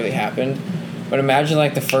exactly it really happened, but imagine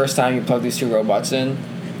like the first time you plug these two robots in,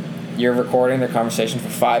 you're recording their conversation for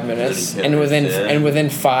 5 minutes, Yeah. and within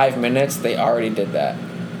 5 minutes they already did that.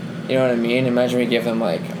 You know what I mean? Imagine we give them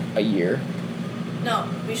like a year. No,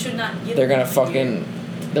 we should not. Give They're gonna them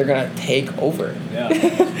they're gonna take over. Yeah.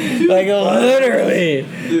 Like literally.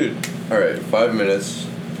 Dude, alright, 5 minutes.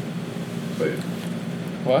 Wait.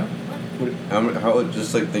 What? How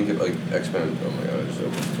just like think it like exponent. Oh my god, I just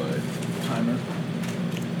opened my Timer.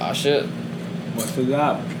 Ah shit. What's the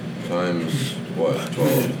that? times what?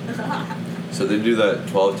 12. So they do that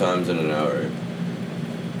 12 times in an hour.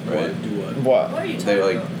 Right? What? Do what? What? What are you talking They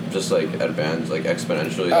like about? just like advance like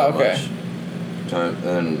exponentially Oh, that okay. much. Time and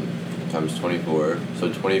then times 24.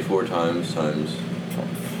 So 24 times. Where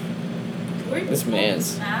are you This pulling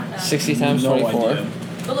man's this math out? 60 times No 24. idea.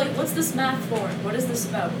 But like, what's this math for? What is this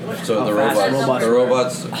about? What, So How the fast robots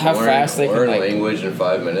robots How learn, fast they can, learn like- language in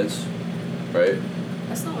 5 minutes, right?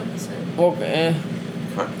 That's not what he said. Well, they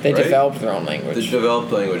Right? developed their own They language.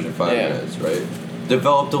 developed language in 5 Yeah. minutes, right?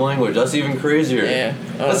 Developed a language. That's even crazier. Yeah,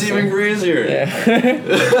 That's honestly. even crazier. Yeah.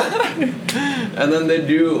 And then they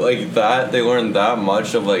do like that. They learn that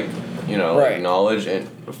much of like Right. like knowledge and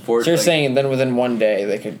for. So you're saying then within one day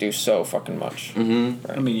they could do so fucking much.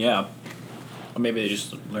 Mm-hmm. I mean, yeah. Or maybe they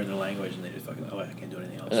just learn their language and they just fucking I can't do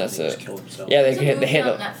anything else. And that's they it. just kill themselves. Yeah, they There's a could hit.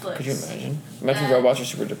 movie on Netflix. Could you imagine? Imagine Uh, robots are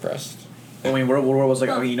super depressed. I mean, World War was like,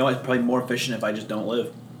 okay, you know what? It's probably more efficient if I just don't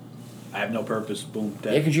live. I have no purpose. Boom,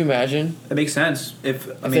 dead. Yeah, could you imagine It makes sense if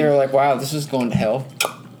I if mean they were like, "Wow, this is going to hell."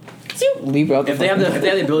 Leave out the. if they have the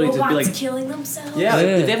ability to be Robots like. killing themselves. Yeah,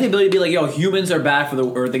 Yeah. if they have the ability to be like, yo, humans are bad for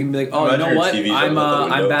the earth. They can be like, oh, you Imagine know your what? TV's I'm out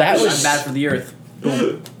the window. bad. That was- I'm bad for the earth.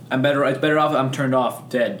 Boom. I'm better. It's better off. I'm turned off,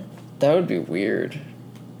 dead. That would be weird.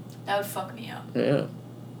 That would fuck me up. Yeah.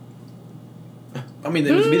 I mean,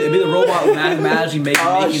 it'd be the robot magically making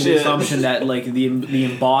the shit. assumption that like the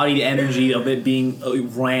embodied energy of it being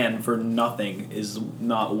ran for nothing is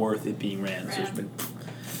not worth it being ran. So it's been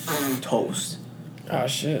toast. Oh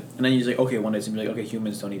shit. And then you're like, okay, one day it's gonna be like, okay,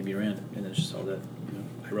 humans don't need to be ran, and then it's just all that.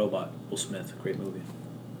 You know, iRobot, Will Smith, great movie.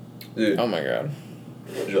 Dude, Oh my god.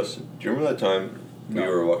 Justin, do you remember that time we No.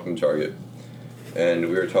 were walking Target and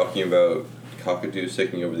we were talking about cockatoos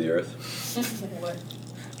taking over the earth What?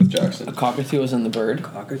 with Jackson? A cockatoo was in the bird.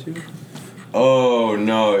 Cockatoo? Oh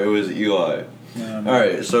no, it was Eli. All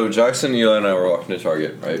right, so Jackson, Eli, and I were walking to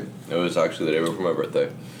Target, right? It was actually the day before my birthday.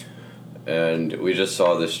 And we just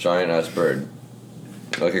saw this giant-ass bird,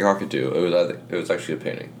 like a cockatoo. It was actually a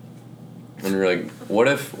painting. And we were like, what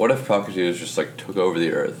if cockatoos just, like, took over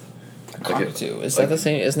the earth? Cockatoo. Is that the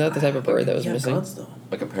same? Isn't that the type of bird that was missing? Guns, though.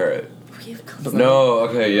 Like a parrot. We have guns. No,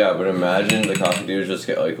 okay, yeah, but imagine the cockatoos just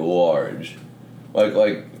get, like, large. Like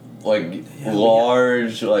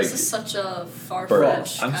large, like... This is such a Bro,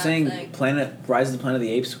 far-fetched I'm kind saying of thing. Rise of the Planet of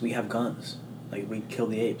the Apes, we have guns. Like, we kill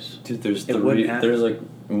the apes. Dude, there's It wouldn't happen. there's, like,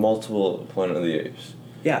 multiple Planet of the Apes.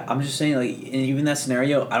 Yeah, I'm just saying, like, in even that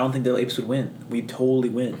scenario, I don't think the apes would win. We'd totally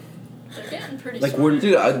win. They're getting pretty Like, smart. we're-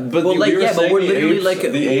 Dude, but Well, like, we were yeah, but saying we're the literally, apes, like,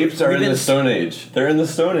 the apes are we've in the been- Stone Age. They're in the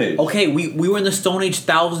Stone Age. Okay, we were in the Stone Age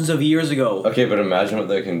thousands of years ago. Okay, but imagine what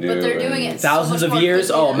they can do. But they're in doing it Thousands so of much more years?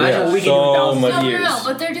 quickly Oh, than imagine us. what we can do in so thousands much of No, years.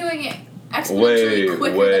 but they're doing it exponentially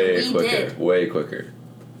quicker way than we quicker. did. Way quicker.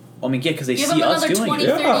 I mean, yeah, because they Give see them us another doing 20,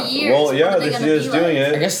 it. 30 years. Well, What yeah, are they they gonna see us be doing like?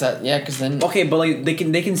 it. I guess that, yeah, because then. Okay, but like they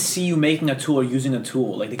can see you making a tool or using a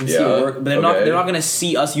tool. Like they can see Yeah, it work, but they're okay. not gonna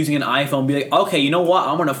see us using an iPhone and be like, okay, you know what?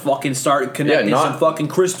 I'm gonna fucking start connecting not- some fucking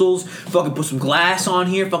crystals, fucking put some glass on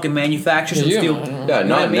here, fucking manufacture some Yeah, steel. I don't know. Yeah, You know what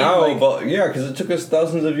not I mean? now, Like- but yeah, because it took us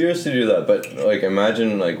thousands of years to do that. But like,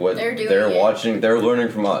 imagine like what They're doing they're it. watching. They're learning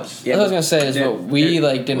from us. Yeah, What I was gonna say is, there- but we there-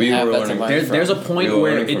 like didn't we have were that learning- to learn There's a from. point We were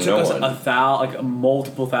where learning it from took no us one.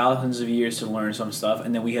 multiple thousands of years to learn some stuff,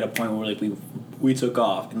 and then we hit a point where like we took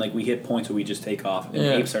off, and like we hit points where we just take off, and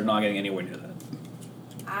Yeah. apes are not getting anywhere near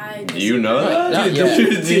that. Do you know that? Not Dude, yet. do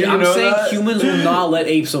Dude, you I'm know saying that? humans will not let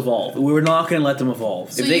apes evolve. We're not gonna let them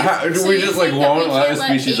evolve. So If they, you, How- do so we you just, think like, that won't we let can't a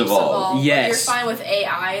species apes evolve? but Yes. You're fine with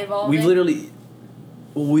AI evolving? we've literally.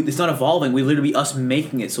 It's not evolving. We literally be us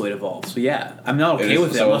making it so it evolves. So yeah, I'm not It okay is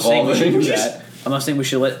with it. so I'm not saying we should do evolving. that. I'm not saying we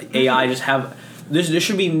should let AI just have. There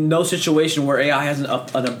should be no situation where AI has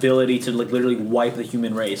an ability to like literally wipe the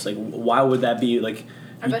human race. Like, why would that be? Like,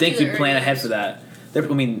 I you bet think you you'd there plan is. ahead for that? I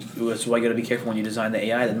mean, that's why you gotta be careful when you design the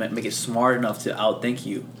AI that make it smart enough to outthink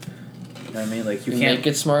you. You know what I mean? Like, you can't. Make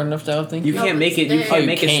it smart enough to outthink. You No, can't make it. You they- can't you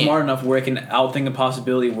make it can't. smart enough where it can outthink a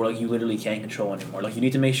possibility where like you literally can't control anymore. Like you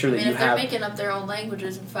need to make sure I that mean, you if they're have. making up their own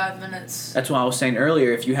languages in 5 minutes. That's why I was saying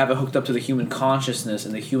earlier. If you have it hooked up to the human consciousness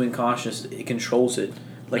and the human consciousness it controls it,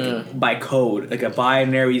 like by code, like a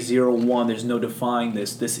binary 0-1. There's no defying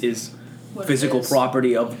this. This is What it physical is.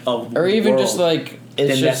 property of Or even world. just like Then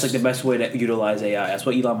it's that's just like the best way to utilize AI. That's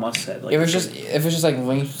what Elon Musk said. Like, if it's just like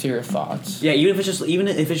linked to your thoughts. yeah, even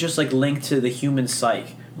if it's just like linked to the human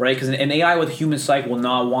psyche, right? Because an AI with a human psyche will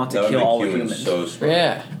not want to That would kill make all the humans humans. so smart.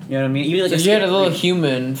 Yeah. You know what I mean? Even like So a if you had a skip- little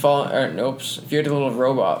human follow, or oops, if you had a little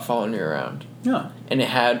robot following you around, yeah. and it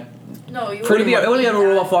had No, you It wouldn't be a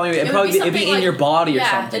robot following you. It It'd would probably be it'd be something in your like- body or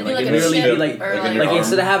yeah, something. it'd be Like like it'd a literally chip be like or like in like, your arm.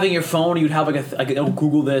 instead of having your phone, you'd have like oh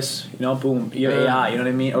Google this, you know, boom, your Yeah. AI. You know what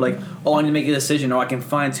I mean? Or like oh I need to make a decision, or I can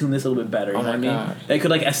fine tune this a little bit better. You Oh know what I my mean? God. It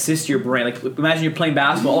could like assist your brain. Like imagine you're playing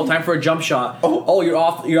basketball all the time for a jump shot. Oh you're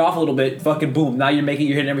off a little bit. Fucking boom. Now you're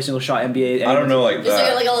hitting every single shot. NBA. I don't know like Just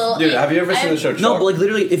that. like a little- Dude, have you ever seen the show No, Chuck? but like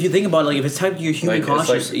literally, if you think about it, like if it's typed to your human Like,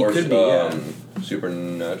 conscious, it could be. Yeah.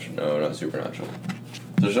 Supernatural. No, not supernatural.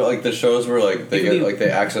 The show, like the shows where like they It could get be- like they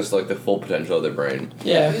access like the full potential of their brain.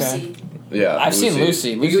 yeah. Okay. Lucy. Yeah, I've seen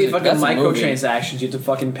Lucy. You could be fucking That's a movie. microtransactions. You have to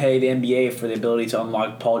fucking pay the NBA for the ability to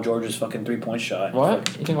unlock Paul George's fucking 3-point shot. What?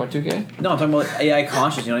 You talking about 2K? No, I'm talking about AI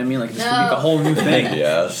conscious. You know what I mean? Like this could be No. like a whole new thing.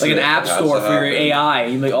 Yes. Like an it app has store to for your happen. AI.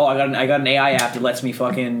 You're like, oh, I got an AI app that lets me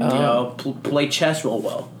fucking you Oh. know play chess real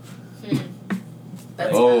well.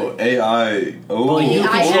 That's Oh, not- AI. Oh. But like, you AI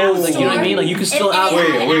can app still, like, you know what I store? mean? Like you can still An have. AI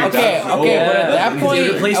Wait, wait, app Okay, that's- okay, oh, but at that Because point,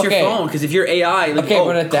 you replace okay. your phone. Because if you're AI, like Okay,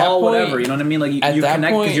 but at that call point- whatever, you know what I mean? Like at you that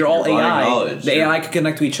connect because point, you're all you're buying AI. knowledge. The AI could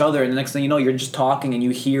connect to each other, and the next thing you know, you're just talking and you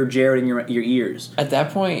hear Jared in your ears. At that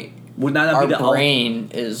point, Would not that our be the brain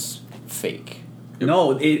is fake.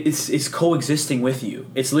 No, it's coexisting with you.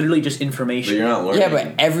 It's literally just information. But you're not learning. Yeah,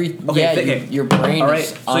 but Okay. your brain All right, is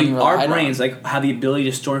so our unrelied brains on. like have the ability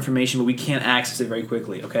to store information, but we can't access it very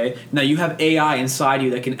quickly. Okay, now you have AI inside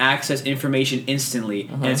you that can access information instantly,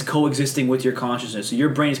 and it's coexisting with your consciousness. So your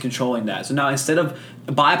brain is controlling that. So now instead of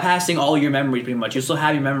bypassing all your memories, pretty much, you still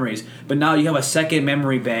have your memories, but now you have a second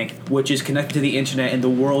memory bank which is connected to the internet and the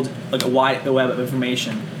world, like a wide web of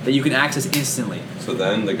information that you can access instantly. So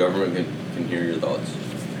then the government can hear your thoughts.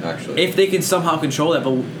 Actually. If they can somehow control that,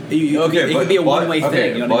 but it could be a one-way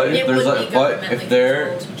thing. You know what I but mean? if It there's would like, be but governmentally if they're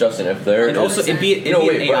controlled. Justin, if they're And also, it'd be no an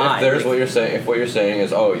wait, AI. but if there's what you're saying, if what you're saying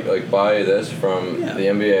is oh like buy this from Yeah. the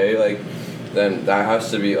NBA, like then that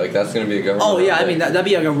has to be like that's gonna be a government. Oh yeah, I thing. mean that'd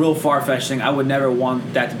be like a real far-fetched thing. I would never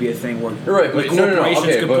want that to be a thing where You're right, but corporations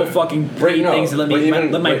okay, could but- put fucking right, brain no, things and let but me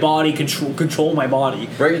even- let my but- body control my body.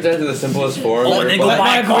 Break it down to the simplest form. Oh, and then go but-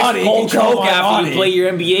 buy a body Hulk control Coke my after you body. play your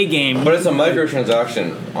NBA game. But it's a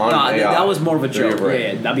microtransaction on Nah, AI. that was more of a through your joke. Yeah,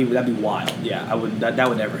 brain. yeah, that'd be wild. Yeah, I would. That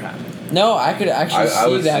would never happen. No, I could actually I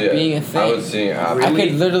see would that see it. being a thing. I would see it happen. I Really?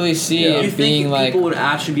 could literally see Yeah. You it being think like. people would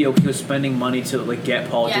actually be okay with spending money to like get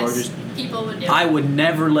Paul Yes, George's? people would do. I would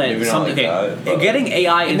never let Maybe not something. like Okay, that, but- getting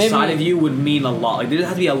AI Maybe- inside of you would mean a lot. Like there have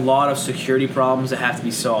to be a lot of security problems that have to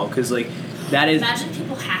be solved because like that is Imagine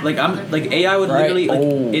people hacking. like other like people. AI would Right. literally like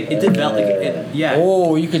Oh. it develop like it, yeah.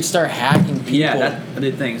 Oh, you could start hacking people. Yeah, that's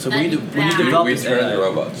the thing. So when you That'd be when you bad. develop we this turn AI, into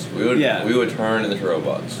robots. Yeah. We would turn into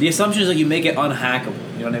robots. the assumption is like you make it unhackable.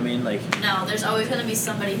 You know what I mean? Like No, there's always going to be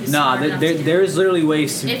somebody who's nah, smart enough there, to do there's literally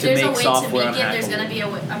ways If to there's a make way software to make it, there's unhackable. going to be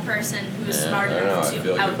a person who's Yeah, smart I don't know. enough I to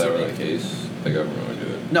feel like if that outdo were the it. case, the government would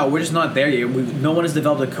do it. No, we're just not there yet. No one has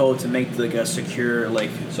developed a code to make like a secure, like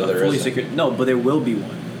So a there fully isn't. secure. No, but there will be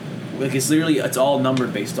one. Like it's literally, it's all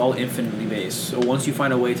numbered based, all infinitely based. So once you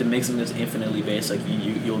find a way to make something that's infinitely based, like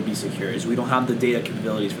you'll be secure. Is we don't have the data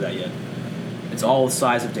capabilities for that yet. It's all the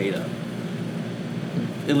size of data.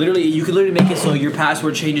 It literally, you could literally make it so your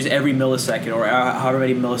password changes every millisecond or however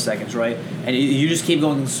many milliseconds, right? And you just keep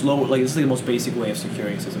going slow. Like this is like the most basic way of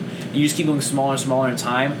securing a system. You just keep going smaller and smaller in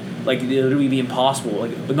time. Like it literally be impossible.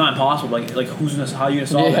 Like not impossible. Like who's gonna how are you gonna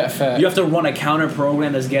solve Yeah, that? fact. You have to run a counter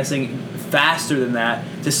program that's guessing faster than that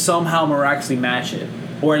to somehow miraculously match it,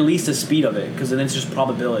 or at least the speed of it, because then it's just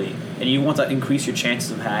probability, and you want to increase your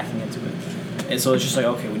chances of hacking into it. And so it's just like,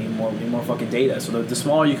 okay, we need more fucking data. So the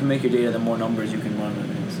smaller you can make your data, the more numbers you can run. And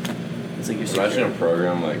it's like you're Imagine secure. a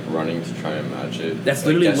program like running to try and match it. That's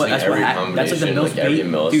like, literally guessing what that's what every that's like the combination, most like every dude,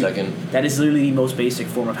 millisecond. that is literally the most basic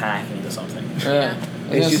form of hacking into something. Yeah.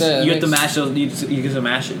 I was It's gonna just say, you have to makes- match those. You just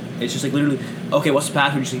match it. It's just like literally, okay, what's the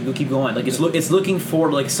password? You just keep going. Like it's looking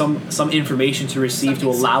for like some information to receive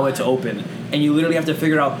Something to allow it to similar. open, and you literally have to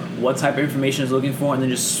figure out what type of information it's looking for, and then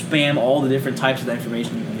just spam all the different types of that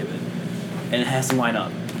information you can give it, and it has to line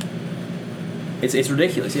up. It's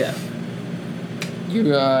ridiculous, yeah. You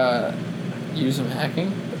do some hacking?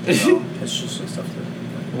 No, it's just like stuff.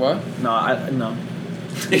 What? No.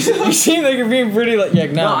 You seem like you're being pretty like no.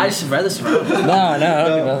 No, I just read this around. no, I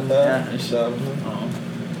don't do Yeah, it's just, no.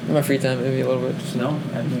 In my free time, maybe a little bit. Just no, I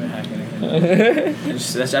haven't even hacked anything. yeah.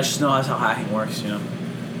 I just know that's how hacking works, you know.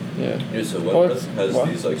 Yeah, so Well, what has what?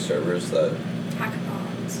 these like servers that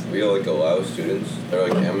Hackathons. we like allow students? They're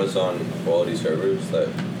like Amazon quality servers that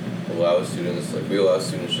allow students we allow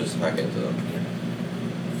students just hack into them.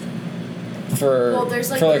 For Well,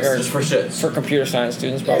 there's, like, for like those- our Just for shits. for computer science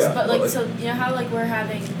students, Yes, probably. Yeah, but like but, so you know how like we're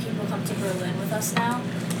having people come to Berlin with us now.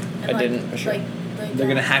 And, I like, didn't, for sure. Like They're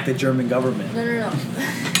gonna hack the German government. No.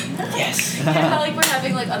 Yes. You know how like we're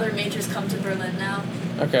having like other majors come to Berlin now.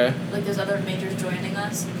 Okay. Like there's other majors joining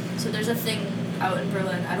us. So there's a thing out in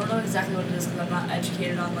Berlin. I don't know exactly what it is because I'm not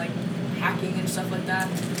educated on like hacking and stuff like that,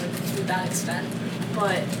 like to that extent.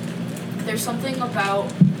 But there's something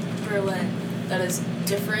about Berlin that is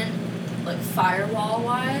different, like firewall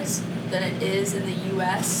wise, than it is in the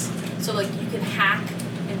U.S. So like you can hack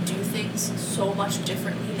and do things so much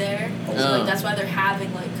differently there. So Oh. like that's why they're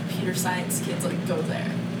having like computer science kids like go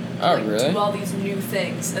there. Oh, Like, really? do all these new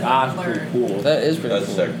things and Ah, then pretty learn. cool. That is pretty That's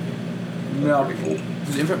cool. sick. No, Pretty cool.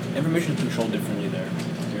 because information is controlled differently there.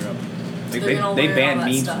 in Europe. They're They gonna they learn banned all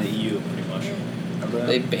that memes stuff. in the EU pretty much. Remember that?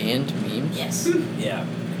 They banned memes. Yes. Yeah,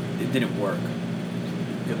 it didn't work.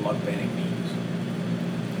 Good luck banning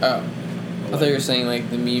memes. Oh, I thought you were saying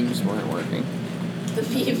like the memes weren't working. The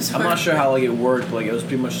memes. I'm were- not sure how like it worked. But, like it was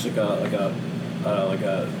pretty much like a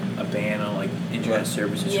ban on like internet Right.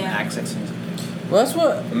 services Yeah. from accessing. Well, that's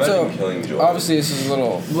what. Imagine so killing Joy. obviously this is a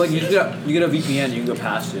little. Like you get a VPN, you can go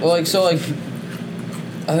past it. Well, like so, like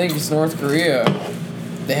I think it's North Korea.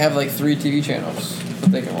 They have like 3 TV channels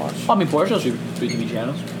that they can watch. I mean, Porsche should 3 TV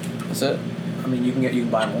channels. That's it. I mean, you can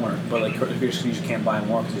buy more, but like you just can't buy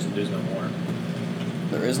more because there's no more.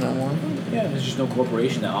 There is no more. Yeah, there's just no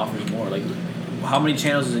corporation that offers more. Like, how many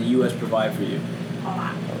channels does the U.S. provide for you? A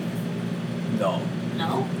lot. No,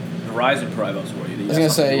 No. Verizon provides for you. I was gonna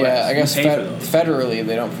say yeah. I guess you pay for those. federally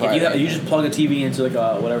they don't Like, provide. you anything. just plug a TV into like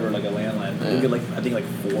a whatever, like a landline. Yeah. You get like I think like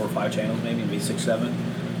 4 or 5 channels, maybe 6, 7.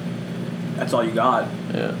 That's all you got.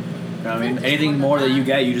 Yeah. You know what I I mean? think there's Anything more more than that you that.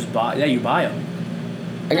 get, you just buy. Yeah, you buy them.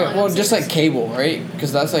 I No, got, I well, don't just see like this. cable, right?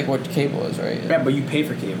 Because that's like what cable is, right? Yeah, but you pay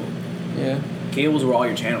for cable. Yeah. Cable's where all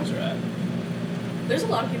your channels are at. There's a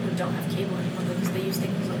lot of people who don't have cable anymore because they use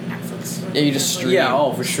things like Netflix. Or Yeah, you just like, stream. Yeah,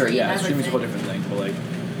 oh for sure. stream Yeah, streaming's a whole everything. different thing. But like,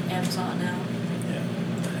 Amazon now.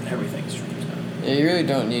 yeah, everything streams. Yeah, you really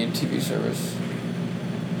don't need TV service.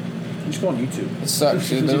 You just go on YouTube. It sucks,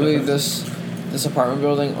 dude. Literally, this apartment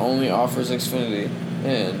building only offers Xfinity,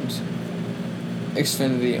 and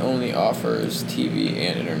Xfinity only offers TV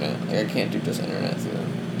and internet. Like, I can't do just internet through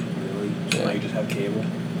them. Really? So Yeah. now you just have cable?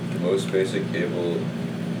 Most basic cable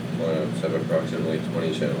lineups have approximately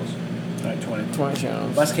 20 channels. Alright, 20. 20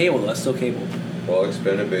 channels. That's cable, though. That's still cable. While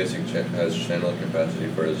expanded basic has channel capacity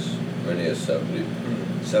for as many as 70.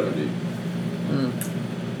 70. Mm.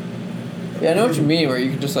 Yeah, I know what you mean, where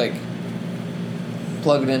you can just, like,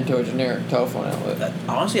 plug it into a generic telephone outlet.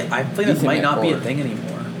 Honestly, I think that Ethernet might not be a cord. thing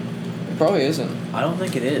anymore. It probably isn't. I don't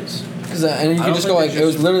think it is. Cause, and you I can don't just go, think like, it's it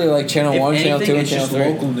was just- literally, like, channel If 1, channel 2, anything, and it's channel just 3.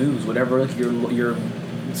 local news, whatever like your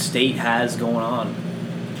state has going on.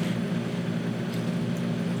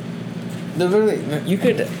 They're literally, you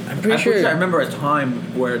could, I'm pretty sure. I remember a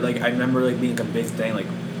time where like I remember like being like, a big thing like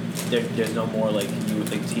there's no more like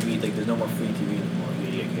TV like there's no more free TV anymore.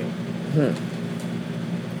 You get cable.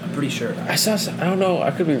 I'm pretty sure. I saw, I don't know,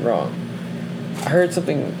 I could be wrong. I heard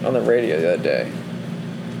something on the radio the other day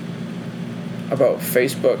about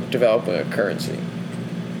Facebook developing a currency.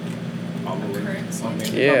 Probably. Currency? I mean,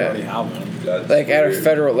 they Yeah. already have one. That's Like, at a weird.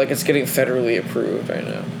 federal, like, it's getting federally approved right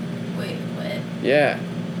now. Wait, what? Yeah.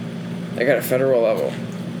 Like, at a federal level.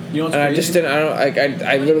 You know what's And I crazy? just didn't, I don't, like, I What do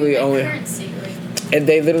you literally mean only, currency, like, and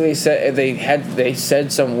they literally said, they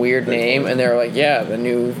said some weird name, and they were like, yeah, the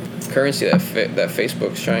new currency that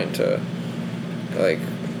Facebook's trying to, like,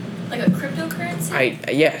 a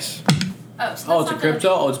cryptocurrency? yes. Oh, so Oh, that's it's a not gonna crypto.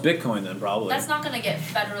 Oh, it's Bitcoin then probably. That's not gonna get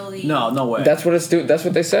federally. No way. That's what it's doing, that's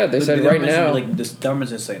what they said. They The said right government's now. like the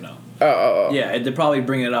government's gonna say no. Oh. Yeah, they're probably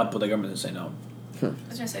bringing it up, but the government's gonna say no. I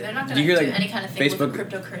was gonna say they're not Do gonna you do hear, like, any kind of thing Facebook- with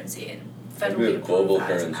cryptocurrency and Maybe federally a global approve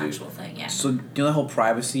that as an currency. actual thing. Yeah. So you know that whole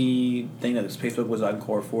privacy thing that Facebook was on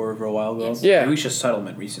court for a while ago? Yes. Yeah. They reached a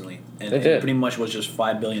settlement recently, and They it did. pretty much was just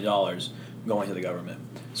 $5 billion going to the government.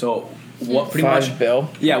 So what pretty $5 much bill.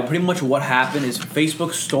 yeah, pretty much what happened is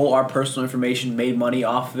Facebook stole our personal information, made money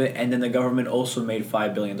off of it, and then the government also made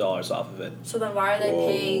 $5 billion off of it. So then why are they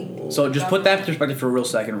paying? So just put that in perspective for a real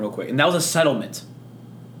second, real quick, and that was a settlement.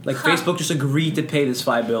 Like Huh. Facebook just agreed to pay this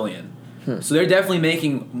 $5 billion. So they're definitely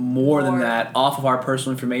making more than More. that off of our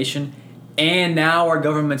personal information, and now our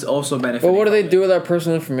government's also benefiting. But what do from they it. do with our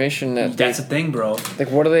personal information that That's the thing, bro.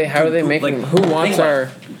 like what are they how are they Like, making who think wants about our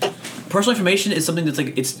it. Personal information is something that's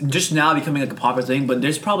like it's just now becoming like a popular thing, but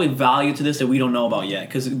there's probably value to this that we don't know about yet.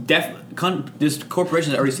 Because there's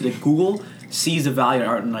corporations that already see, like Google sees the value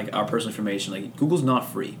in our personal information. Like Google's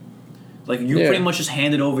not free. Like you Yeah. pretty much just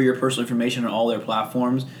handed over your personal information on all their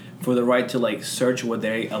platforms for the right to like search what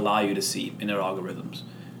they allow you to see in their algorithms.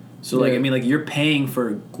 So like Yeah. I mean like you're paying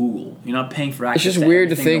for Google. You're not paying for it's access just to weird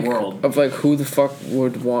to everything in think the world. of like who the fuck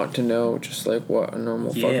would want to know just like what a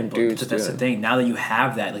normal Yeah, fucking but dude's that's the doing. thing. Now that you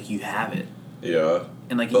have that, like you have it. Yeah.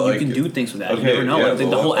 And like But, you like, can do things with that. okay, You never know. yeah, like the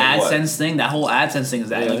but whole what- what? AdSense thing, that whole AdSense thing is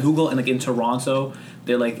that. Yeah. Like Google and like in Toronto,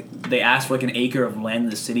 they asked for like an acre of land in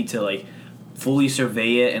the city to like fully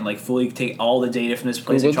survey it and like fully take all the data from this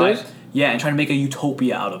place and Google try did? and try to make a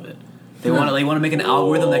utopia out of it. They want to make an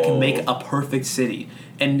algorithm that can make Whoa. a perfect city.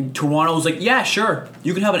 And Toronto was like, yeah, sure,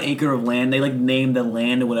 you can have an acre of land. They like named the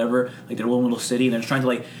land or whatever, like their own little city, and they're trying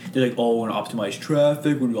to they're like, oh, we're gonna optimize traffic,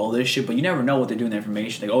 we're gonna do all this shit, but you never know what they're doing with the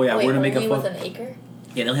information. Like, oh yeah, Wait, we're gonna make only a with fun. an acre?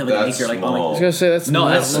 Yeah, they'll have like That's an acre, like small. I was gonna say that's no,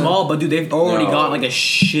 not- that's small, but dude, they've already No. got like a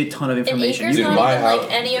shit ton of An information. acre's Dude, not my even house-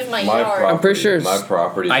 like any of my, My yard. property, I'm pretty sure my it's-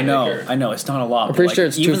 property. I know, it's not a lot. I'm but, pretty like, sure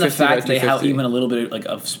it's even the 250 by fact they have 250. even a little bit like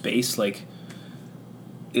of space, like,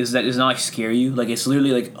 is not like scare you? Like it's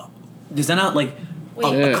literally like, does that not like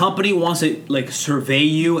Wait. a Yeah. company wants to like survey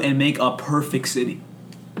you and make a perfect city?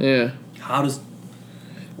 Yeah. How does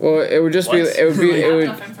Well, it would just be What? it would be I it have would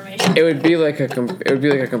enough information. it would be like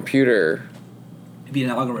a computer it be an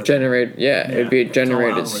algorithm? generate yeah, it would be a Yeah, it's all generated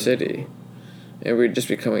algorithm. city. It would just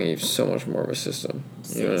becoming so much more of a system.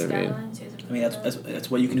 You know what I mean? Skylines, is it I mean that's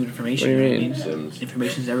what you can do with information. What do you know mean? what I Sims.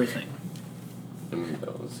 Information is everything.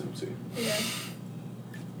 SimCity. Yeah.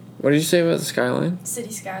 What did you say about the skyline?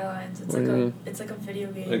 City Skylines. It's What like do you a mean? it's like a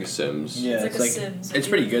video game. Like Sims. Yeah, It's like a Sims. It's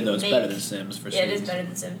You pretty good though. It's make- better than Sims for Yeah, Sims. it is better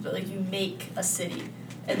than Sims, but like you make a city,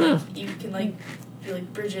 and Huh. like you can like do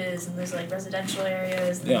like bridges, and there's like residential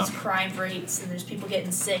areas, and Yeah. there's crime rates, and there's people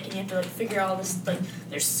getting sick, and you have to like figure out all this like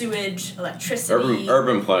there's sewage, electricity.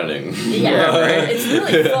 Urban planning. Yeah, right. It's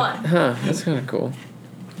really fun. Huh, that's kind of cool.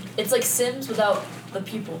 It's like Sims without the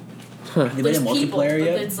people. Huh. Have you played There's a people, multiplayer but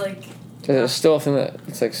yet? it's like Is it still a thing that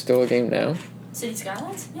it's like still a game now? City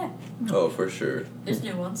Skylines. Yeah, Oh, for sure. there's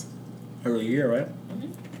new ones. Early year, right?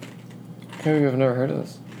 Maybe I've never heard of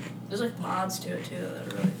this. There's like mods to it too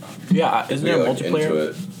that are really fun. Yeah, isn't there a Like, into multiplayer?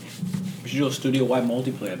 it. We should do a studio-wide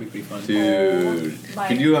multiplayer. That'd be pretty fun. Dude, my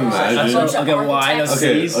could you God. imagine? Bunch of Okay, well, I know architects.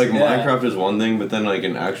 Okay, cities. like Yeah. Minecraft is one thing, but then like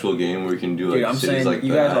an actual game where you can do like Dude, I'm cities saying like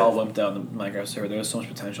you that. guys all wimped out the Minecraft server. There was so much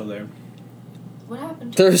potential there. What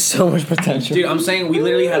happened? There's so much potential. Dude, I'm saying we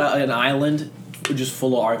literally had an island just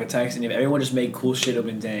full of architects, and if everyone just made cool shit, it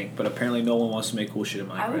would have been dank. But apparently, no one wants to make cool shit in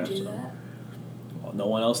Minecraft. I would do so. that. Well, no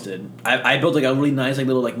one else did. I built like a really nice like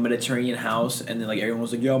little like Mediterranean house, and then like everyone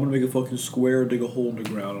was like, "Yeah, I'm gonna make a fucking square, dig a hole in the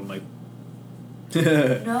ground." I'm like,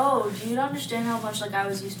 No, do you understand how much like I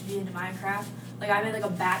was used to be into Minecraft? Like I made like a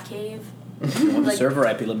bat cave. on the Like, server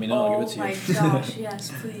IP, let me know. I'll oh give it to my you. gosh,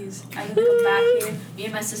 yes, please. I made like a bat cave. Me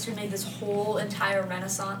and my sister made this whole entire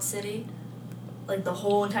Renaissance city. Like the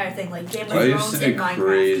whole entire thing, like Game of I used Thrones to in do Minecraft.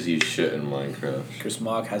 crazy shit in Minecraft. Chris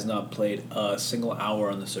Mogg has not played a single hour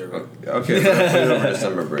on the server. Okay, so I played it over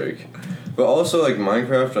December break. But also like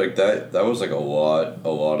Minecraft, like that was like a lot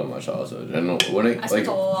of my childhood. And when I it spent like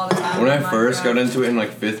a lot of time when I in first got Minecraft. into it in like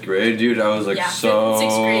 5th grade, dude, I was like Yeah, fifth and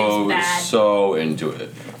sixth grade was bad. so into it.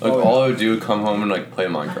 Like Oh, yeah. all I would do come home and like play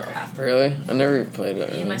Minecraft. Really? I never played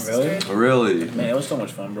it. Me and my Really? sister. Really? Man, it was so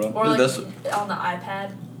much fun, bro. Or Dude, like that's- on the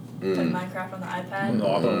iPad. Play Mm. Minecraft on the iPad. No,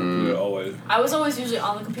 I don't do it always. I was always usually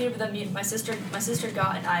on the computer, but then my sister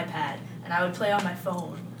got an iPad, and I would play on my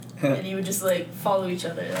phone, and you would just like follow each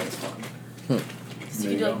other. That was fun. Because you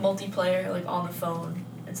There could do you like multiplayer like on the phone.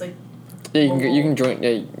 It's like Yeah, you can join.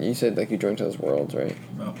 Yeah, you said like you joined those worlds, right?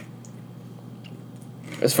 No.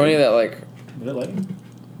 It's funny that like Was it lighting?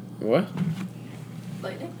 what?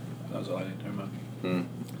 lightning. That was lighting. Never mind. Hmm.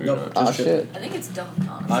 Who Nope. knows? Ah Just shit. I think it's done.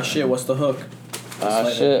 Honestly. Ah shit, what's the hook? Ah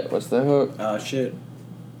shit. What's the hook? Ah shit.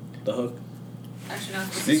 The hook. Actually, no.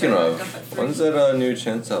 it's Speaking starting of, back up at 3. when's that new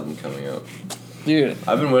Chance album coming out? Dude,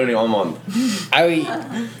 I've been waiting all month. I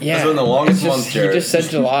yeah. It's been the longest it's just, month, He Jared. just said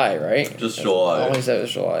July, right? Just All July. he said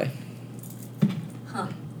was July. Huh.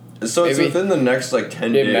 So it's Maybe- within the next like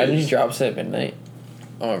 10 Dude, imagine he days. drops it at midnight.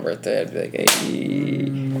 On my birthday, I'd be like,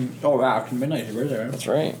 hey. Oh wow, after midnight, your birthday, right? That's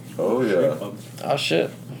right. Oh yeah. Oh shit.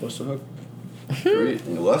 What's the hook?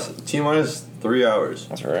 T-minus 3 hours.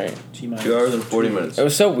 That's right. 2 hours and 40 minutes. It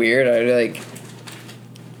was so weird. I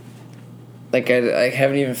I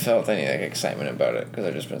haven't even felt any like excitement about it because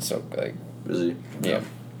I've just been so like Busy. yeah,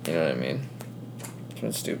 you know what I mean. It's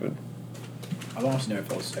been stupid. I've honestly never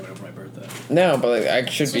felt excited over my birthday. No, but like I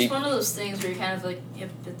should It's be. just one of those things where you're kind of like, yep,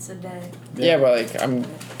 it's a day. Yeah, but like I'm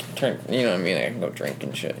turn. You know what I mean. I can go drink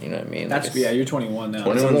and shit. You know what I mean. That's like, yeah. You're 21 now.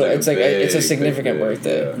 21. It's a, little, it's like it's a big, significant big,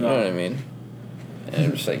 birthday. yeah. You know what I mean. And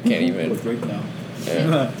I'm just like can't You even. look great now.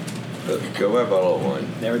 Yeah. Go buy a bottle of wine.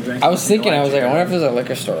 Never drank. I was thinking. I was like, I wonder if there's there's a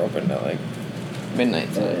liquor store open at like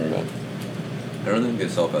midnight tonight. But I don't think they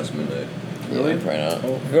sell past midnight. Really? yeah, probably not.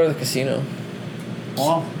 Oh. We could go to the casino.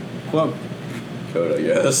 Oh, club. Code, I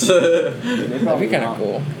guess. That'd be kind of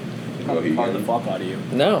cool. Probably part the fuck out of you.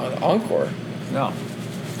 No, the Encore No.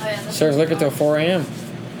 Oh, yeah, that's serves liquor till fun. 4 a.m.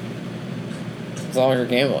 As long as you're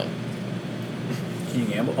gambling. Can you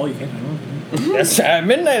gamble? Oh, you can. That's at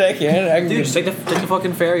midnight. I can. Dude, just take the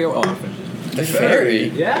fucking ferry. Oh, the ferry.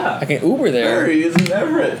 yeah. I can Uber there. Ferry is in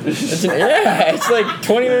Everett. Yeah, it's like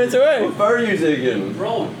 20 minutes away. What ferry are you taking?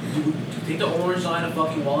 Bro, you take the orange line of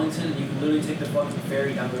fucking Wellington, and you can literally take the fucking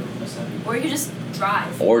ferry down to Mississippi. Or you could just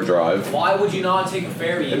drive. Or drive. Why would you not take a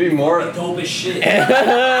ferry? It'd be more- Fucking dope as shit. You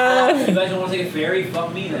guys don't want to take a ferry?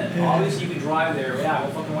 Fuck me then. Obviously you can drive there. Yeah,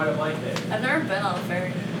 we'll fucking ride a bike there. I've never been on a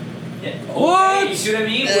ferry. Yeah. What? Okay, you see what I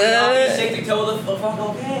mean? Would it not be sick to tow the fuck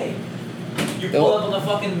okay? You pull up on the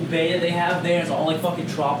fucking bay that they have there, it's all like fucking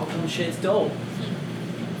tropical and shit. It's dope.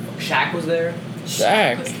 Shaq was there.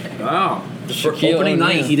 Shaq. Wow. The For Shaquille opening O'Neal.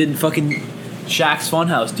 night, he did fucking Shaq's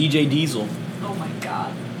Funhouse, DJ Diesel. Oh my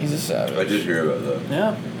god. He's a savage. I did hear about that.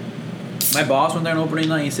 Yeah. My boss went there on opening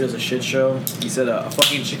night. He said it was a shit show. He said a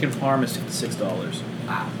fucking chicken parm is $56.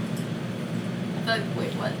 Wow. I feel like,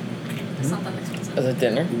 wait, what? It's not that expensive. As a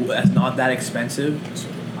dinner? Ooh, that's not that expensive.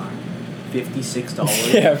 Chicken parm.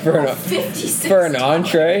 $56. Yeah, for an, 56 for an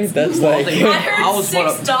entree, that's Well, like. they- I heard I was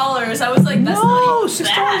about $6. I was like, that's not even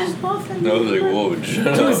bad. nothing. No, I was like, whoa.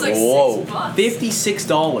 It was like Whoa. $6.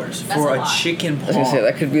 $56 That's for a a lot. chicken I was gonna say parm.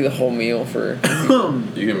 that could be the whole meal for.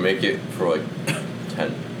 You can make it for like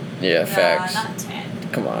 10, Yeah, Nah, facts. not 10.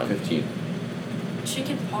 Come on. 15.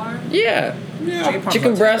 Chicken parm? Yeah. parm's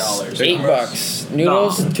Chicken not breasts, $10. $8.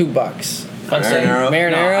 Noodles, $2. I'm saying,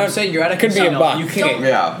 Marinara? no, I'm saying you're at a Could be a casino. buck. You can't.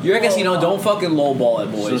 Yeah. You're at a casino. Don't fucking lowball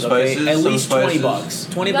it, boys. Some Okay, spices, at some least spices.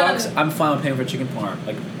 $20. 20 You gotta- bucks. I'm fine with paying for chicken parm.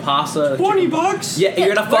 Like pasta. $20? Yeah,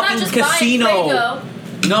 you're at a We're not fucking just casino. buying Prego,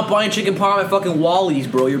 You're not buying chicken parm at fucking Wally's,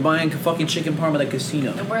 bro. You're buying fucking chicken parm at a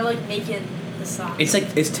casino. and we're like making the sauce. It's like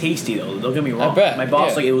it's tasty though. Don't get me wrong. bet, My boss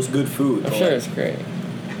yeah. like it was good food. I'm but, sure like, it's great.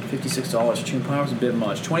 $56. Chicken parm was a bit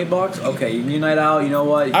much. $20? Okay, you night out. You know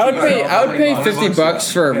what? I would pay $20.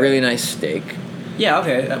 $50 for a Okay. really nice steak. Yeah,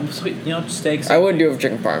 okay. Sweet, steaks. I wouldn't do it with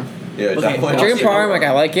chicken parm. Yeah, Okay, definitely. Chicken parm, like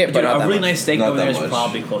I like it, Dude, but not a that really much. nice steak Not over there that is much.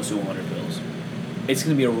 probably close to $100. It's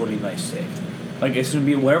gonna be a really nice steak. Like it's gonna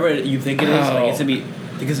be whatever you think it is. Like it's gonna be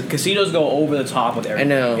because casinos go over the top with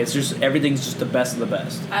everything. I know. It's just everything's just the best of the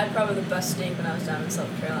best. I had probably the best steak when I was down in South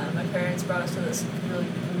Carolina. My parents brought us to this really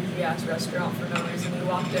bougie ass restaurant for no reason. We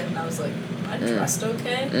walked in and I was like, "Am I dressed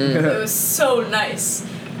okay?" It was so nice.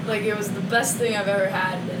 Like it was the best thing I've ever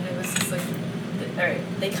had, and it was just like, all right,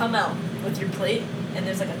 they come out with your plate. And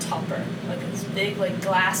there's like a topper, like this big like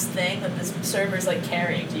glass thing that this server's like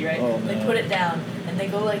carrying to you, right? Oh, they no. put it down and they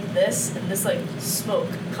go like this, and this like smoke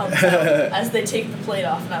comes out as they take the plate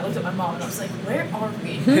off. And I looked at my mom and I was like, "Where are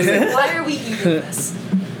we? I was like, why are we eating this?"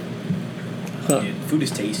 Dude, food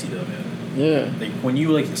is tasty though, man. Yeah. Like when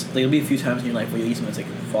you like, there'll be a few times in your life where you eat something that's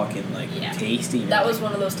like fucking like Yeah. tasty. and That you're was like,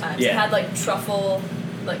 one of those times. Yeah. It had like truffle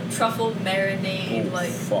marinade, Oh, like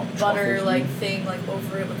fuck, butter, truffles, like man. thing, like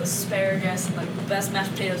over it with asparagus and like the best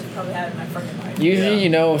mashed potatoes I've probably had in my fucking life. Usually, Yeah. you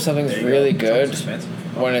know if something's There you really go. good Sounds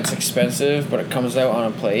expensive. when it's expensive, but it comes out on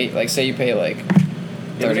a plate. Like, say you pay like If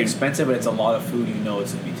it's 30. expensive, but it's a lot of food. You know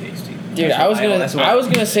it's gonna be tasty. Dude, That's I was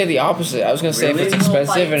what gonna say the opposite. I was gonna say if Really? it's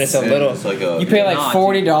expensive and it's a Yeah, little, it's like a- you pay like Not,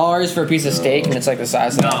 $40 for a piece of steak and it's like the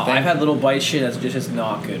size of No, that thing. I've had little bite shit that's just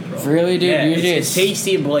not good, bro. Really, dude? Yeah, Usually it's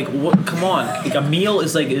tasty, but like, what? Come on, like a meal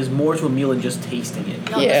is more to a meal than just tasting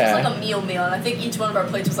it. No, Yeah. this was like a meal, and I think each one of our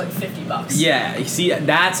plates was like $50. Yeah, you see,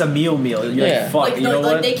 that's a meal. You're Yeah. like, fuck, Like, you know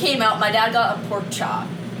like what? they came out. My dad got a pork chop,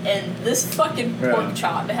 and this fucking Yeah. pork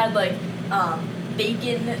chop, it had like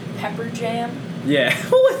bacon pepper jam. Yeah.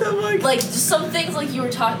 What the fuck? Like just some things like you were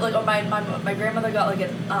talking like, or my grandmother got like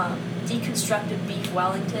a deconstructed beef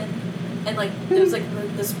Wellington, and like there was like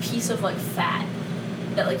this piece of like fat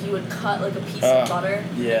that like you would cut like a piece of butter.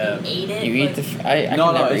 Yeah. And you ate it. You like, eat the. I No,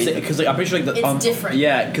 can never it's eat because like I'm pretty sure like the It's different.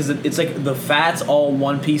 Yeah, because it's like the fat's all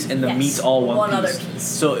one piece and the Yes, meat's all one piece. other piece.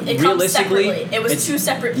 So it comes realistically, separately. It was it's- two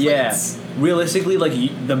separate Yeah, plates. realistically, like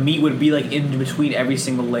the meat would be like in between every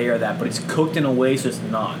single layer of that, but it's cooked in a way so it's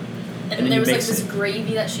not. And then there you was like mix this it.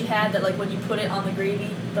 gravy that she had that like when you put it on the gravy,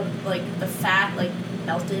 the fat like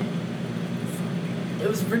melted. It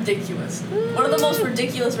was ridiculous. One of the most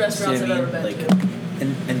ridiculous restaurants I've ever been like, to.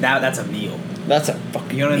 and that's a meal. That's a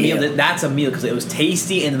fucking. You know what I mean? meal. That's a meal because it was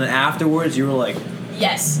tasty, and then afterwards you were like,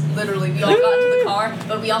 Yes, literally. We all got into the car,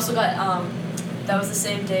 but we also got that was the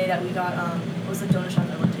same day that we got what was the donut shop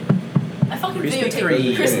I went to? I fucking Krispy videotaped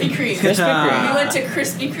Kreme. Krispy Kreme. Krispy Kreme. We went to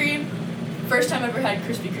Krispy Kreme. First time I ever had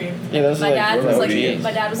Krispy Kreme. Yeah, those are My like dad one was of like, OGs.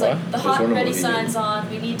 my dad was What? like, the That's hot one and of ready OGs. sign's on.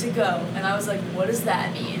 We need to go. And I was like, what does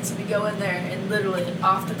that mean? So we go in there and literally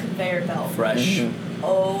off the conveyor belt. fresh. Mhm.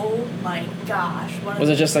 Oh my gosh! One of Was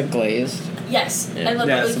the- it just like glazed? Yes, Yeah. and like,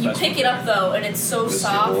 Yeah, that's like the you best pick one. it up though, and it's so It's the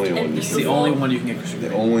soft only and one. beautiful. It's the only one you can get Krispy The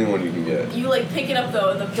Kreme. only one you can get. You like pick it up though,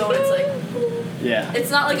 and the donut's like Yeah. it's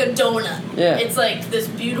not like a donut. Yeah. It's like this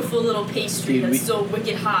beautiful little pastry Dude, that's we- so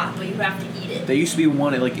wicked hot, but you have to eat it. There used to be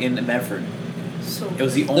one like in Medford. So It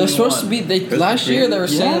was the only They're supposed one. to be. They Krispy last year they were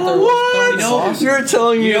saying that Yeah, there was what? throwing You know- sauce. You're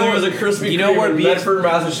telling me You know there was a what- Krispy you know Kreme what in BS Medford,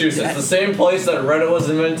 Massachusetts, the same place that Reddit was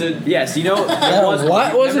invented? Yes, you know That what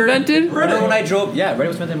was remember- invented? Remember when I drove? Yeah, Reddit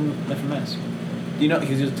was invented in Medford, Mass. You know,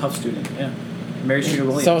 because he was a tough student. Yeah. Mary Street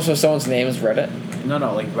Williams. So someone's name is Reddit. No,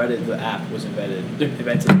 like Reddit, the app was invented.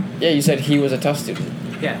 Yeah, you said he was a tough student.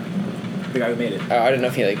 Yeah, the guy who made it. I didn't know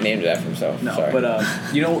if he like named it after himself. No, Sorry. but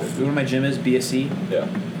you know where my gym is? BSC. Yeah.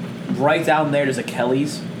 Right down there's a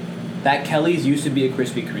Kelly's. That Kelly's used to be a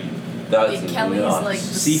Krispy Kreme. That's Wait, Kelly's, nuts. like,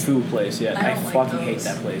 Seafood place, yeah. I I, don't like fucking hate those.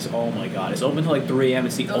 that place. Oh my god. It's open till like 3 a.m.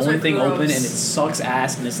 It's the Those only are thing open and it gross. sucks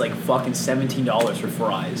ass and it's like fucking $17 for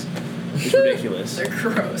fries. It's ridiculous. they're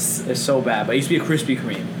gross. It's so bad. But it used to be a Krispy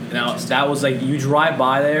Kreme. Now that was like you drive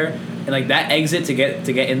by there and like that exit to get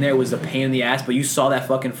in there was a pain in the ass, but you saw that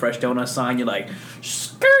fucking fresh donut sign, you're like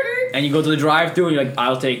skirt and you go to the drive thru and you're like,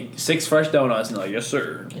 I'll take 6 fresh donuts and they're like, yes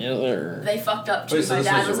sir. Yeah, they're- They fucked up too. Wait, so My this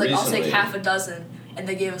dad was was like, I'll take recently? half a dozen, and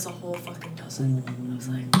they gave us a whole fucking dozen. I was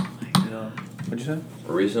like, oh my god. Yeah. What'd you say?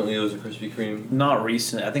 Recently, it was a Krispy Kreme. Not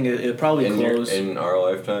recent. I think it probably closed. In our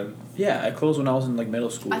lifetime. Yeah, it closed when I was in like middle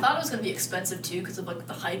school. I thought it was gonna be expensive too because of like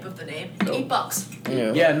the hype of the name. No. $8.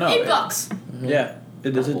 Yeah. Yeah, no. $8. Yeah.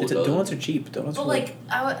 Donuts are cheap. Donuts. But are like,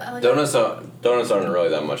 I like Donuts aren't really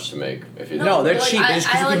that much to make. If you No, they're like, cheap. It's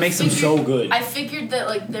Krispy Kreme makes them so good. I figured that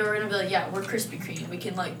like they were gonna be like, yeah, we're Krispy Kreme. We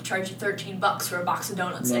can like charge you $13 for a box of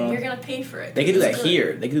donuts, and you're gonna pay for it. They can do that It's good.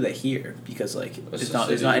 here. They can do that here because like It's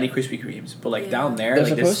there's not any Krispy Kremes. But like Yeah. down there, They're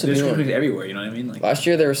like supposed there's to be Krispy one. Kremes everywhere. You know what I mean? Like Last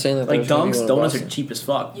year they were saying that there was gonna be one in donuts are Boston. cheap as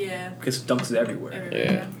fuck. Yeah. Because Dunks is everywhere.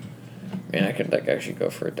 Everywhere. Man, I could like actually go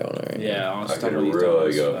for a donut right Yeah, I honestly, could some of these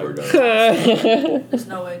really donuts, go for a like- donut. There's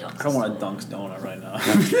no way Dunks. I don't want a is Dunks donut right now.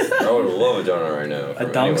 I would love a donut right now. From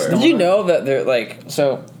Dunks anywhere. Did you know that they're like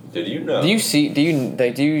so? Did you know? Do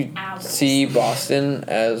you Apples. see Boston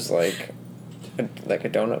as like a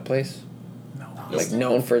donut place? No. Like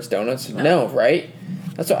known for its donuts? No. No, right?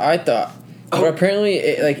 That's what I thought. But apparently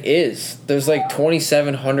it like is. There's like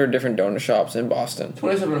 2,700 different donut shops in Boston.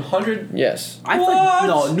 2,700. Yes. I feel like,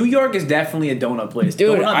 no, New York is definitely a donut place.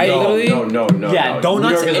 Dude, Donut, I no. literally- No. Yeah, donuts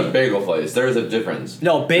New York is a and- bagel place. There is a difference.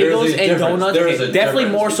 No, There bagels is a and difference. donuts. There is Okay, a definitely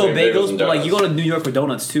difference more so between bagels, and but like you donuts. go to New York for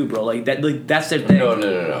donuts too, bro. Like that's their thing. No.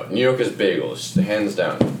 New York is bagels, hands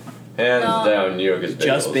down. Hands No. down, New York is bagels.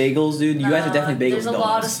 Just bagels, dude. You guys are definitely bagels. There's a and lot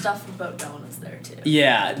of donuts. stuff about donuts there too.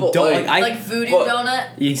 Yeah, But, don't like- I Like Voodoo but- Donut.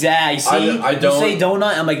 exactly. See, I you don't- say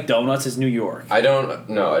donut, I'm like donuts is New York. I don't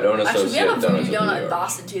associate Actually, we have a donuts Voodoo with New Donut in York.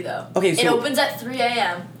 Boston too, though. Okay, it so- opens at 3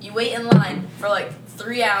 a.m. You wait in line for like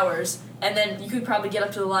 3 hours, and then you could probably get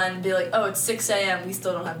up to the line and be like, "Oh, it's 6 a.m. We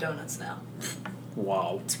still don't have donuts now."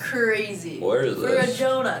 Wow. It's crazy. Where is for this? a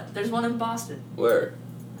donut, there's one in Boston. Where?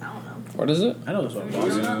 I don't know. What is it? I know there's one. in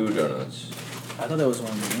Voodoo Boston. Voodoo donuts. I thought there was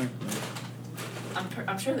one. in New York.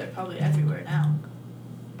 I'm sure they're probably everywhere now.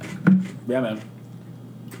 Yeah, man.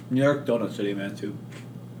 New York donut city, man, too.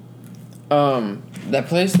 That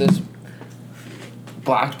place, this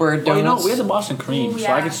Blackbird Oh, donuts. you know, we have the Boston cream, Ooh, so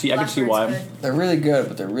I yeah, could see Blackbird's why. good. They're really good,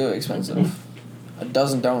 but they're really expensive. A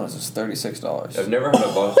dozen donuts is $36. I've never had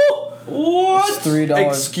a Boston. What? It's $3.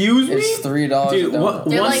 Excuse me? It's $3 Dude, a donut.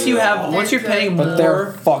 They're once like- you have, they're once you're good, paying But they're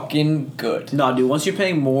more. fucking good. No, dude. Once you're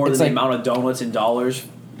paying more It's than the like- amount of donuts in dollars,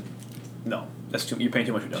 no, that's too. You're paying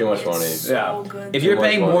too much for donuts. Too much money. It's so Yeah. good. If you're Too much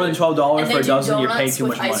paying more money. than $12 and for they a do dozen, you're donuts paying too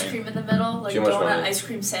with much ice money. cream in the middle, like Too much donut money. ice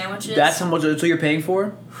cream sandwiches. That's how much. That's what you're paying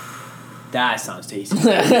for. That sounds tasty.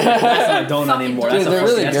 That's not a donut Fucking anymore. dude, That's a they're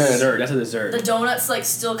fucking, really that's a good. dessert. That's a dessert. the donut's like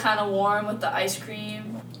still kind of warm with the ice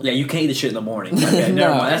cream. Yeah, you can't eat the shit in the morning. Okay,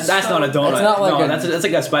 never No, mind. That's not a donut. It's not like no, a- that's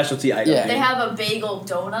like a specialty item. Yeah. They have a bagel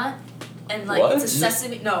donut, and like What? it's a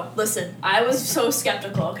sesame. No, listen, I was so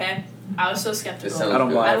skeptical. Okay, I was so skeptical. It sounds I don't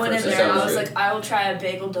good. buy I it went in for a there and I Sounds was good. like, I will try a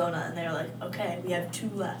bagel donut, and they were like, okay, we have 2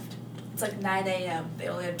 left. It's like 9 a.m. They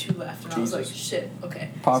only had 2 left, and I was like, Jesus. shit, okay.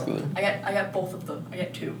 Popular. So I got both of them. I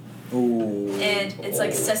got 2, Ooh. and it's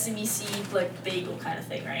like sesame seed like bagel kind of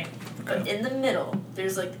thing, right? But in the middle,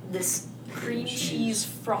 there's like this cream cheese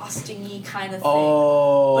frostingy kind of thing.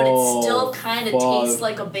 Oh. But it still kind of fuck. tastes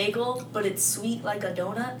like a bagel, but it's sweet like a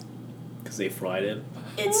donut. Because they fried it.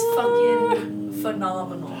 It's fucking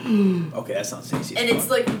phenomenal. Okay, that sounds tasty. as And it's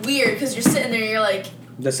fuck. like weird because you're sitting there, you're like,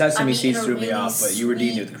 The sesame I'm eating seeds a threw me really off, but you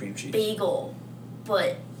redeemed it with sweet the cream cheese. bagel,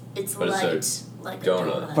 but it's But light it's like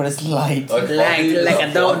donut. a donut. But it's light. Like fluffy- like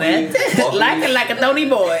a donut. fluffy- like a donny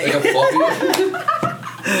boy. Like a fluffy.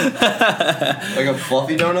 Like a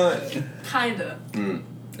fluffy donut. Kinda.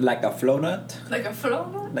 Like a flow nut. Like a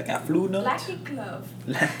flow Like a flu nut. Like a glove.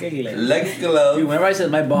 Like a glove. Like Dude, glove. whenever I said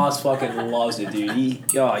my boss fucking loves it, dude. He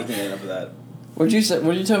can't get enough of that. What'd you say?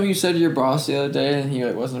 What did you tell me you said to your boss the other day? And he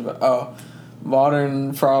like wasn't about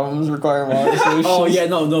modern problems require modern solutions. Oh yeah,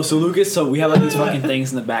 no. So Lucas, so we have like these fucking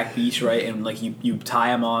things in the back beach, right? And like you tie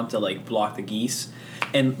them on to like block the geese,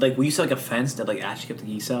 and like we used to like a fence that like actually kept the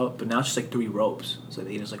geese out, but now it's just like 3 ropes, so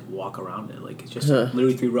they just like walk around it. Like it's just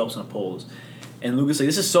literally 3 ropes on poles. And Lucas like,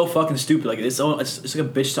 this is so fucking stupid. Like it's like a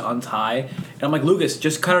bitch to untie. And I'm like, Lucas,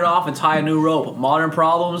 just cut it off and tie a new rope. Modern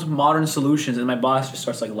problems, modern solutions. And my boss just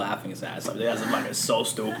starts like laughing his ass off. That's like it's so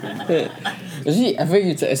stupid. Is he? I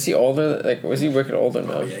think is he older? Like was he wicked older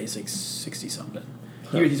now? Oh yeah, he's like 60 something.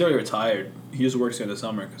 He's already retired. He just works during the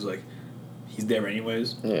summer because like he's there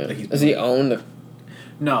anyways. Yeah. Like, he's Does he own the?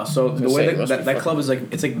 No, so the Say way it must be that club fucking- is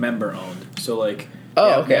like it's like member owned. So like Oh,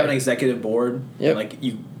 they okay. have an executive board. Yep. And, like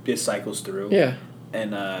it cycles through. Yeah.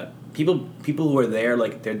 And people who are there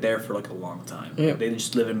like they're there for like a long time. Yep. They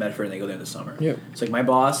just live in Medford and they go there in the summer. Yep. It's like my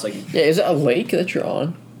boss like Yeah. Is it a lake that you're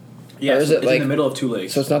on? yeah, Or is so it it's like- in the middle of 2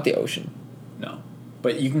 lakes. So it's not the ocean. No,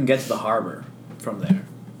 but you can get to the harbor from there.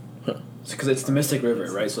 Huh. Because it's the Mystic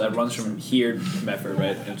River, right? So that runs from here to Medford,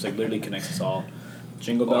 right? And it's like literally connects us all.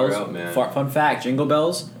 Jingle Far bells. out, man. Fun fact: Jingle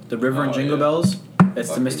bells. The river in Oh, Jingle yeah. Bells. That's the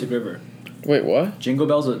Fucking- Mystic River. Wait, what? Jingle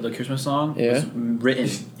Bells, the Christmas song, Yeah. was written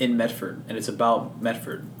in Medford, and it's about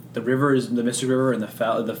Medford. The river is the Mystic River, and the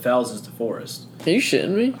Fells is the forest. Are you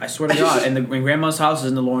shitting me? I swear to God. And Grandma's house is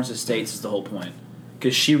in the Lawrence Estates. Is the whole point.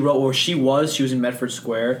 Because she was in Medford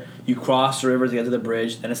Square. You cross the river to get to the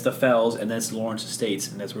bridge, then it's the Fells, and then it's Lawrence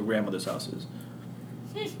Estates, and that's where Grandmother's house is.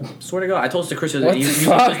 Swear to God, I told this to Chris. What the He's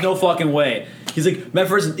fuck? like, there's no fucking way. He's like,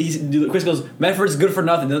 Chris goes, Medford's good for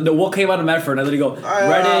nothing. What came out of Medford? And I literally go,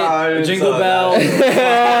 Reddit, Jingle Bell.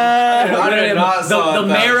 The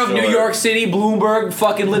mayor of New York City, Bloomberg,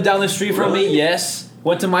 fucking lived down the street from me. Yes.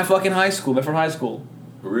 Went to my fucking high school, Medford High School.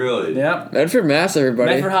 Really? Yep. Medford, Mass,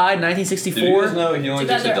 everybody. Medford High, Did you 1964. guys know he only Too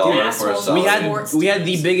bad takes they're $1 for a assholes. salary? We had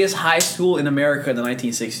the biggest high school in America in the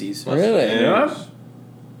 1960s. Really? Yeah.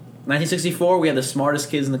 1964, we had the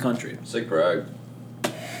smartest kids in the country. Sick brag.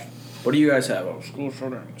 What do you guys have? Oh, school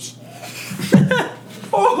showdowns.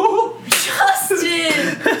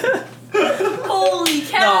 Justin! Holy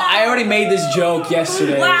cow! No, I already made this joke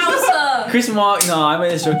yesterday. Wowza! Chris Mock. No, I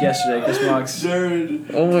made this joke yesterday. Chris Mock's. Jared.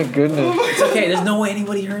 Oh my goodness. It's okay. There's no way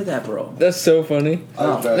anybody heard that, bro. That's so funny.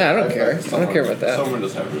 No. bet- Nah, I don't bet care. I don't care about that. Someone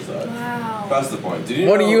just hammers that. Wow. That's the point. Did you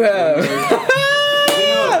What know do you have? Did you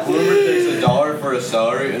know Bloomberg takes $1 for a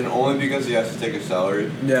salary, and only because he has to take a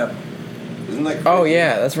salary? Yeah. Isn't that crazy? Oh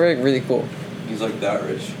yeah, that's really cool. He's like that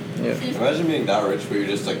rich. Yeah. Imagine being that rich where you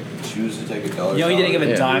just like choose to take $1. You know, he didn't give a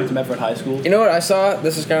Yeah. dime to Medford High School. You know what I saw?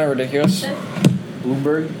 This is kind of ridiculous.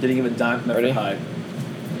 Bloomberg didn't give a dime to Medford Ready? High.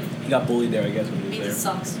 He got bullied there, I guess, when he Means it was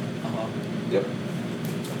there. sucks. Uh-huh. Yep.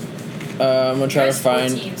 I'm gonna try to High school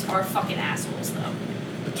find teams are fucking assholes, though.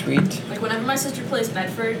 a tweet. Like, whenever my sister plays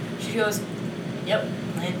Medford, she goes, yep,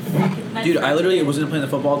 playing freaking Medford. Dude, I literally wasn't playing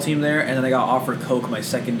the football team there, and then I got offered Coke my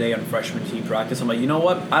second day on freshman team practice. I'm like, you know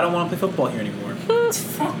what? I don't want to play football here anymore. It's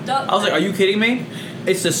fucked up. I was like, are you kidding me?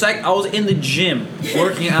 It's the I was in the gym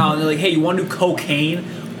working out, and they're like, hey, you want to do cocaine?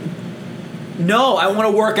 No, I want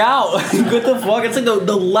to work out. What the fuck? It's like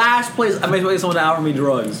the last place I'm expecting someone to offer me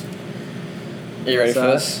drugs. Are you ready for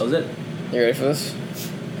So, this? That was it. You ready for this?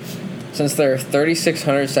 Since there are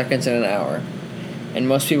 3,600 seconds in an hour, and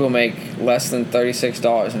most people make less than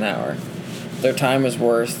 $36 an hour, their time is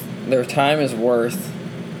worth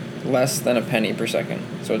less than a penny per second.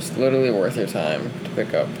 So it's literally worth your time to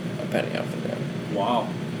pick up a penny off the ground. Wow.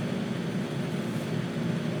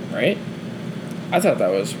 Right? I thought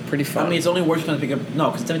that was pretty fun. I mean, it's only worth trying to pick up.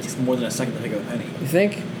 No, because it takes more than a second to pick up a penny. You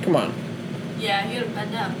think? Come on. Yeah, you gotta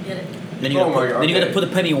bend down and get it. Then you Oh gotta my put, God, then you gotta okay. put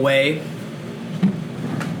the penny away.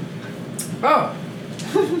 Oh.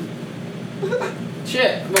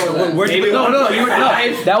 Shit. Where'd you no,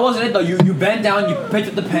 that wasn't it though. You bent down, you picked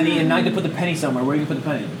up the penny, and now you have to put the penny somewhere. Where are you gonna put the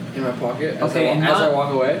penny? In my pocket. Okay, and as not- I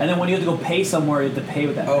walk away. And then when you have to go pay somewhere, you have to pay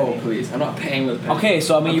with that Oh penny. please! I'm not paying with a penny. Okay,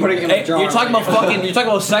 so I mean, I'm putting it in a jar you're talking right about now. you're talking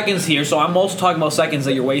about seconds here. So I'm also talking about seconds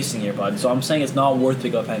that you're wasting here, bud. So I'm saying it's not worth to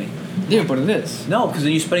pick up a penny. Yeah, but it is. No, because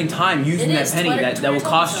then you're spending time using It that is. penny Twitter- that will Twitter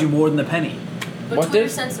cost told you us so. more than the penny. But What Twitter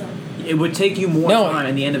did- said so. It would take you more No. time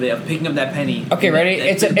at the end of it of picking up that penny. Okay, ready?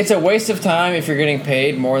 That- It's a waste of time if you're getting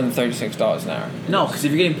paid more than $36 an hour. No, because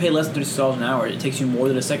if you're getting paid less than $36 an hour, it takes you more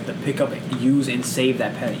than a second to pick up, use, and save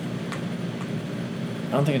that penny.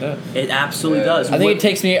 I don't think it does. It absolutely Yeah. does. I think it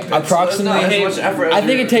takes me approximately. Okay, I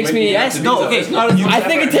think it takes me. Yes, no, okay. I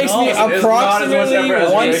think it takes me approximately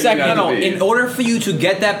 1 second. No, in order for you to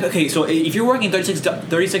get that, okay, so if you're working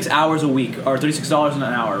 36 hours a week or $36 an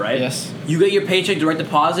hour, right? Yes. You get your paycheck, direct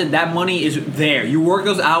deposit. That money is there. You work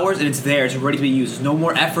those hours and it's there. It's ready to be used. There's no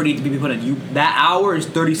more effort need to be put in. That hour is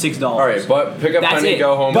 $36. All right, but pick up That's penny, it.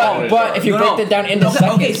 go home. But if you break it down into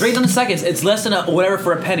seconds. Okay, break it down to seconds. It's less than whatever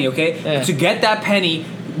for a penny. Okay, Yeah. to get that penny,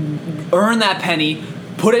 earn that penny,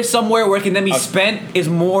 put it somewhere where it can then be spent is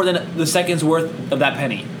more than the seconds worth of that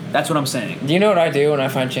penny. That's what I'm saying. Do you know what I do when I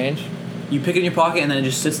find change? You pick it in your pocket and then it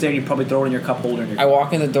just sits there and you probably throw it in your cup holder. In your I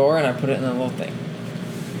walk in the door and I put it in a little thing.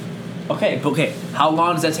 Okay. How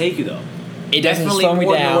long does that take you though? It doesn't Definitely slow me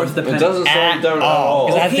more than down. worth the penny. It doesn't slow At you down at all. all.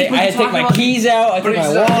 'Cause I Okay, but had you're to take talking my about- keys out. I But take my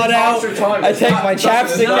it's wallet out. extra time. I It's take not- my it's not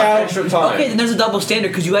chapstick out. extra time. Okay, then there's a double standard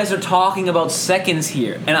because you guys are talking about seconds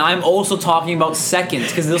here, and I'm also talking about seconds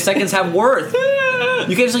because those seconds have worth.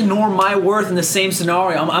 You can't just ignore my worth in the same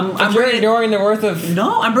scenario. I'm You're bringing it. ignoring the worth of.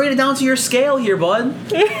 No, I'm bringing it down to your scale here, bud.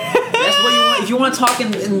 That's what you want. If you want to talk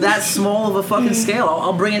in that small of a fucking scale,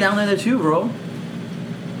 I'll bring it down there too, bro.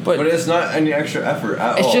 But it's not any extra effort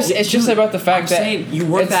at all. It's just about the fact I'm that saying you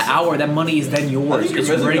work it's- that hour, that money is then I yours. think you're It's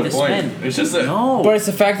missing ready the to point. spend. It's just that. No, But it's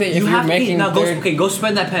the fact that if you you're have making to, now go, third- okay, go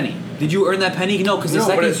spend that penny. Did you earn that penny? No, because the No,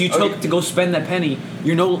 but seconds it's- you took okay. to go spend that penny,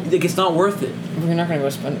 it's not worth it. We're not gonna go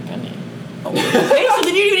spend a penny. Okay, so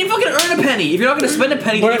then you didn't fucking earn a penny. If you're not going to spend a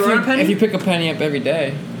penny, But did you earn a penny? if you pick a penny up every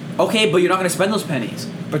day, Okay, but you're not gonna spend those pennies.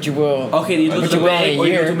 But you will. Okay, you go to But the you will in bank a or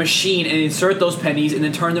you go year. to a machine and insert those pennies and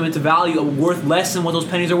then turn them into value worth less than what those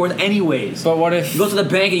pennies are worth anyways. But what if You go to the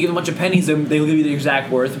bank and you give them a bunch of pennies, they'll give you the exact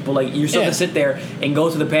worth, but like you're still Yeah. gonna sit there and go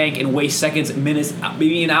to the bank and waste seconds, minutes,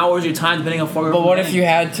 maybe even hours of your time depending on how far you're But from what the if bank. you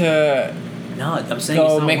had to No, I'm saying it's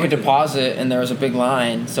go not make a worth it. deposit and there was a big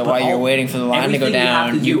line? So But while you're all- waiting for the line to go everything you have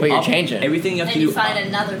down, to you do put your up- change in. Everything you have Then to you do. find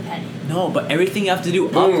another penny. No, but everything you have to do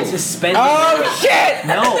Boom. up to spend. Oh shit!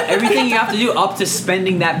 No, everything you have to do up to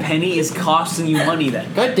spending that penny is costing you money. Then.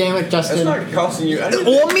 God damn it, It's Justin. not costing you anything.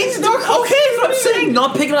 Well, it means it's not okay. That's what I'm saying.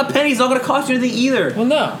 Not picking up pennies is not gonna cost you anything either. Well,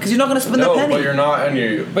 no, Because you're not gonna spend No, the penny. but you're not,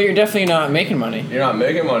 and but you're definitely not making money. you're not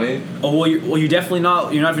making money. Oh well, you're definitely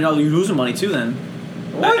not. You're losing money too. Then.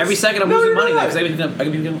 What? Every second I'm No, losing you're money. not. Because I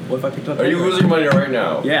could be. What if I picked up? Are you penny? losing money right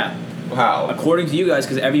now? Yeah. How? According to you guys,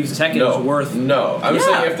 because every second No, is worth. No, I'm Yeah.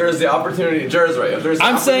 saying if there's the opportunity, Jared's right. If there's the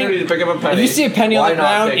I'm opportunity saying to pick up a penny, if you see a penny on why the not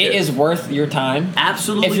ground, take it is worth your time.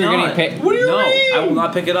 Absolutely If you're not. getting paid. What do you no, mean? I will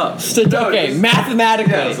not pick it up. No, Okay, it's-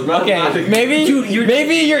 mathematically. Yeah, so mathematically. Okay, maybe Dude,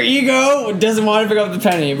 maybe your ego doesn't want to pick up the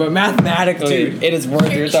penny, but mathematically, Dude. it is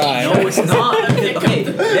worth your time. No, it's not. Okay,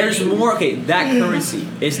 there's more. Okay, that currency.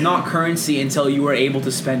 It's not currency until you are able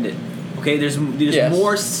to spend it. Okay, there's Yes.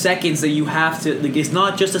 more seconds that you have to. Like, it's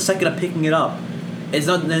not just a second of picking it up. It's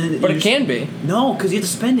not. But it can be. No, because you have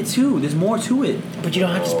to spend it too. There's more to it. But you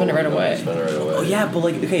don't have to spend it right No, away. Spend it right away. Oh yeah, but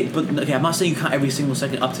okay. I'm not saying you count every single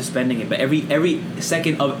second up to spending it, but every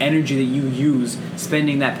second of energy that you use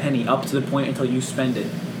spending that penny up to the point until you spend it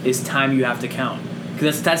is time you have to count.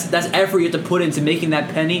 Because that's effort you have to put into making that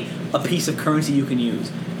penny a piece of currency you can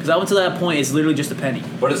use. Because up until that point, it's literally just a penny.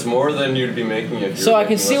 But it's more than you'd be making if you So were I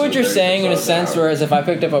can making see less what than you're 30 saying in a cents an sense, hour. whereas if I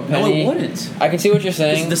picked up a No, penny, it wouldn't. I can see what you're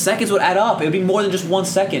saying. The seconds would add up. It would be more than just 1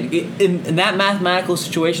 second. In that mathematical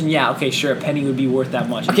situation, yeah, okay, sure, a penny would be worth that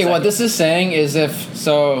much. Okay, what this is saying is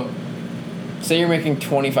say you're making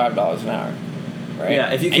 $25 an hour, right?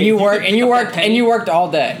 Yeah, if you and can- you if you work could and you pick up worked that penny- and you worked all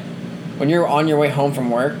day. When you're on your way home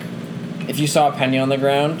from work, if you saw a penny on the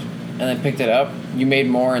ground and then picked it up, you made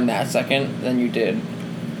more in that second than you did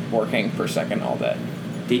working per second all day.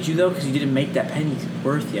 Did you though? Because you didn't make that penny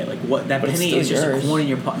worth yet. Like what? That But it's penny still is just yours. a coin in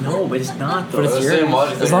your pocket. No, but it's not though. But it's By the yours. same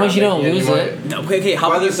logic, As then long you're as you not don't making lose any it. money. No, okay. How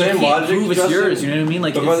By about the same you can't logic, prove it's Justin- yours? You know what I mean?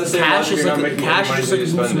 Like but by the it's same cash logic, is you're not like making cash any is money just like until you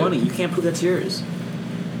loose spend it. money. You can't prove that's yours.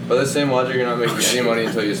 By the same logic, you're not making any money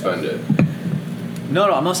until you spend it.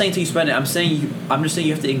 No, I'm not saying until you spend it. I'm just saying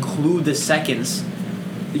you have to include the seconds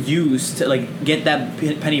used to like get that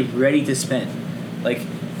penny ready to spend. Like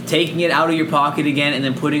taking it out of your pocket again and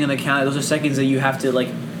then putting it in the account. Those are seconds that you have to like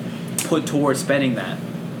put towards spending that.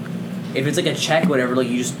 If it's like a check, whatever, like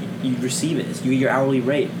you receive it. It's your hourly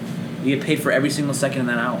rate. You get paid for every single second in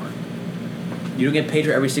that hour. You don't get paid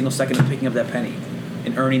for every single second of picking up that penny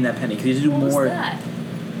and earning that penny because you have to do What was more. that?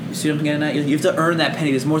 You see what I'm getting at? You have to earn that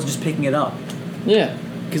penny. There's more than just picking it up. Yeah.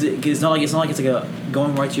 Because it's not like it's like a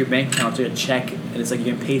going right to your bank account to a check and it's like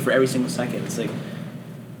you're getting paid for every single second. It's like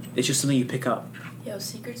it's just something you pick up. Yo,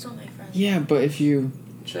 secrets don't make friends. Yeah, but if you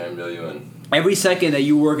Jam bill you in. Every second that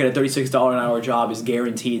you work at a $36 an hour job is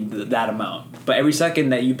guaranteed that amount. But every second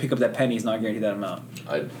that you pick up that penny is not guaranteed that amount.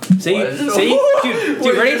 Say, What?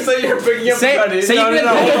 dude, ready? You say you're picking up Say- the penny. say no, you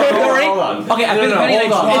no, pick- no, hold on, ready? hold on. Okay, I pick the penny and I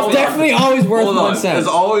hold on, drop it's hold it. on. definitely always worth Hold 1 on. cent. It's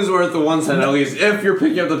always worth the 1 cent, at least if you're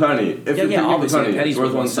picking up the penny. If you're picking up the obviously penny, the penny's it's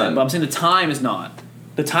worth 1 cent. But I'm saying the time is not.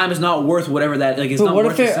 The time is not worth whatever that like. It's But not what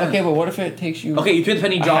worth if it? a cent. Okay, but what if it takes you? Okay, you pick the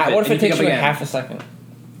penny, and drop it. What if and it you pick takes up you again. half a second?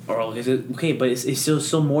 Or is it okay? But it's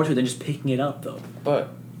still more to it than just picking it up though. But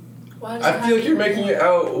Why does I it feel have like to you're be making it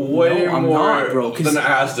out way No, I'm more not, bro, 'cause than it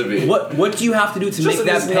has to be. What do you have to do to Just make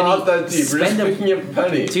that it's penny? not that deep. You're just spend a- picking up a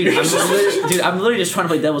penny. Dude, I'm literally just trying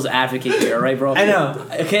to play devil's advocate here, all right, bro? I know.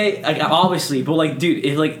 Okay, like, obviously, but like, dude,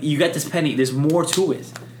 if like you got this penny, there's more to it.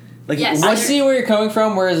 Like, Yes. I what see where you're coming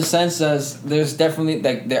from. Whereas the sense says there's definitely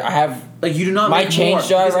I have like you do not My make change more,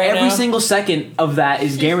 jar because right every now- single second of that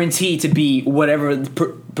is guaranteed to be whatever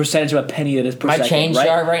the percentage of a penny that is per my second, change right?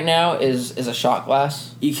 jar right now is a shot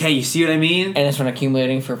glass, Okay, you see what I mean? and it's been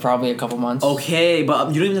accumulating for probably a couple months. Okay,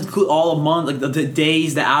 but you don't even include all a month, like the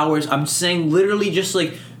days, the hours. I'm saying literally just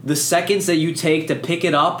like the seconds that you take to pick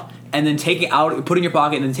it up and then take it out, put it in your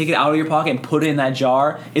pocket, and then take it out of your pocket and put it in that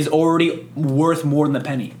jar is already worth more than the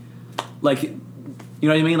penny. Like, you know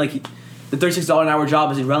what I mean? Like, the $36 an hour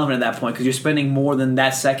job is irrelevant at that point because you're spending more than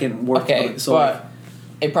that second worth. Okay, so but like,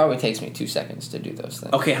 it probably takes me 2 seconds to do those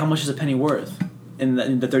things. okay, how much is a penny worth in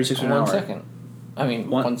the 36 an hour? 1 second. I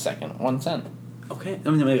mean, One- 1 second. 1 cent. Okay, I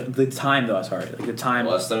mean like, the time though. Sorry, like the time.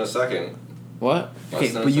 Less than a second. What? Okay,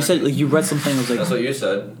 Less than a but you said second. like you read something that was like. That's what you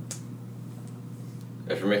said.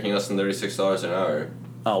 If you're making less than $36 an hour.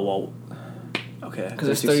 Oh well, Okay. Because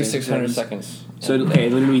it's 3,600 seconds. So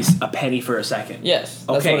literally a penny for a second. Yes.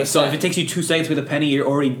 That's Okay, what it's so saying. if it takes you 2 seconds with a penny, you're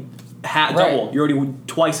already Right. double. You're already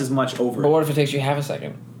twice as much over. But what if it takes you half a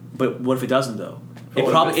second? But what if it doesn't though? It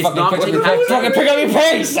What probably if it's not going to take half a second. Fucking pick up your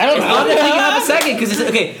pace. I don't It's know. not going to take half a second because it's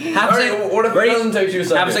okay. Half a Alright, second. what if ready? it doesn't take 2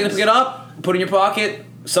 seconds? Half a second to pick it up, put it in your pocket.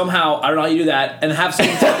 Somehow, I don't know how you do that, and half a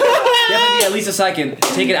second. Definitely at least a second.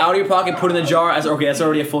 Take it out of your pocket, put it in the jar. Okay, that's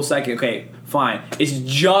already a full second. Okay, fine. It's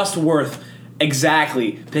just worth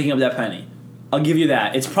exactly picking up that penny. I'll give you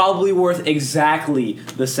that. It's probably worth exactly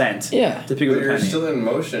the cent. Yeah. To pick up But the you're penny. still in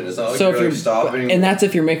motion. It's not like So if you're you're like stopping. and that's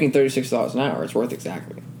if you're making $36 an hour, it's worth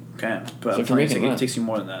exactly. Okay, but So I'm if you're trying to making say it that. takes you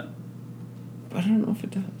more than that. But I don't know if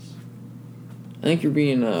it does. I think you're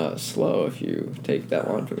being slow if you take that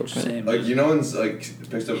long to go Just penny. saying. Like no one's like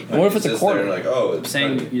picks up a penny. What if it's a sits quarter? There and like, oh, I'm it's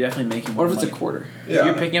saying penny. you're definitely making more What if it's a money. quarter? Yeah.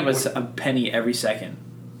 You're picking up a penny every second.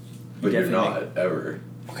 But you're definitely not ever.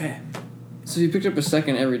 Okay. So you picked up a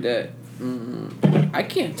second every day. I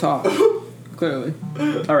can't talk. Clearly.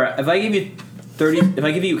 All right. If I give you 30, if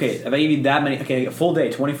I give you that many, a full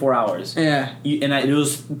day, 24 hours. Yeah. It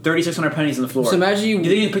was 3,600 pennies on the floor. So imagine you. Do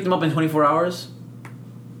you think you picked them up in 24 hours?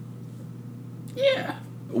 Yeah.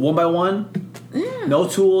 One by one? Yeah. No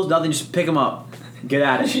tools, nothing, just pick them up. Get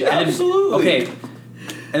at it. Yeah, And then- absolutely. Okay.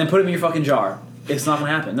 And then put them in your fucking jar. It's not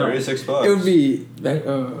gonna happen. No. $36. It would be.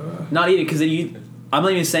 Not even, because I'm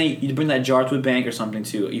not even saying you bring that jar to a bank or something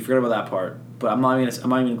too. You forgot about that part. But I'm not even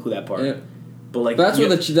gonna include that part. Yeah. But like That's you-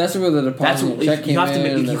 where the deposit That's check came you have to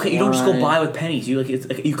in. make, you don't just go buy with pennies. You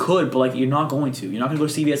you could, but like you're not going to. You're not gonna go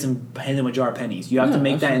to CVS and hand them a jar of pennies. You have to No,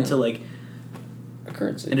 make that into absolutely. like, a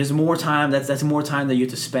currency. and there's more time. That's more time that you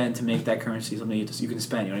have to spend to make that currency something you can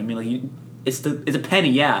spend. You know what I mean? Like it's a penny,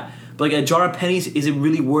 yeah. But like a jar of pennies, is it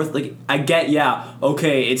really worth? Like I get, yeah,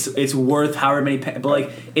 okay, it's worth however many, but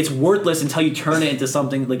like it's worthless until you turn it into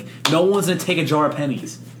something. Like no one's gonna take a jar of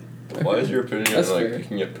pennies. Why is your opinion That's on like fair.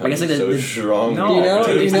 picking up I guess pennies like so the strong? No, Do you know- dude,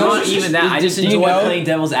 do you it's know- not even that. I just do you enjoy know- playing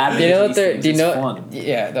devil's advocate. Do you know to that these there? things. Do you It's know? fun.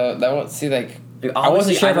 Yeah, that won't see like. Like, I wasn't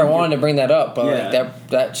obviously, sure if I don't wanted to bring that up, but Yeah. like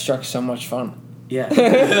that struck so much fun. Yeah.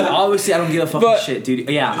 Obviously, I don't give a fucking But- shit, dude.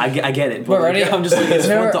 Yeah, I get it. But But ready? like, I'm just like, it's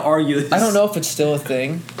fun Remember- to argue this. I don't know if it's still a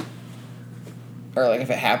thing, or like if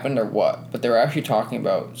it happened or what. But they were actually talking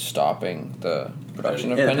about stopping the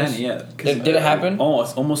production of Yeah, the pennies. penny, yeah. Did it happen?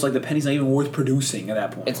 Almost like the penny's not even worth producing at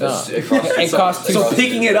that point. It's not. It costs- It costs two. So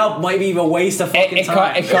picking it up might be even a waste of fucking It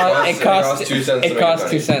time. costs 2 cents. it costs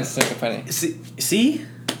 2 cents to make a penny. See?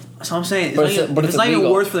 That's what I'm saying. But It's it's- not, but if it's it's not even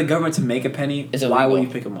illegal. worth for the government to make a penny, It's why would illegal.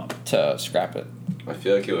 you pick them up? To scrap it. I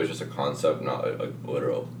feel like it was just a concept, not like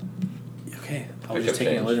literal. Okay. I was Pick just up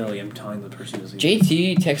taking it change. literally. I'm telling the person who's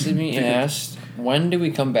JT texted me and asked, "When do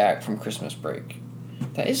we come back from Christmas break?"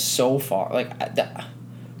 That is so far. Like I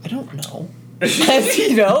don't know.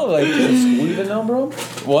 You know, like Does the school even know, bro?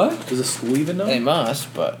 what? Does the school even know? They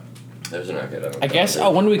must, but There's an academic. I guess.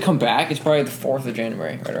 Oh, when do we come back? It's probably the 4th of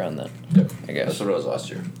January, right around then. Yep. I guess. That's what it was last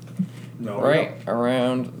year. No. Right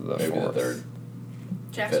around the Maybe 4th. the 3rd.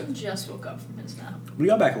 Jackson just woke up from his nap. We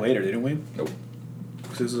got back later, didn't we? Nope.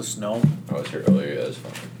 Because of the snow. I was here earlier. Yeah, it's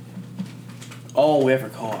fine. Oh, we ever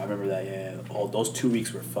call. I remember that. Yeah. Oh, those 2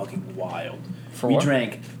 weeks were fucking wild. For we what?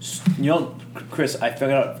 drank. You know, Chris, I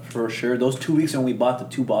figured out for sure. Those 2 weeks when we bought the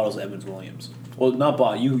 2 bottles of Evans Williams. Well, not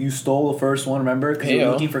bought. You stole the first one. Remember? Because you were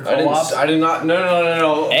Heyo. looking for I co-ops. did not.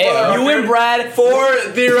 No. Heyo. You and Brad For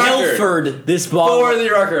the record. pilfered this bottle. For the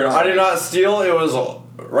record, I did not steal. It was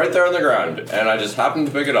right there on the ground, and I just happened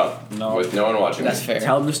to pick it up No. with no one watching That's me. fair.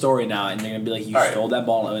 Tell them the story now, and they're gonna be like, "You Alright. stole that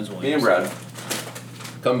bottle of Evans Williams." Me and Brad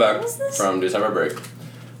come back What was this? from December break,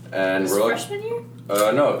 and This we're like, freshman year?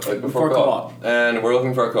 no, like before Before co-op. And we're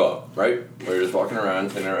looking for a co-op, right? We're just walking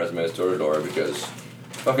around, sending our resumes door to door because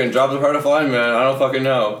fucking jobs are hard to find, man. I don't fucking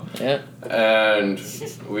know. Yeah. And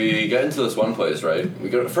we get into this one place, right? We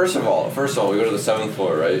go first of all, we go to the 7th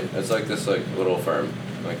floor, right? It's like this like little firm,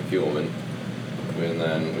 like a few women. And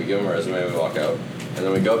then we give them a resume, we walk out, and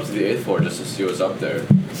then we go up to the 8th floor just to see what's up there.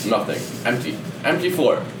 Nothing, empty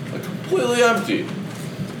floor, like completely empty.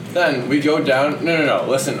 Then we go down. No.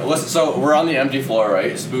 Listen. So we're on the empty floor,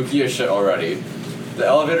 right? Spooky as shit already. The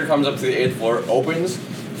elevator comes up to the 8th floor, opens,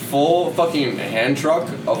 full fucking hand truck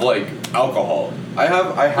of like alcohol. I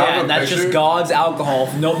have Yeah, a and that's picture. just God's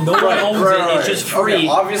alcohol. No one owns it. Right. It's just free. Okay,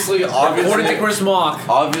 obviously. According to Chris Mock.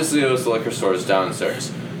 Obviously, it was the liquor stores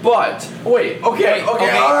downstairs. But wait, okay, all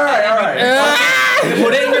right.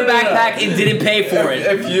 Put it in your backpack and didn't pay for it.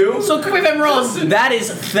 If you So correct me if I'm wrong. Listen. That is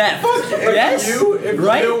theft. if Yes. you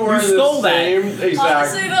right? you were You stole the that. same Honestly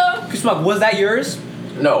exact. though, Chris Mock, was that yours?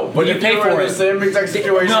 No, but You if pay you were for in the it. same exact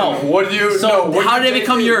situation, No. would you? So, no, would how you did it take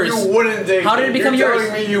become yours? You wouldn't take How did it become You're yours?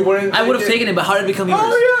 telling me you wouldn't I would have take taken it, but how did it become yours?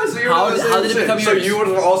 Oh, yeah, so you How- would've how done the did it same become shit. So yours? you would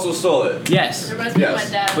have also stole it. Yes. It reminds me of Yes.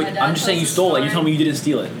 my dad. But My dad I'm just saying you tells stole a it. You story told me you didn't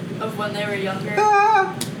steal it. Of when they were younger.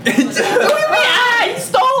 You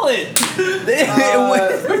stole it!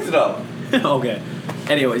 Picked it up. Okay.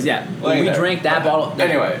 Anyways, yeah. When we There. drank that bottle.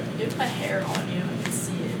 Anyway. You have my hair on you. I can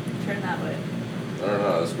see it. Turn that way. I don't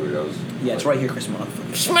know. That's weird. I was. Yeah, it's right here, Chris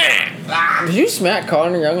motherfucker. Smack! Did you smack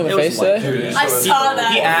Connor Young in the It was face like- today? Dude, I saw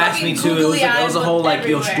that. He asked me Fucking to. It was like it was a whole like,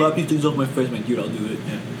 yo, everywhere. slap these things off my face. I'm like, dude, I'll do it.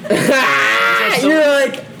 Yeah. You're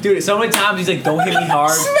like, Dude, so many times he's like, don't hit me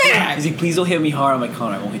hard. Smack! He's like, please don't hit me hard. I'm like,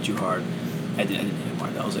 Connor, I won't hit you hard. I didn't hit him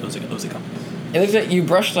hard. It was like a. it looks like you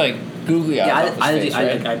brushed like googly eyes Yeah, off his face,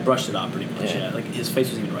 right? I brushed it off pretty much. Yeah. Yeah, like his face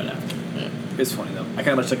was even right after. Yeah. It's funny though. I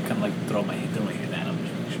kind of just like throw my hand down.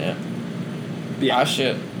 Yeah. But yeah, Ah,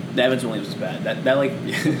 shit. the Evans Williams was bad. That like.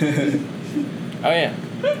 Oh, yeah.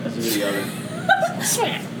 That's a video of it.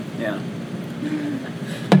 Smack! Yeah.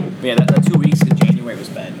 But yeah, that 2 weeks in January was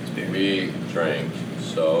bad news, beer. We drank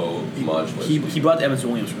so much He whiskey. brought the Evans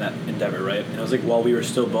Williams from that endeavor, right? And it was like while we were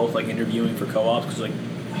still both like interviewing for co-ops, because like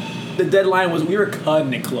the deadline was we were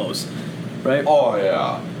cutting it close, right? Oh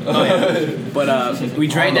yeah. Oh, yeah. But we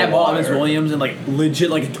drank On the that bottle of Evans wire. Williams in like legit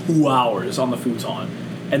like 2 hours on the futon,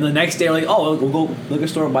 and the next day we're like, oh, we'll go liquor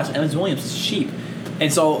store and buy some Evans Williams. It's cheap.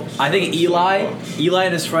 And so I think Eli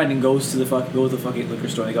and his friend goes to the fucking liquor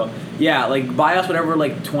store and they go, yeah, like buy us whatever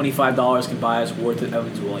like $25 can buy us worth of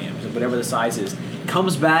Evans Williams, whatever the size is.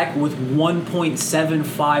 Comes back with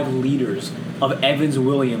 1.75 liters of Evans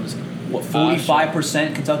Williams. What,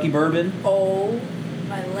 45% Kentucky bourbon? Oh,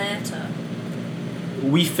 my Lanta.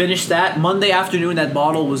 We finished that Monday afternoon. That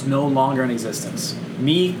bottle was no longer in existence.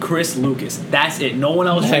 Me, Chris, Lucas. That's it. No one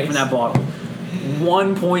else drank from that bottle.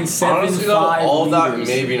 1.75 Honestly, though, all that liters.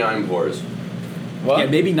 maybe 9 pours. What? Yeah,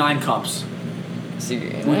 maybe 9 cups. See,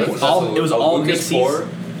 It was all Lucas Mixies. pour? A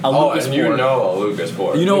Oh, Lucas and you pour. know a Lucas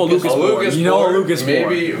pour. You know a Lucas pour. You know a pour, Lucas pour.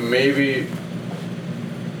 Maybe.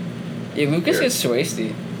 Yeah, Lucas Here. gets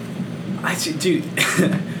swasty. Dude.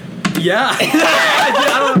 Yeah.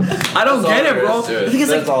 I don't That's get all it, there bro. is to it. The thing is,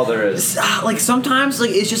 That's like, all there is. like sometimes, like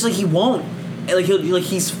it's just like he won't. And, like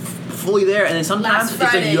he's fully there, and then sometimes Last it's like,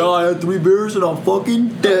 Friday. yeah, I had 3 beers and I'm fucking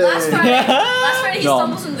dead. Last Friday he No.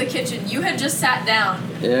 stumbles into the kitchen. You had just sat down.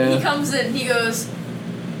 Yeah. He comes in. He goes,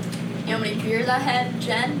 "You know how many beers I had,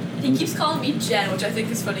 Jen?" He keeps calling me Jen, which I think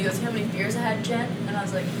is funny. He goes, "You know how many beers I had, Jen?" And I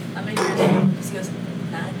was like, "How many beers?" He goes,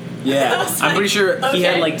 9. Yeah, I was I'm pretty like, sure he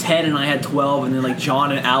had okay. like 10 and I had 12, and then like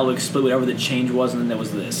John and Alex split whatever the change was, and then there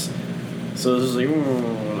was this. So this was like,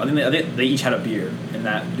 I think they each had a beer in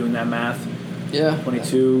that, doing that math. Yeah.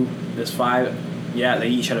 22, there's 5. Yeah, they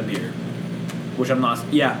each had a beer. Which I'm not,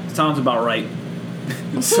 yeah, sounds about right.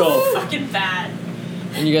 So, fucking bad.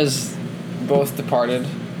 And you guys both departed.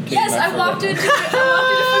 Yes, I walked into.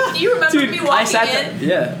 Do you remember me walking I sat in?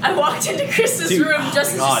 there, yeah. I walked into Chris's Dude, room oh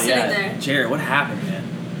just my as God, he's sitting yeah. there. Jared, what happened, man?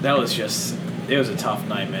 That was just, it was a tough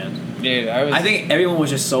night, man. Dude, I think everyone was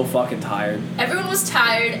just so fucking tired. Everyone was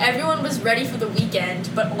tired. Everyone was ready for the weekend,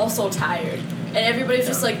 but also tired. And everybody was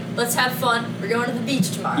just like, "Let's have fun. We're going to the beach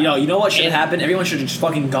tomorrow." You know what should have happened? Everyone should have just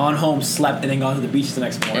fucking gone home, slept, and then gone to the beach the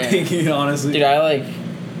next morning. You know, honestly. Dude, I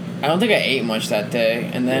don't think I ate much that day.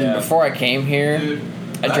 And then Yeah. before I came here, Dude,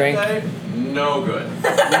 I that drank. day, no good.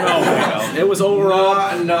 No. It was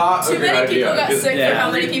overall. Not Too a good many idea. people got 'cause sick Yeah. for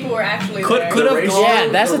how many people were actually Could there. have The gone. Yeah,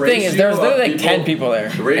 that's the thing is there was ratio literally of like 10 people there.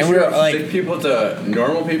 The ratio And we were of like, sick people to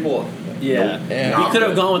normal people. Yeah. nope, Yeah. not We could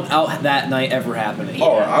have good. gone without that night ever happening.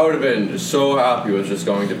 Oh, I would have been so happy with just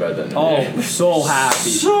going to bed that night. Oh, so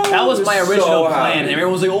happy. So- That was my original so plan. happy. And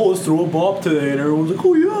everyone was like, oh, let's throw a bop today. And everyone was like,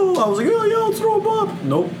 oh, yeah. I was like, yeah, let's throw a bop.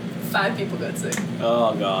 Nope. 5 people got sick.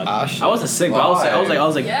 Oh, God. Ah, shit. I wasn't sick, but I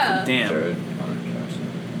was like, Yeah. damn. Jared.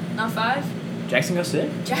 Not 5. Jackson got sick?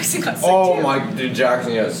 Jackson got sick Oh too. my, dude,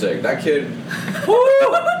 Jackson got sick. That kid,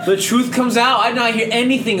 The truth comes out. I did not hear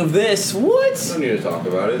anything of this. What? don't need to talk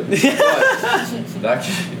about it. But that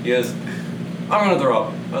kid, he goes, I'm gonna throw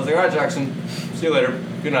up. I was like, alright, Jackson, see you later.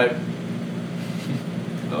 Good night.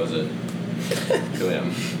 That was it. 2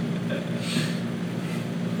 a.m.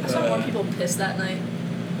 I saw more people pissed that night.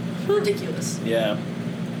 Ridiculous. Yeah.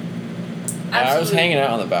 I was Absolutely. hanging out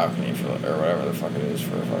on the balcony for or whatever the fuck it is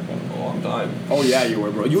for fucking. A long time. Oh, yeah, you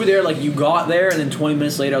were, bro. You were there, like, you got there, and then 20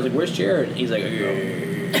 minutes later, I was like, where's Jared? And he's like,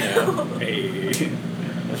 hey.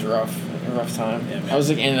 It was rough. A rough time. Yeah, man. I was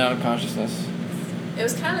like in and out of consciousness. It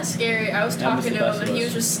was kind of scary. I was That was talking the to best him of and he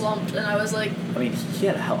us. was just slumped, and I was like, I mean, he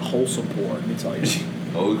had a wholesome pour, let me tell you.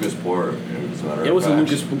 Oh, Lucas poured. As a matter It of was a fact.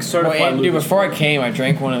 Lucas certified. Wait, dude, Lucas before I pour. came, I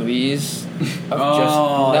drank one of these.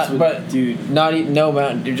 Oh, that's what- but dude. not no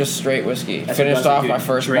Mountain Dew, just straight whiskey. That's Finished the best, off dude. my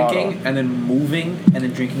first drinking bottle. and then moving and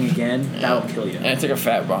then drinking again. That'll kill you. And I took a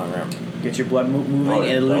fat bong rip. Get your blood moving, Oh,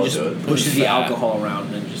 and it literally that'll do just it. pushes the Fat. alcohol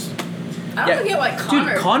around and just. I don't get why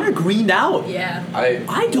Connor. Dude, Connor greened out. Yeah.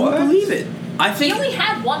 I don't What? believe it. I He think. only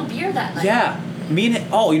had one beer that night. Yeah, me and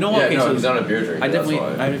you know what? Yeah, okay, no, so he's not a beer drinker. I definitely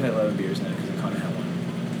That's why. had 11 beers now because Connor had one.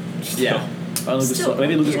 Yeah. Still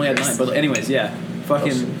Maybe Lucas only had beers. 9, but anyways, yeah. Fucking.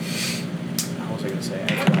 Nelson. What was I gonna say? I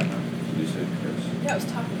forgot now. You said Chris. Yeah, I was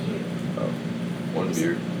talking to you. Oh, one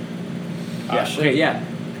beer. Yeah. shit. Okay. Yeah.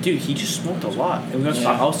 Dude, he just smoked a lot. And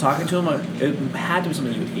I was talking to him. It had to be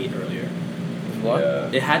something you ate earlier. What? Yeah.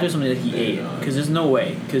 It had to be something that he Maybe ate. not. Because there's no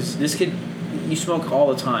way. Because this kid, you smoke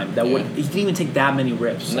all the time. That would Yeah. he didn't even take that many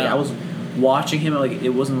rips. Like, No. I was watching him. Like it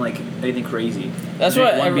wasn't like anything crazy. That's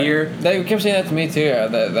Drank what one beer. They kept saying that to me too.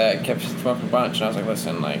 That kept smoking a bunch, and I was like,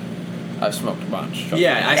 listen, like, I've smoked a bunch.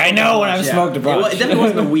 Yeah, I smoked know a when bunch, I've yeah. smoked a bunch. It definitely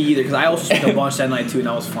wasn't the weed either. Because I also smoked a bunch that night too, and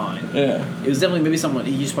I was fine. Yeah. It was definitely maybe someone.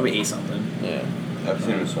 He just probably ate something. Yeah. I've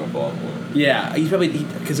seen him smoke a lot more. Yeah, he's probably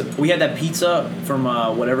because we had that pizza from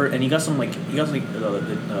whatever, and he got some like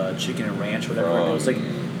the chicken and ranch or whatever. And it was like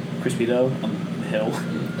crispy dough on the hill.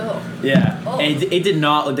 Oh. Yeah, Oh. and it did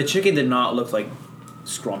not. Like, the chicken did not look like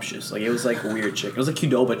scrumptious. Like it was like weird chicken. It was like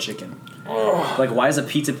Qdoba chicken. Like why does a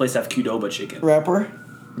pizza place have Qdoba chicken? Rapper.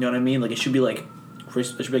 You know what I mean? Like it should be like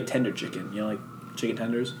crisp. It should be like tender chicken. You know, like chicken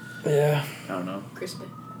tenders. Yeah. I don't know. Crispy.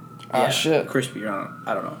 Ah, shit. Crispy.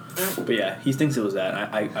 I don't know. But yeah, he thinks it was that.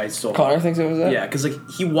 I still. Connor thinks it was that. Yeah, because like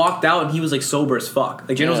he walked out and he was like sober as fuck.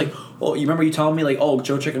 Like Jenna was Yeah. like, "Oh, you remember you telling me like, oh,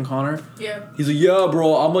 Joe Chick and Connor?" Yeah. He's like, "Yeah,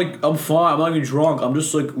 bro. I'm fine. I'm not even drunk. I'm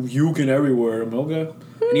just like puking everywhere." I'm like, okay.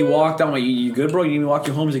 And he walked out. I'm like, "You good, bro? You need me to walk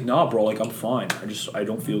you home?" He's like, "Nah, bro. Like I'm fine. I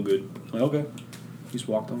don't feel good." I'm like, okay. He just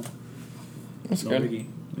walked home. That's No good. biggie.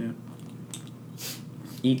 Yeah.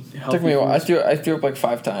 Eat healthy. Took me a while. foods. I threw up like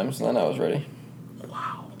 5 times, and then I was ready.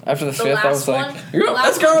 Wow. After the The 5th, I was last one. like, The "Yo, last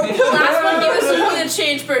let's go." one, the last one, he was supposed to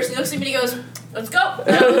change person. He looks at me and he goes, "Let's go."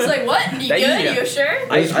 And I was like, "What? You That- good? yeah. You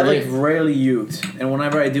sure?" I That's like great. rarely uked, and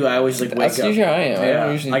whenever I do, I always like wake That's up. usually how I am. I Yeah,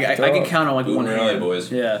 don't usually I throw can up. count on like Blue one Moon Alley, hand.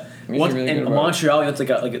 boys. Yeah, usually Once, really in good about it. Montreal, it's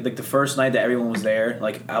like the first night that everyone was there.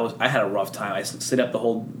 Like I had a rough time. I stayed up the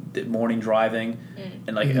whole morning driving,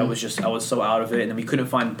 and like I was so out of it, and then we couldn't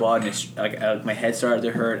find Bud, and it's like my head started to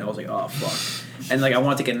hurt, and I was like, oh fuck. And like I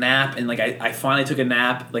wanted to take a nap, and like I finally took a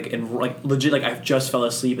nap, like and like legit, like I just fell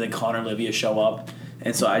asleep, and then Connor and Olivia show up,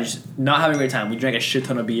 and so I just not having a great time. We drank a shit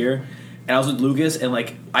ton of beer, and I was with Lucas, and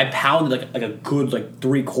like I pounded like a good like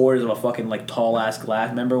 3/4 of a fucking like tall ass glass.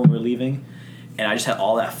 Remember when we were leaving, and I just had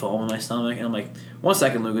all that foam in my stomach, and I'm like, 1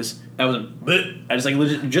 second, Lucas. I was I just like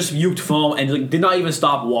legit just uked foam, and like did not even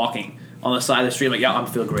stop walking on the side of the street. I'm like, yeah, I'm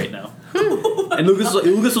feeling great now. And Lucas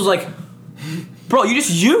was like, bro, you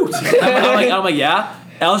just uked. I'm like, yeah.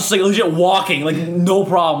 And I was just like legit walking, like no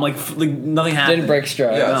problem, like nothing happened. Didn't break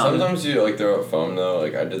stride. Yeah, No. sometimes you like throw out foam though.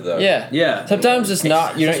 Like I did that. Yeah. Yeah. Sometimes it's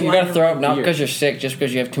not. You That's you why gotta I throw don't up not beer. because you're sick, just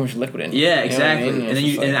because you have too much liquid in you. Yeah, You know what I exactly. mean? And It's then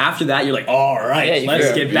just like, after that, you're like, all right, Yeah, you let's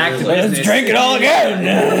feel- get back to let's business. drink it all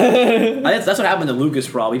again. That's what happened to Lucas.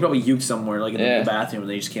 Probably he probably uked somewhere like in Yeah. the bathroom, and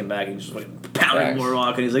then he just came back and just like pounded Facts. more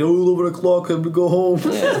rock, and he's like, oh, 11:00, time to go home.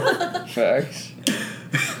 Yeah. Facts.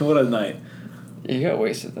 What a night. Yeah, you got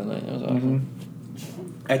wasted that night. That was awful.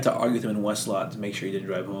 I had to argue with him in Westlot to make sure he didn't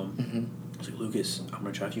drive home. Mm-hmm. I was like, Lucas, I'm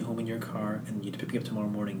gonna drive you home in your car, and you have to pick me up tomorrow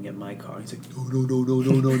morning and get my car. He's like,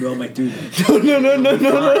 no. I'm like, dude.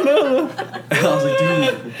 No. I was like,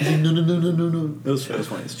 dude. He's like, no. It was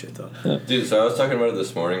funny as shit though. Dude, so I was talking about it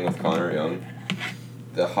this morning with Connor Young.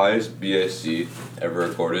 The highest BAC ever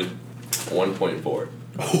recorded, 1.4.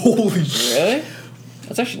 Holy shit. Really?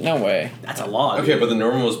 That's actually no way. That's a lot. Okay, but the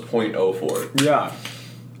normal was 0.04. Yeah.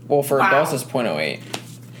 Well, for Wow. adults, it's 0.08.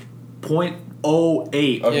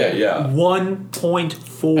 0.08. Okay, yeah.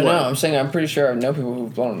 1.4. I know. I'm saying I'm pretty sure I know people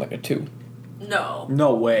who've blown like a 2. No.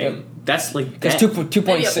 No way. Yep. That's like Because that. 2.6.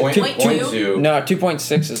 Maybe a Point, Point point two? two. No,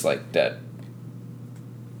 2.6 is like dead.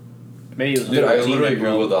 Maybe it was Dude, I 13 literally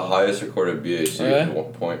bro. Googled the highest recorded BAC Really?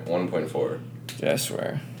 1.4. Yeah, I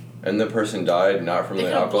swear. And the person died not from They the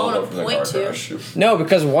could've alcohol, blown but from the a car 0.2. crash. No,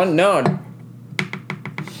 because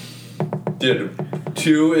Dude,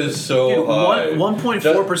 2 is so Dude, high. 1.4%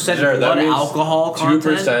 Jared, that blood means alcohol content.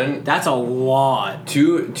 2%. That's a lot.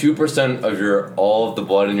 2% of your all of the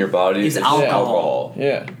blood in your body Is is alcohol.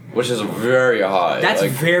 Yeah. which is very high. That's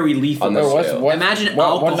like, very lethal. on the Wait, scale. Imagine what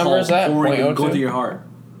alcohol number is that? pouring and 0.02? going through your heart.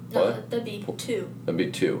 No, What? that'd be 2. That'd be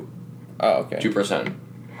 2. Oh, okay. 2%.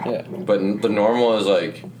 Yeah. But the normal is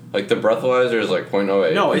like Like the breathalyzer is like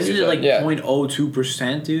 0.08. No, like isn't you it said. like Yeah.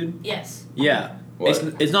 0.02%, dude? Yes. Yeah. What?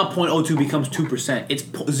 It's not 0.02 becomes 2%. It's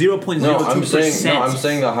 0.02%. No, I'm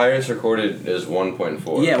saying the highest recorded is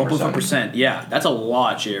 1.4. Yeah, 1.4%. Yeah, that's a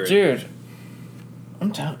lot, Jared. Dude,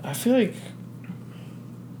 I feel like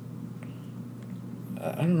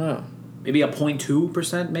I don't know. Maybe a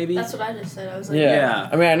 0.2%, maybe. That's what I just said. I was like, Yeah. Yeah.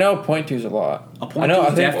 I mean, I know 0.2 is a lot. A I 0.2 know. I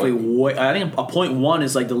is think definitely way. I think a 0.1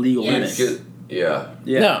 is like the legal Yes. limit. Yeah.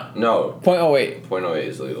 Yeah. No. 0.08. 0.08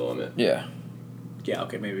 is the legal limit. Yeah. Yeah.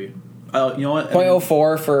 Okay. Maybe. You know what?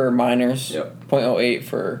 0.04 for minors. Yep. 0.08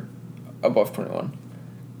 for above 21.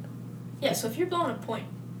 Yeah, so if you're blowing a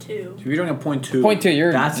 0.2, If you're doing a 0.2. 0.2,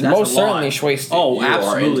 you're that's most a lot. certainly wasted. Oh, You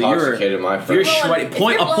absolutely. are intoxicated, my You're friend. sweaty. If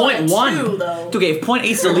you're blowing a 0.1. 2, though. Okay, if 0.8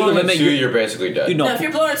 is If the you're legal blowing a limit, 2, you're basically dead. Dude, no. No, if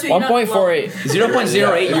you're blowing a 2, you're not blowing. 1.48. 0.08, If you're you're pretty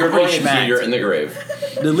blowing a 2, you're schmacked. in the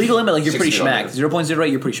grave. The legal limit, like you're 6 pretty feet under. schmacked.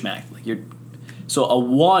 0.08, you're pretty schmacked. Like you're. So a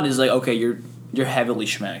 1 is like okay, you're heavily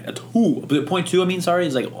schmacked. A 2, but 0.2, I mean, sorry,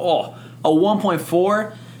 is like a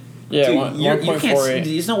 1.4. Yeah, Dude, you can't. 1.48.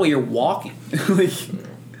 There's no way you're walking. Like,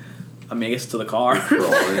 I mean, I guess to the car.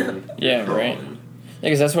 Crawling. Yeah, right. Crawling. Yeah,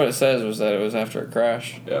 because that's what it says was that it was after a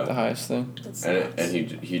crash. Yeah. The highest thing. That's And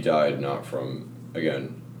nuts. he died not from,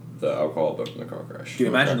 again, the alcohol, but from the car crash. Dude,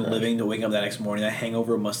 imagine Car crash. living to waking up that next morning. That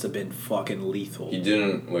hangover must have been fucking lethal. He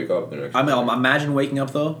didn't wake up the next I mean, morning. imagine waking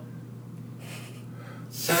up though.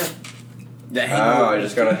 That Ah, I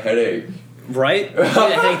just got a headache. right?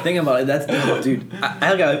 Hey, think about it. That's dude. I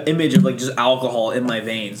have like an image of like just alcohol in my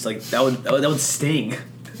veins. Like that would sting.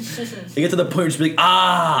 You get to the point where you just be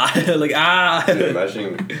like like Dude,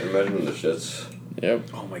 imagine the shits. Yep.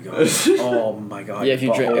 Oh my god. Oh my god. Yeah, if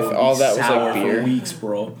you drink- if Butthole all be that was, like, sour beer. for weeks,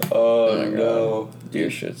 bro. Oh, my God. no. Beer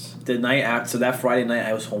shits. The night after, so that Friday night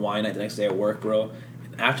I was Hawaiian night. The next day at work, bro.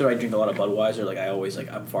 After I drink a lot of Budweiser, like I always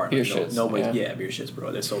like I'm farting. Beer Like, shits, Nobody, yeah. beer shits,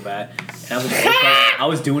 bro. They're so bad. And I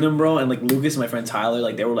was doing them, bro. And like Lucas and my friend Tyler,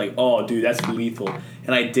 like they were like, "Oh, dude, that's lethal."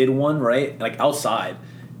 And I did one right, like outside,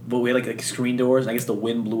 but we had like screen doors, and I guess the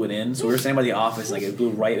wind blew it in. So we were standing by the office, and, like it blew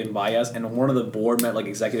right in by us. And one of the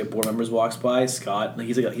executive board members walks by, Scott. Like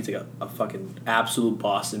he's like a fucking absolute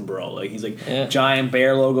Boston bro. Like he's like Yeah. giant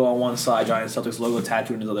bear logo on one side, giant Celtics logo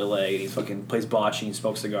tattooed on his other leg, and he fucking plays bocce and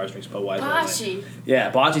smokes cigars, drinks Budweiser. Bocce.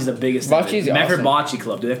 Yeah, bocce's the biggest. Bocce's thing. Medford awesome. Bocce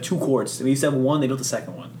Club. They have 2 courts. They used to have one. They built the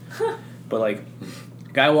second one. But like,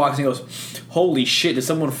 guy walks and he goes, "Holy shit! Did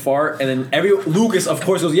someone fart?" And then Lucas, of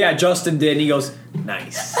course, goes, "Yeah, Justin did." And he goes,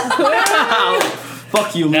 "Nice."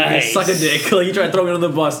 Fuck you, Lucas. Nice. Suck a dick. Like you try to throw me under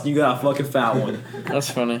the bus, and you got a fucking fat one. That's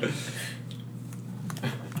funny.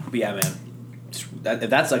 But yeah, man. If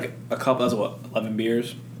that's like a couple, that's what 11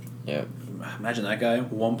 beers. Yep. Imagine that guy,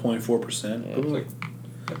 1.4%. Yeah. It was like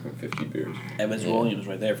fucking 50 beers. Evans Yeah. Williams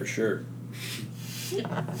right there for sure.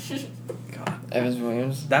 God. Evans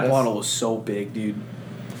Williams. That that's- bottle was so big, dude.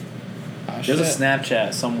 Oh, There's a shit.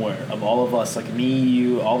 Snapchat somewhere of all of us, like me,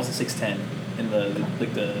 you, all of us at 610 in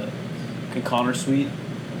the Connor suite.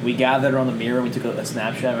 We gathered around the mirror and we took a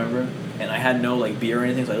Snapchat, remember? And I had no like beer or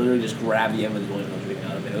anything, so I literally just grabbed the Evans Williams and was drinking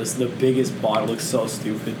out of it. It was the biggest bottle. It looked so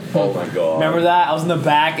stupid. Oh my god. Remember that? I was in the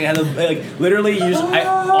back and had the, like literally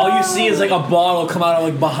all you see is like a bottle come out of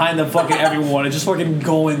like behind the fucking everyone. It's just fucking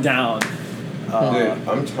going down. Dude,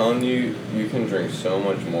 I'm telling you, you can drink so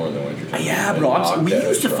much more in the wintertime. Yeah, and bro. not We get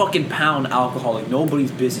used to drunk. fucking pound alcohol like nobody's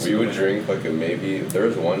business. We would drink like there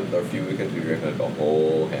was a few weekends we drank like a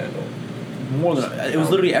whole handle. More than it was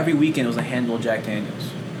literally every weekend. It was a handle of Jack Daniels,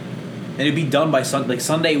 and it'd be done by Sunday. Like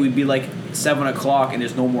Sunday, we'd be like 7:00, and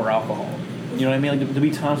there's no more alcohol. You know what I mean? Like there'd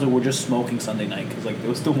be times where we're just smoking Sunday night because like there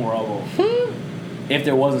was still more alcohol. If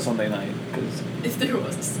there was a Sunday night, because If there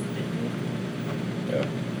was a Sunday. Yeah.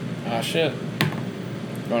 Ah, shit.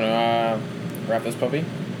 You want to wrap this puppy?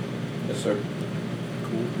 Yes, sir.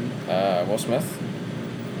 Will Smith.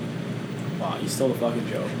 wow, you stole the fucking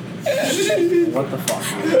joke. What the fuck?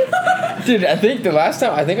 Dude? Dude, I think the last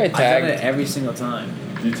time I I've done it tagged. every single time.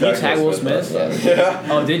 You tag Will Smith? last time. Yeah.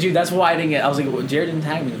 Oh, did you? That's why I didn't get. I was like, well, Jared didn't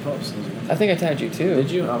tag me in the post. I think I tagged you too.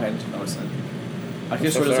 Did you? Okay, no, it's not. I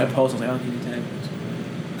just so saw this sorry. post. I was like, oh, you didn't tag me.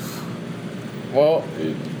 Well,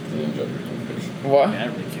 He didn't judge your fish. what? I mean, I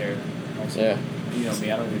don't really care. Also, Yeah. You know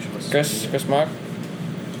me. I don't really trust. Chris Mock.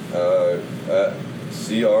 At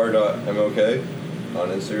cr.mok on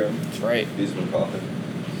Instagram. That's right. He's been popping.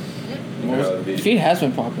 You What know, was- it'd be Feed has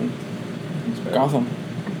been popping. Gotham.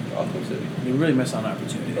 Gotham City. You really missed on an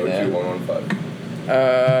opportunity. Yeah.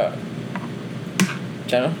 02115.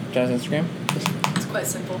 Jenna's Instagram. It's quite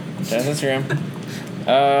simple. Jenna's Instagram.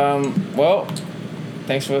 Well,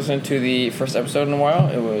 thanks for listening to the first episode in a while.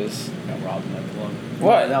 It was. Got robbed in that plug.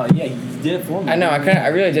 What? No, yeah, he did it for me. I know. I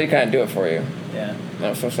really did kind of do it for you. Yeah.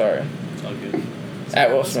 I'm so sorry. It's all good. At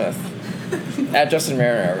Will Smith. At Justin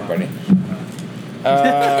Mariner, everybody.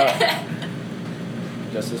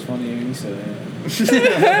 Just as funny as you said it.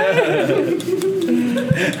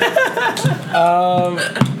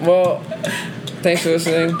 Well, thanks for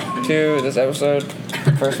listening to this episode.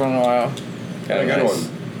 First one in a while. Kind of good nice.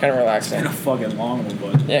 one. Kind of relaxing. It's been a fucking long one,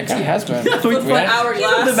 but. Yeah, it kind of has been. We Flip my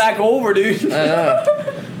hourglass. the back over, dude. I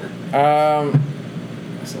know.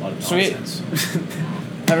 That's a lot of Sweet. nonsense.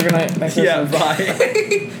 Have a good night. Thanks for Yeah, listening.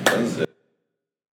 bye. That's it.